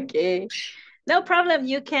 Okay. No problem.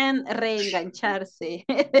 You can reengancharse.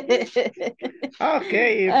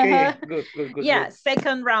 Okay, Uh-huh. good, good, good, Yeah, good.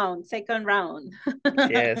 second round, second round.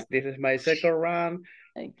 Yes, this is my second round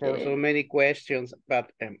for so Okay. many questions,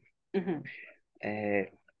 but Mhm. uh,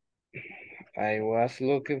 I was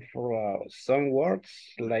looking for some words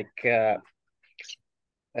like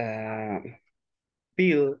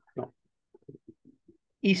bill, no,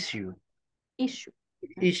 issue. Issue.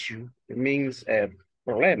 Issue means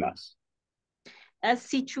problemas. A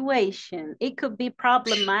situation. It could be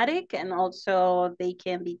problematic, and also they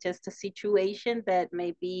can be just a situation that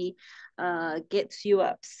maybe gets you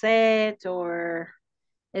upset or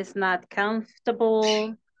is not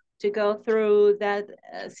comfortable to go through that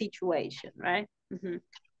situation, right?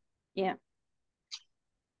 Yeah.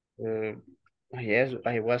 Yes,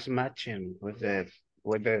 I was matching with the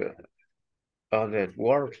other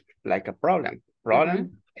words like a problem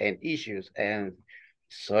and issues, and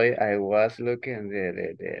so I was looking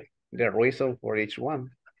the reason for each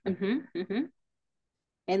one.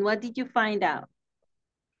 And what did you find out?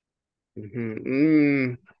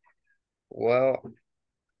 Well,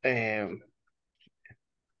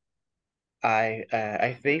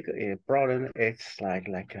 I think a problem it's like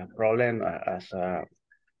a problem as a,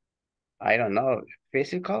 I don't know,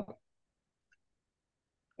 physical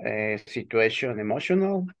situation,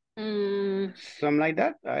 emotional, something like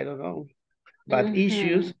that. I don't know, but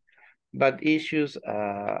issues.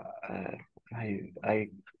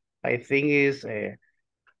 I think is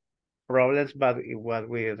problems, but it was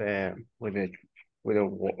with a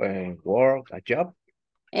work, a job.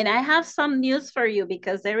 And I have some news for you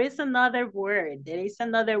because there is another word. There is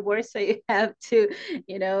another word, so you have to,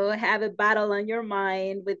 have a battle on your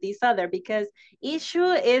mind with this other, because issue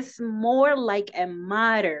is more like a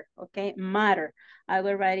matter, okay? Matter. I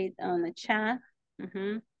will write it on the chat.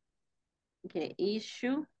 Okay,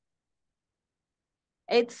 issue.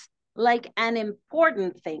 It's like an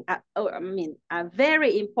important thing, a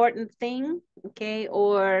very important thing, okay?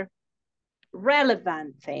 Or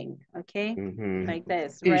relevant thing, okay? Like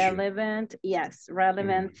this, relevant, yes,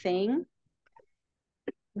 relevant thing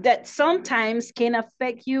that sometimes can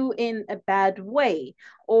affect you in a bad way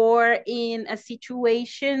or in a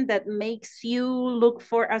situation that makes you look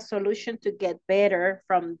for a solution to get better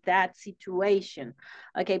from that situation.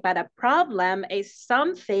 Okay, but a problem is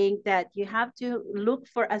something that you have to look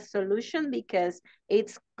for a solution because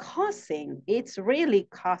it's really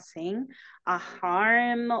causing a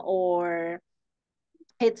harm, or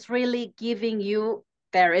it's really giving you,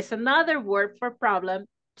 there is another word for problem,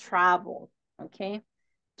 trouble, okay?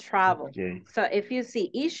 Trouble. Okay. So if you see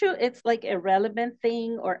issue, it's like a relevant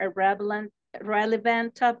thing or a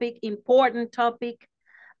relevant topic, important topic.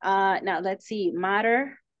 Now let's see,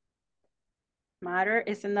 matter. Matter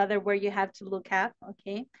is another word you have to look at,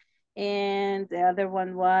 okay? And the other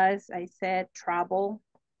one was, I said trouble,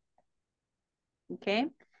 okay?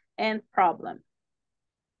 And problem.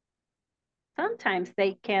 Sometimes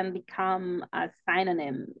they can become a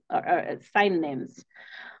synonym or synonyms,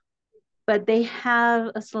 but they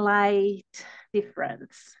have a slight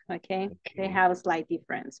difference, okay? They have a slight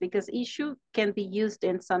difference because issue can be used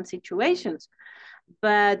in some situations,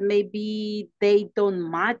 but maybe they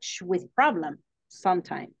don't match with problem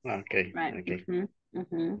sometimes. Okay, right? okay.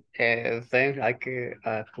 Mm-hmm. Then I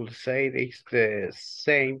could say it's the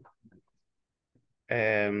same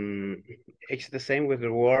It's the same with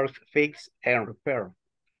the words fix and repair.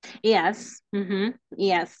 Yes,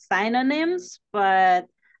 yes, synonyms, but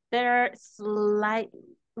they're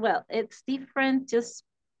well, it's different just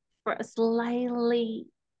for a slightly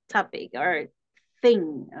topic or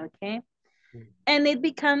thing, okay? And it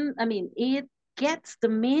becomes, it gets the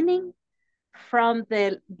meaning from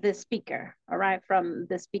the speaker, all right? From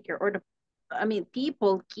the speaker or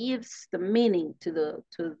people gives the meaning to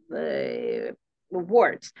the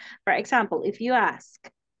words. For example, if you ask,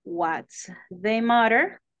 what's the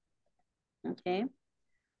matter? Okay,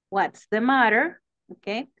 what's the matter?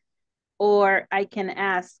 Okay, or I can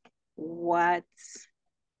ask, what's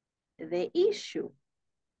the issue?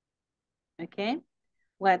 Okay,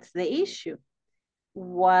 what's the issue?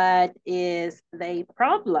 What is the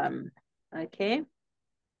problem? Okay,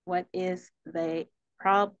 what is the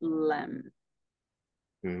problem?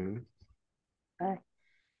 Ay,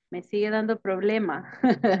 me sigue dando problema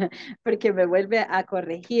porque me vuelve a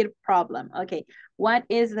corregir problem. Okay, what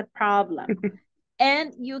is the problem?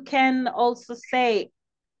 And you can also say,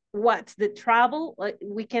 what's the trouble?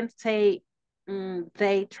 We can say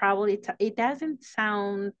they trouble. It doesn't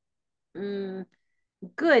sound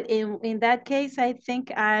good. In that case, I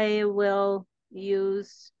think I will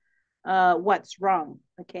use what's wrong,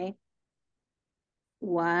 okay?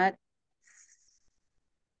 What's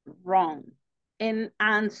wrong? And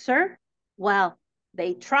answer, well,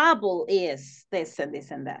 the trouble is this and this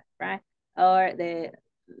and that, right? Or the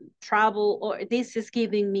trouble, or this is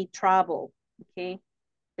giving me trouble, okay?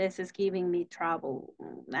 This is giving me trouble.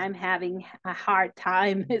 I'm having a hard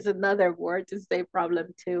time is another word to say problem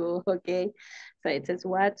too, okay? So it says,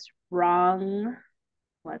 what's wrong?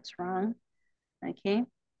 What's wrong? Okay.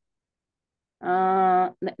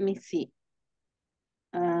 Let me see.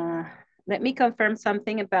 Let me confirm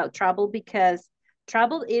something about trouble, because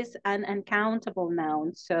trouble is an uncountable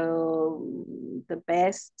noun. So the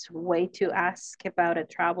best way to ask about a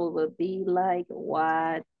trouble would be like,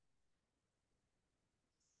 what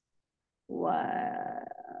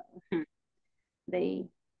they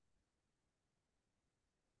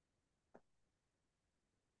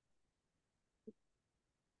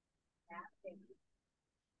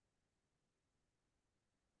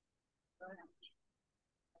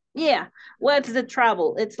yeah, what's the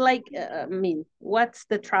trouble? It's like, what's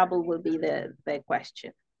the trouble will be the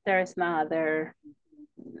question. There is no other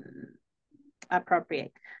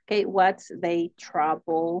appropriate. Okay, what's the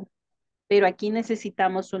trouble? Pero aquí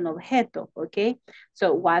necesitamos un objeto, okay?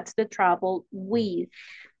 So what's the trouble with?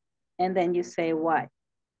 And then you say what,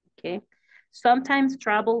 okay? Sometimes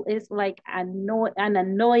trouble is like an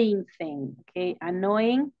annoying thing, okay?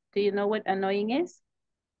 Annoying, do you know what annoying is?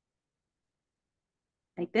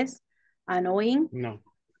 Like this, annoying. No.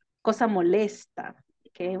 Cosa molesta,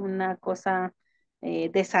 que una cosa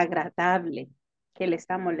desagradable que le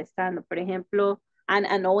está molestando. Por ejemplo, an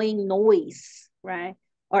annoying noise, right?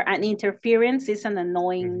 Or an interference is an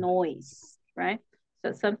annoying noise, right?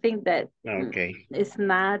 So something that is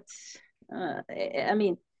not,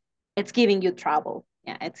 it's giving you trouble.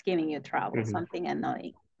 Yeah, it's giving you trouble, something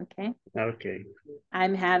annoying, okay? Okay.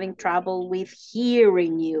 I'm having trouble with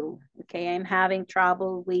hearing you, okay? I'm having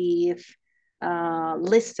trouble with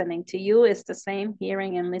listening to you. Is the same,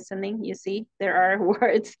 hearing and listening. You see, there are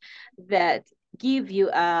words that give you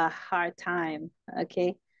a hard time,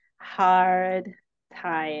 okay? Hard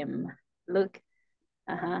time. Look,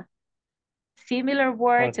 similar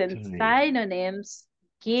words and synonyms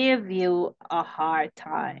give you a hard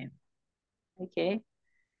time, okay?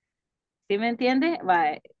 ¿Sí me entiende?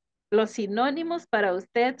 Vale. Los sinónimos para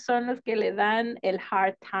usted son los que le dan el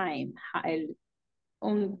hard time,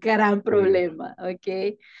 un gran problema,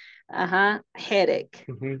 ¿ok? Ajá, headache.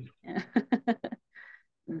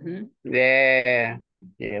 Yeah,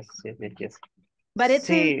 yes. But it's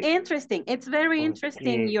interesting. It's very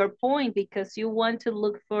interesting, your point, because you want to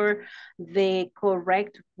look for the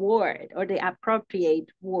correct word or the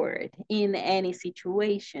appropriate word in any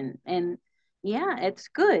situation. And yeah, it's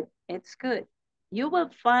good. It's good. You will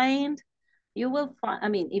find,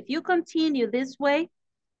 if you continue this way,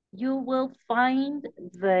 you will find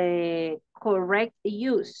the correct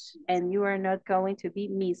use and you are not going to be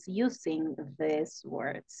misusing these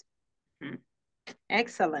words.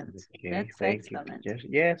 Excellent. Okay, That's thank excellent. you.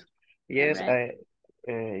 Yes. Right.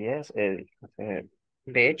 Yes. De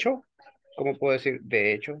hecho, ¿cómo puedo decir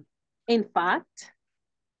de hecho? In fact.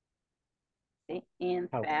 In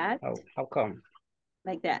fact. How come?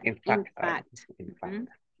 Like that. In fact.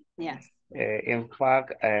 Yes. In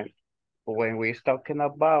fact, when we're talking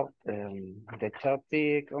about the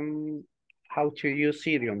topic on how to use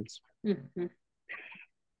idioms,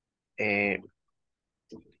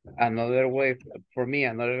 another way, for me,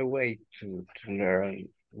 another way to learn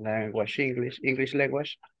language, English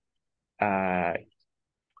language, I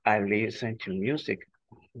listen to music,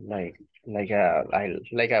 like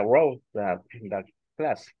I wrote that in that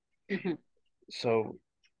class. Mhm. So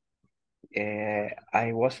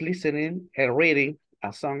I was listening and reading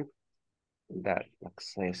a song that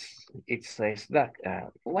says, it says that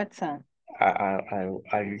What song? I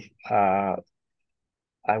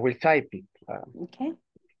will type it. Okay.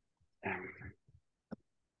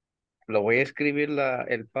 Lo voy a escribir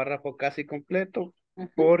el párrafo casi completo Ujú.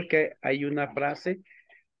 porque hay una frase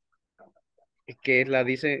que la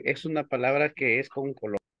dice, es una palabra que es con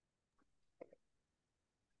color,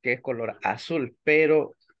 que es color azul,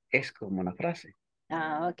 pero es como una frase.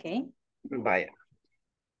 Ah, okay. Vaya.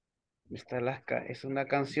 Es una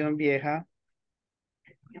canción vieja.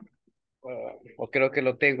 O creo que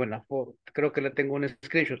lo tengo en la foto. Creo que le tengo un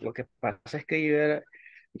screenshot. Lo que pasa es que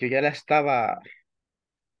yo ya la estaba.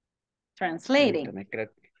 Translating.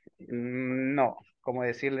 No, ¿cómo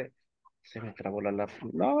decirle? Se me trabó la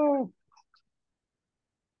laptop. No.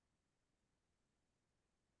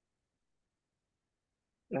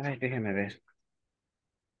 Ay, déjeme ver.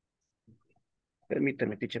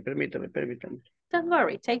 Permítame, teacher, permítame. Don't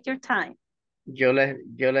worry, take your time. Yo la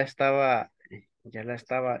estaba,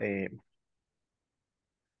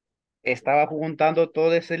 estaba juntando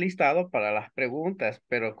todo ese listado para las preguntas,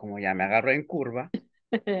 pero como ya me agarró en curva,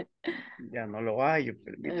 ya no lo hallo,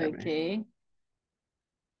 permítame. Okay.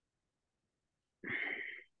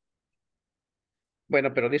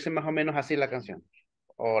 Bueno, pero dice más o menos así la canción.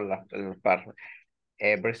 O el párrafo.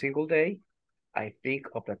 Every single day, I think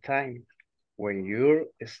of the time when you're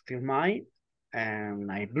still mine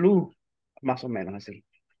and I blue. Más o menos así.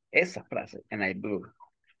 Esa frase, and I blue.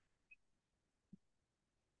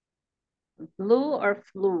 Blue or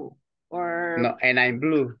flu? Or No, and I'm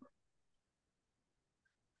blue.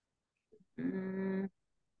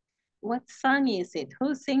 What song is it?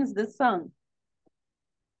 Who sings the song?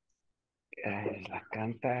 La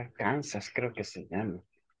canta Kansas, creo que se llama.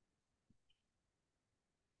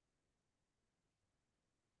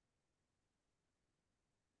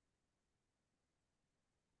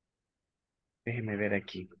 Déjeme ver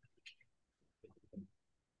aquí.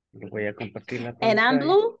 Le voy a compartir la And I'm pantalla.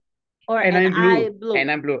 blue? Or And and I'm blue. I blue?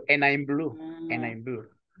 And I'm blue. And I'm blue. And I'm blue.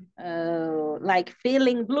 Like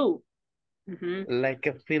feeling blue. Mhm. Like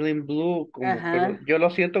a feeling blue. Como, pero Ajá. yo lo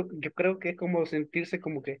siento, yo creo que es como sentirse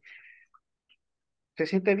como que se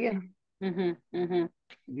siente bien. Mhm, mhm.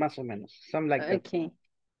 Más o menos. Something like that. Okay.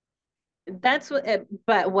 That's what,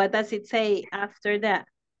 but what does it say after that?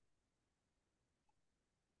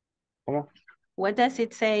 ¿Cómo? What does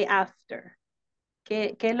it say after?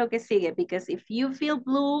 ¿Qué es lo que sigue? Because if you feel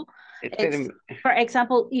blue, it's, for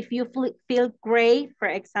example, if you feel gray, for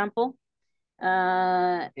example.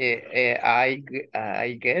 I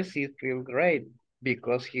guess he feels great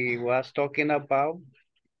because he was talking about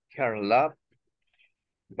her love,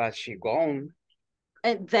 but she gone.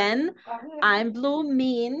 And then I'm blue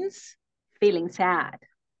means feeling sad.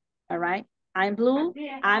 All right. I'm blue.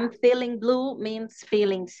 I'm feeling blue means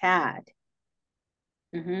feeling sad.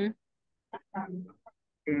 Mhm.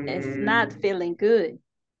 It's not feeling good.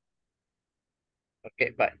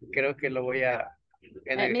 Okay, but creo que lo voy a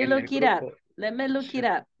Let me look it up. Let me look it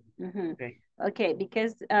up. Mhm. Okay,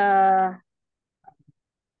 because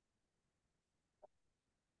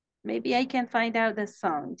maybe I can find out the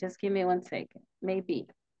song. Just give me 1 second. Maybe.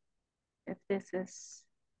 If this is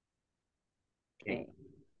okay.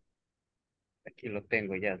 Aquí lo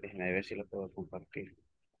tengo ya, déjame ver si lo puedo compartir.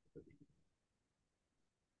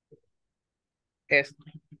 Esto.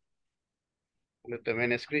 Lo tomé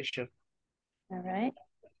en screenshot. All right.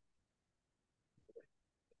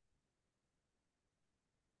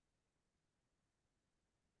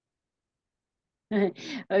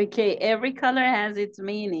 Okay, every color has its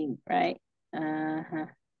meaning, right? Uh-huh.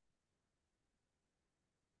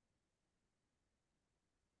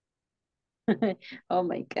 Oh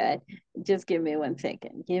my God. Just give me 1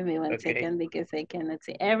 second. Give me one second because I cannot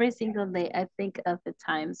see. Every single day I think of the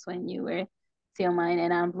times when you were still mine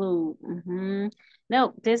and I'm blue.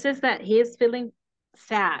 No, this is that he's feeling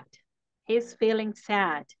sad. He's feeling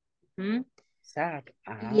sad. Sad.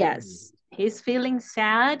 Yes, he's feeling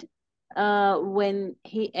sad when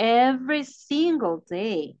every single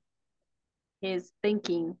day he's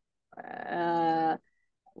thinking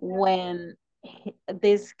when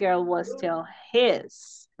this girl was still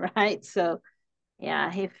his, right? So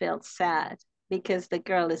yeah, he felt sad because the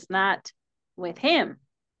girl is not with him,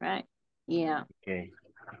 right? Yeah. Okay.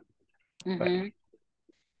 Mhm.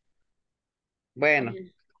 Bueno,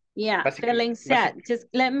 Yeah, feeling Basic, sad. Just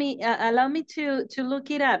let me allow me to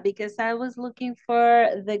look it up because I was looking for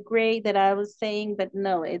the grade that I was saying, but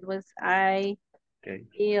no, it was I okay.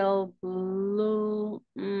 feel blue.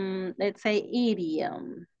 Let's say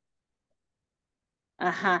idiom.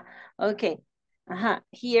 Okay.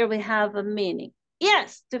 Here we have a meaning.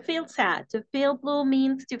 Yes, to feel sad. To feel blue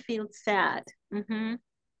means to feel sad.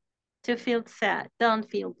 To feel sad. Don't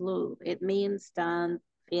feel blue. It means don't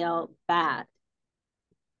feel bad.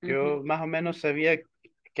 Yo más o menos sabía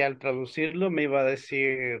que al traducirlo me iba a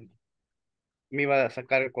decir, me iba a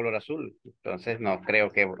sacar el color azul. Entonces no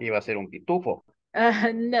creo que iba a ser un pitufo.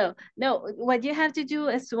 No. What you have to do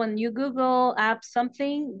is when you Google up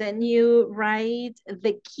something, then you write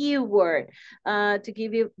the keyword to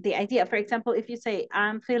give you the idea. For example, if you say,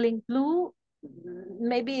 I'm feeling blue,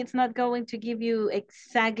 maybe it's not going to give you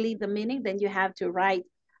exactly the meaning. Then you have to write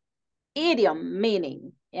idiom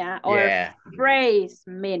meaning, yeah, or phrase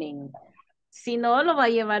meaning. Si no, lo va a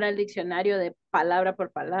llevar al diccionario de palabra por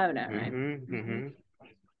palabra, right?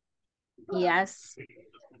 Yes.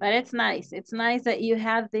 But it's nice. It's nice that you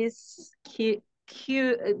have this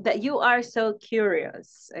that you are so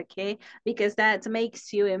curious, okay? Because that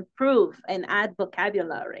makes you improve and add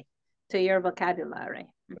vocabulary to your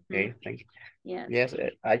vocabulary. Okay, thank you. Yes. Yes,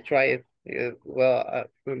 I try it. Well,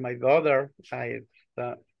 with my daughter,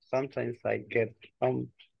 sometimes I get home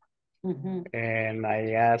and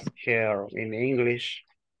I ask her in English.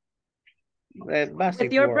 Basic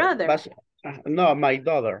With your word. brother? No, my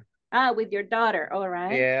daughter. With your daughter, all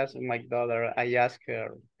right. Yes, my daughter. I asked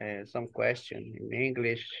her some question in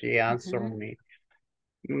English. She answered me.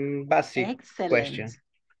 Basic question.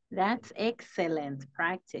 That's excellent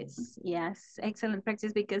practice. Yes, excellent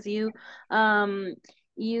practice because you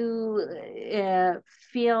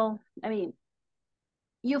feel, I mean,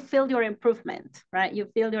 you feel your improvement, right? You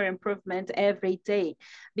feel your improvement every day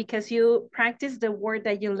because you practice the word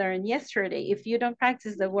that you learned yesterday. If you don't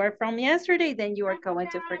practice the word from yesterday, then you are going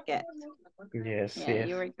to forget. Yes, Yeah,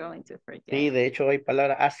 you are going to forget. Sí, de hecho hay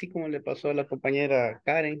palabras, así como le pasó a la compañera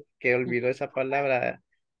Karen, que olvidó esa palabra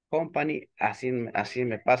company, así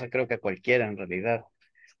me pasa, creo que a cualquiera en realidad.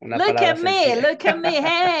 Una look palabra at me, sencilla. look at me.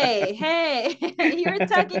 Hey, you're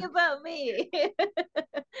talking about me.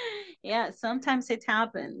 Yeah, sometimes it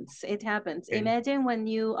happens. It happens. Okay. Imagine when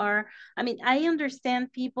you are, I mean, I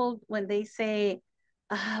understand people when they say,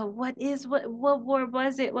 what word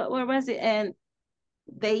was it? What word was it? And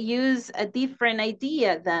they use a different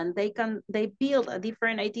idea then they build a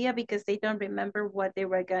different idea because they don't remember what they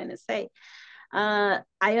were going to say. I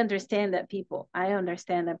understand that people.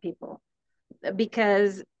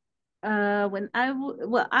 Because when I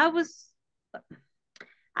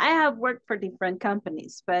have worked for different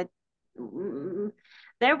companies, but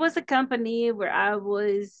there was a company where I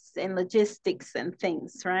was in logistics and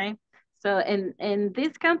things, right? So in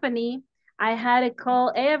this company, I had a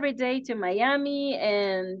call every day to Miami,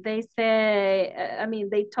 and they say,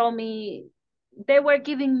 they told me they were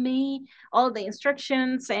giving me all the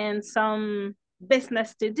instructions and some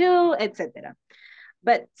business to do, etc.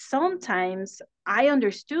 But sometimes I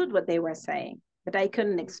understood what they were saying, but I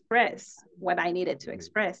couldn't express what I needed to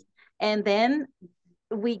express. And then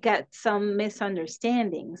we got some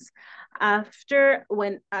misunderstandings. After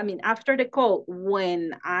the call,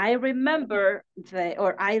 when I remember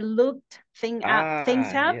I looked things up,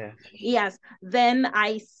 yes, then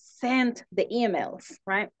I sent the emails,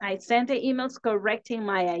 right? I sent the emails correcting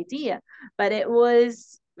my idea, but it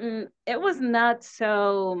was not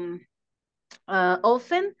so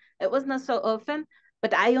often. It was not so often,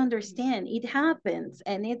 but I understand it happens,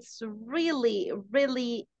 and it's really,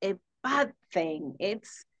 really a bad thing.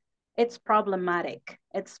 It's problematic.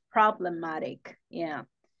 Yeah.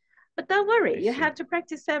 But don't worry, you have to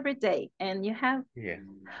practice every day, and you have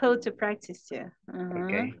how to practice too.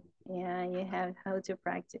 Okay. Yeah, you have how to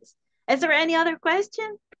practice. Is there any other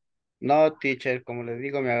question? No, teacher, como les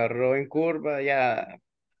digo, me agarró en curva ya,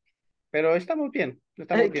 pero estamos bien,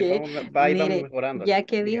 Okay. ahí vamos Mire, mejorando. ya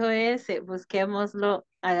que dijo ese, busquémoslo,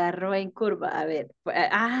 agarró en curva. A ver,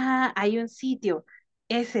 hay un sitio.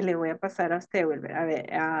 Ese le voy a pasar a usted, Wilber. A ver,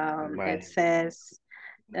 it says,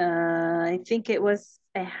 I think it was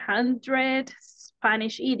 100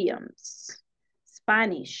 Spanish idioms.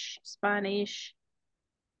 Spanish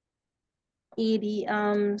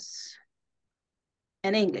idioms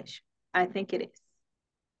and English. I think it is.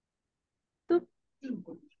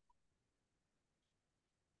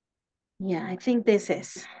 Yeah, I think this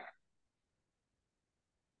is.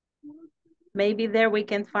 Maybe there we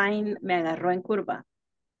can find me agarró en curva.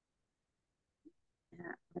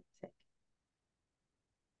 Yeah, let's see.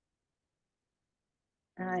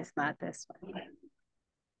 It's not this one.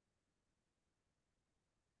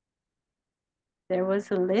 there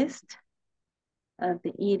was a list of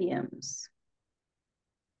the idioms.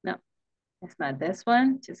 No, it's not this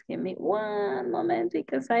one. Just give me one moment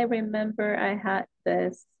because I remember I had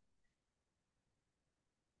this.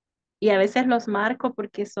 Y a veces los marco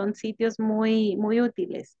porque son sitios muy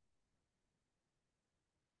útiles.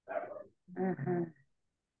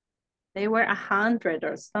 They were 100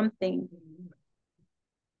 or something.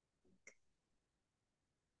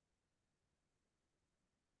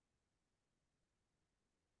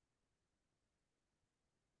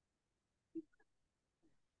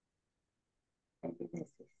 Maybe this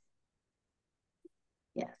is,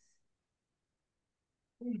 yes.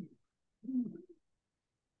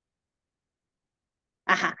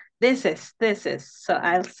 This is, so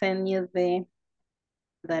I'll send you the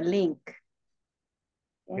link.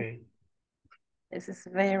 Okay. This is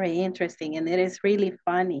very interesting and it is really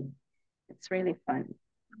funny. It's really funny.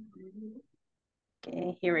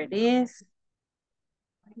 Okay, here it is.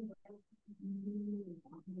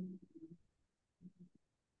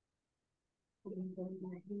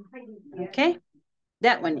 Okay,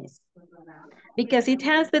 that one is. Because it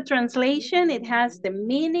has the translation, it has the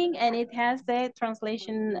meaning, and it has the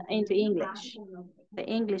translation into English. The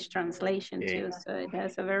English translation too, so it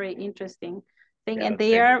has a very interesting thing. And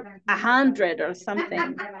they are 100 or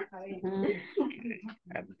something.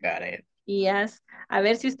 I've got it. Yes. A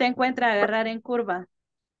ver si usted encuentra agarrar en curva.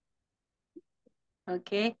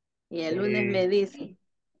 Ok. Y el lunes me dice.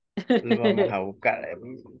 Lo vamos a buscar.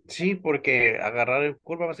 Sí, porque agarrar en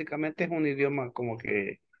curva básicamente es un idioma como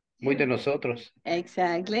que muy de nosotros.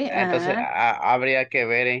 Exactly. Entonces habría que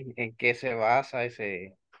ver en qué se basa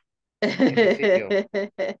ese sitio.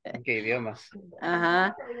 ¿En qué idiomas?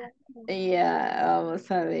 Ajá. Ya,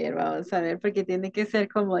 vamos a ver, porque tiene que ser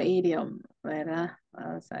como idiom, ¿verdad?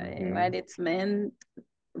 Vamos a ver, what it's meant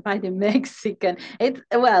by the Mexican.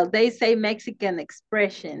 Well, they say Mexican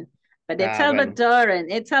expression, but it's Salvadoran.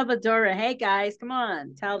 Well. It's Salvadoran. Hey guys, come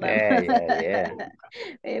on, tell them. Yeah.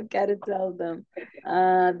 We've got to tell them.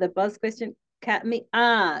 The bus question, cut me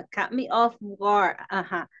off guard.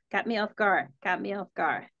 Cut me off guard.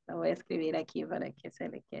 Lo voy a escribir aquí para que se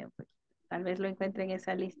le quede un poquito. Tal vez lo encuentre en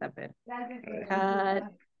esa lista, pero cut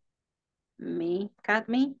me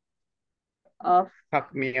off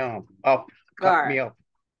guard.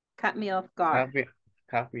 Cut me off guard.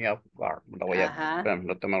 Cut me off guard. Lo voy a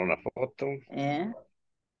tomar una foto.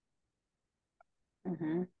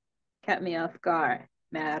 Cut me off guard.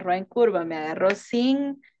 Me agarró en curva, me agarró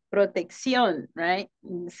sin protección, right?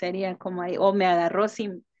 Sería como ahí, o me agarró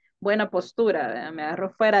sin buena postura, ¿verdad? Me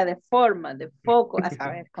agarró fuera de forma, de foco, a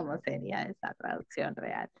saber cómo sería esa traducción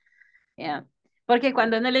real. Yeah. Porque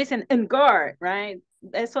cuando no le dicen en guard, right?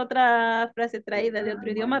 Es otra frase traída de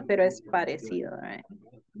otro idioma, pero es parecido, right?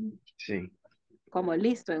 Sí. Como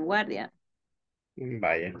listo, en guardia.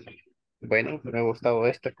 Vaya. Bueno, me ha gustado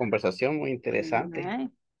esta conversación, muy interesante.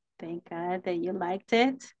 Right. Thank God that you liked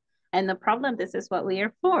it. And no problem, this is what we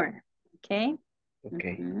are for. Okay?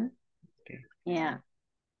 Okay. Okay. Yeah.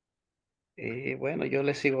 Y bueno, yo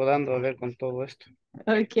le sigo dando a ver con todo esto.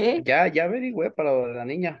 Okay. Ya averigüé para la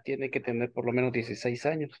niña, tiene que tener por lo menos 16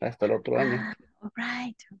 años hasta el otro año. All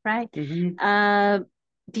right.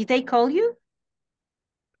 Did they call you?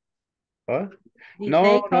 ¿Ah?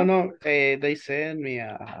 No. They sent me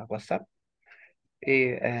a WhatsApp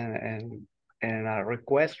and a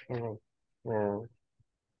request for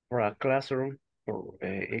a classroom.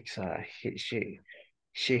 It's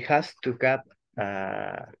she has to get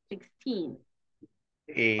 16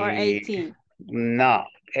 or 18. No,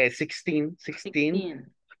 16.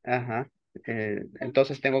 Ajá.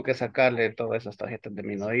 Entonces tengo que sacarle todas esas tarjetas de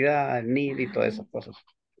minoridad, el NID y todas esas cosas.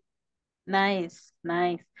 Nice.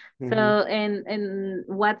 So, and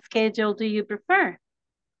what schedule do you prefer?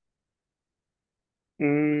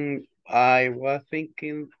 I was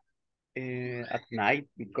thinking at night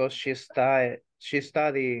because she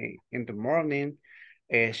study in the morning.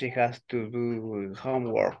 She has to do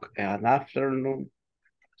homework in the afternoon,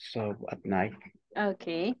 so at night.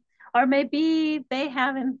 Okay. Or maybe they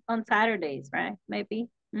have it on Saturdays, right? Maybe.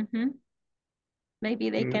 Maybe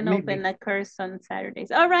they can open a course on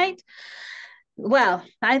Saturdays. All right. Well,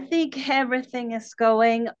 I think everything is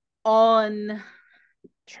going on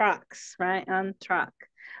tracks, right? On track.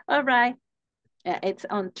 All right. Yeah, it's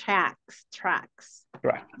on tracks. Track.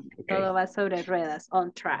 Okay. Todo va sobre ruedas,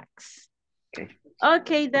 on tracks.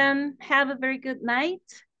 Okay, then have a very good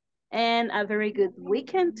night and a very good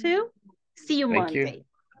weekend too. See you Monday.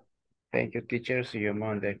 Thank you, teacher. See you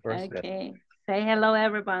Monday. Okay. Say hello,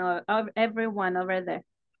 everyone over there.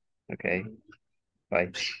 Okay.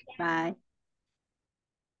 Bye. Bye.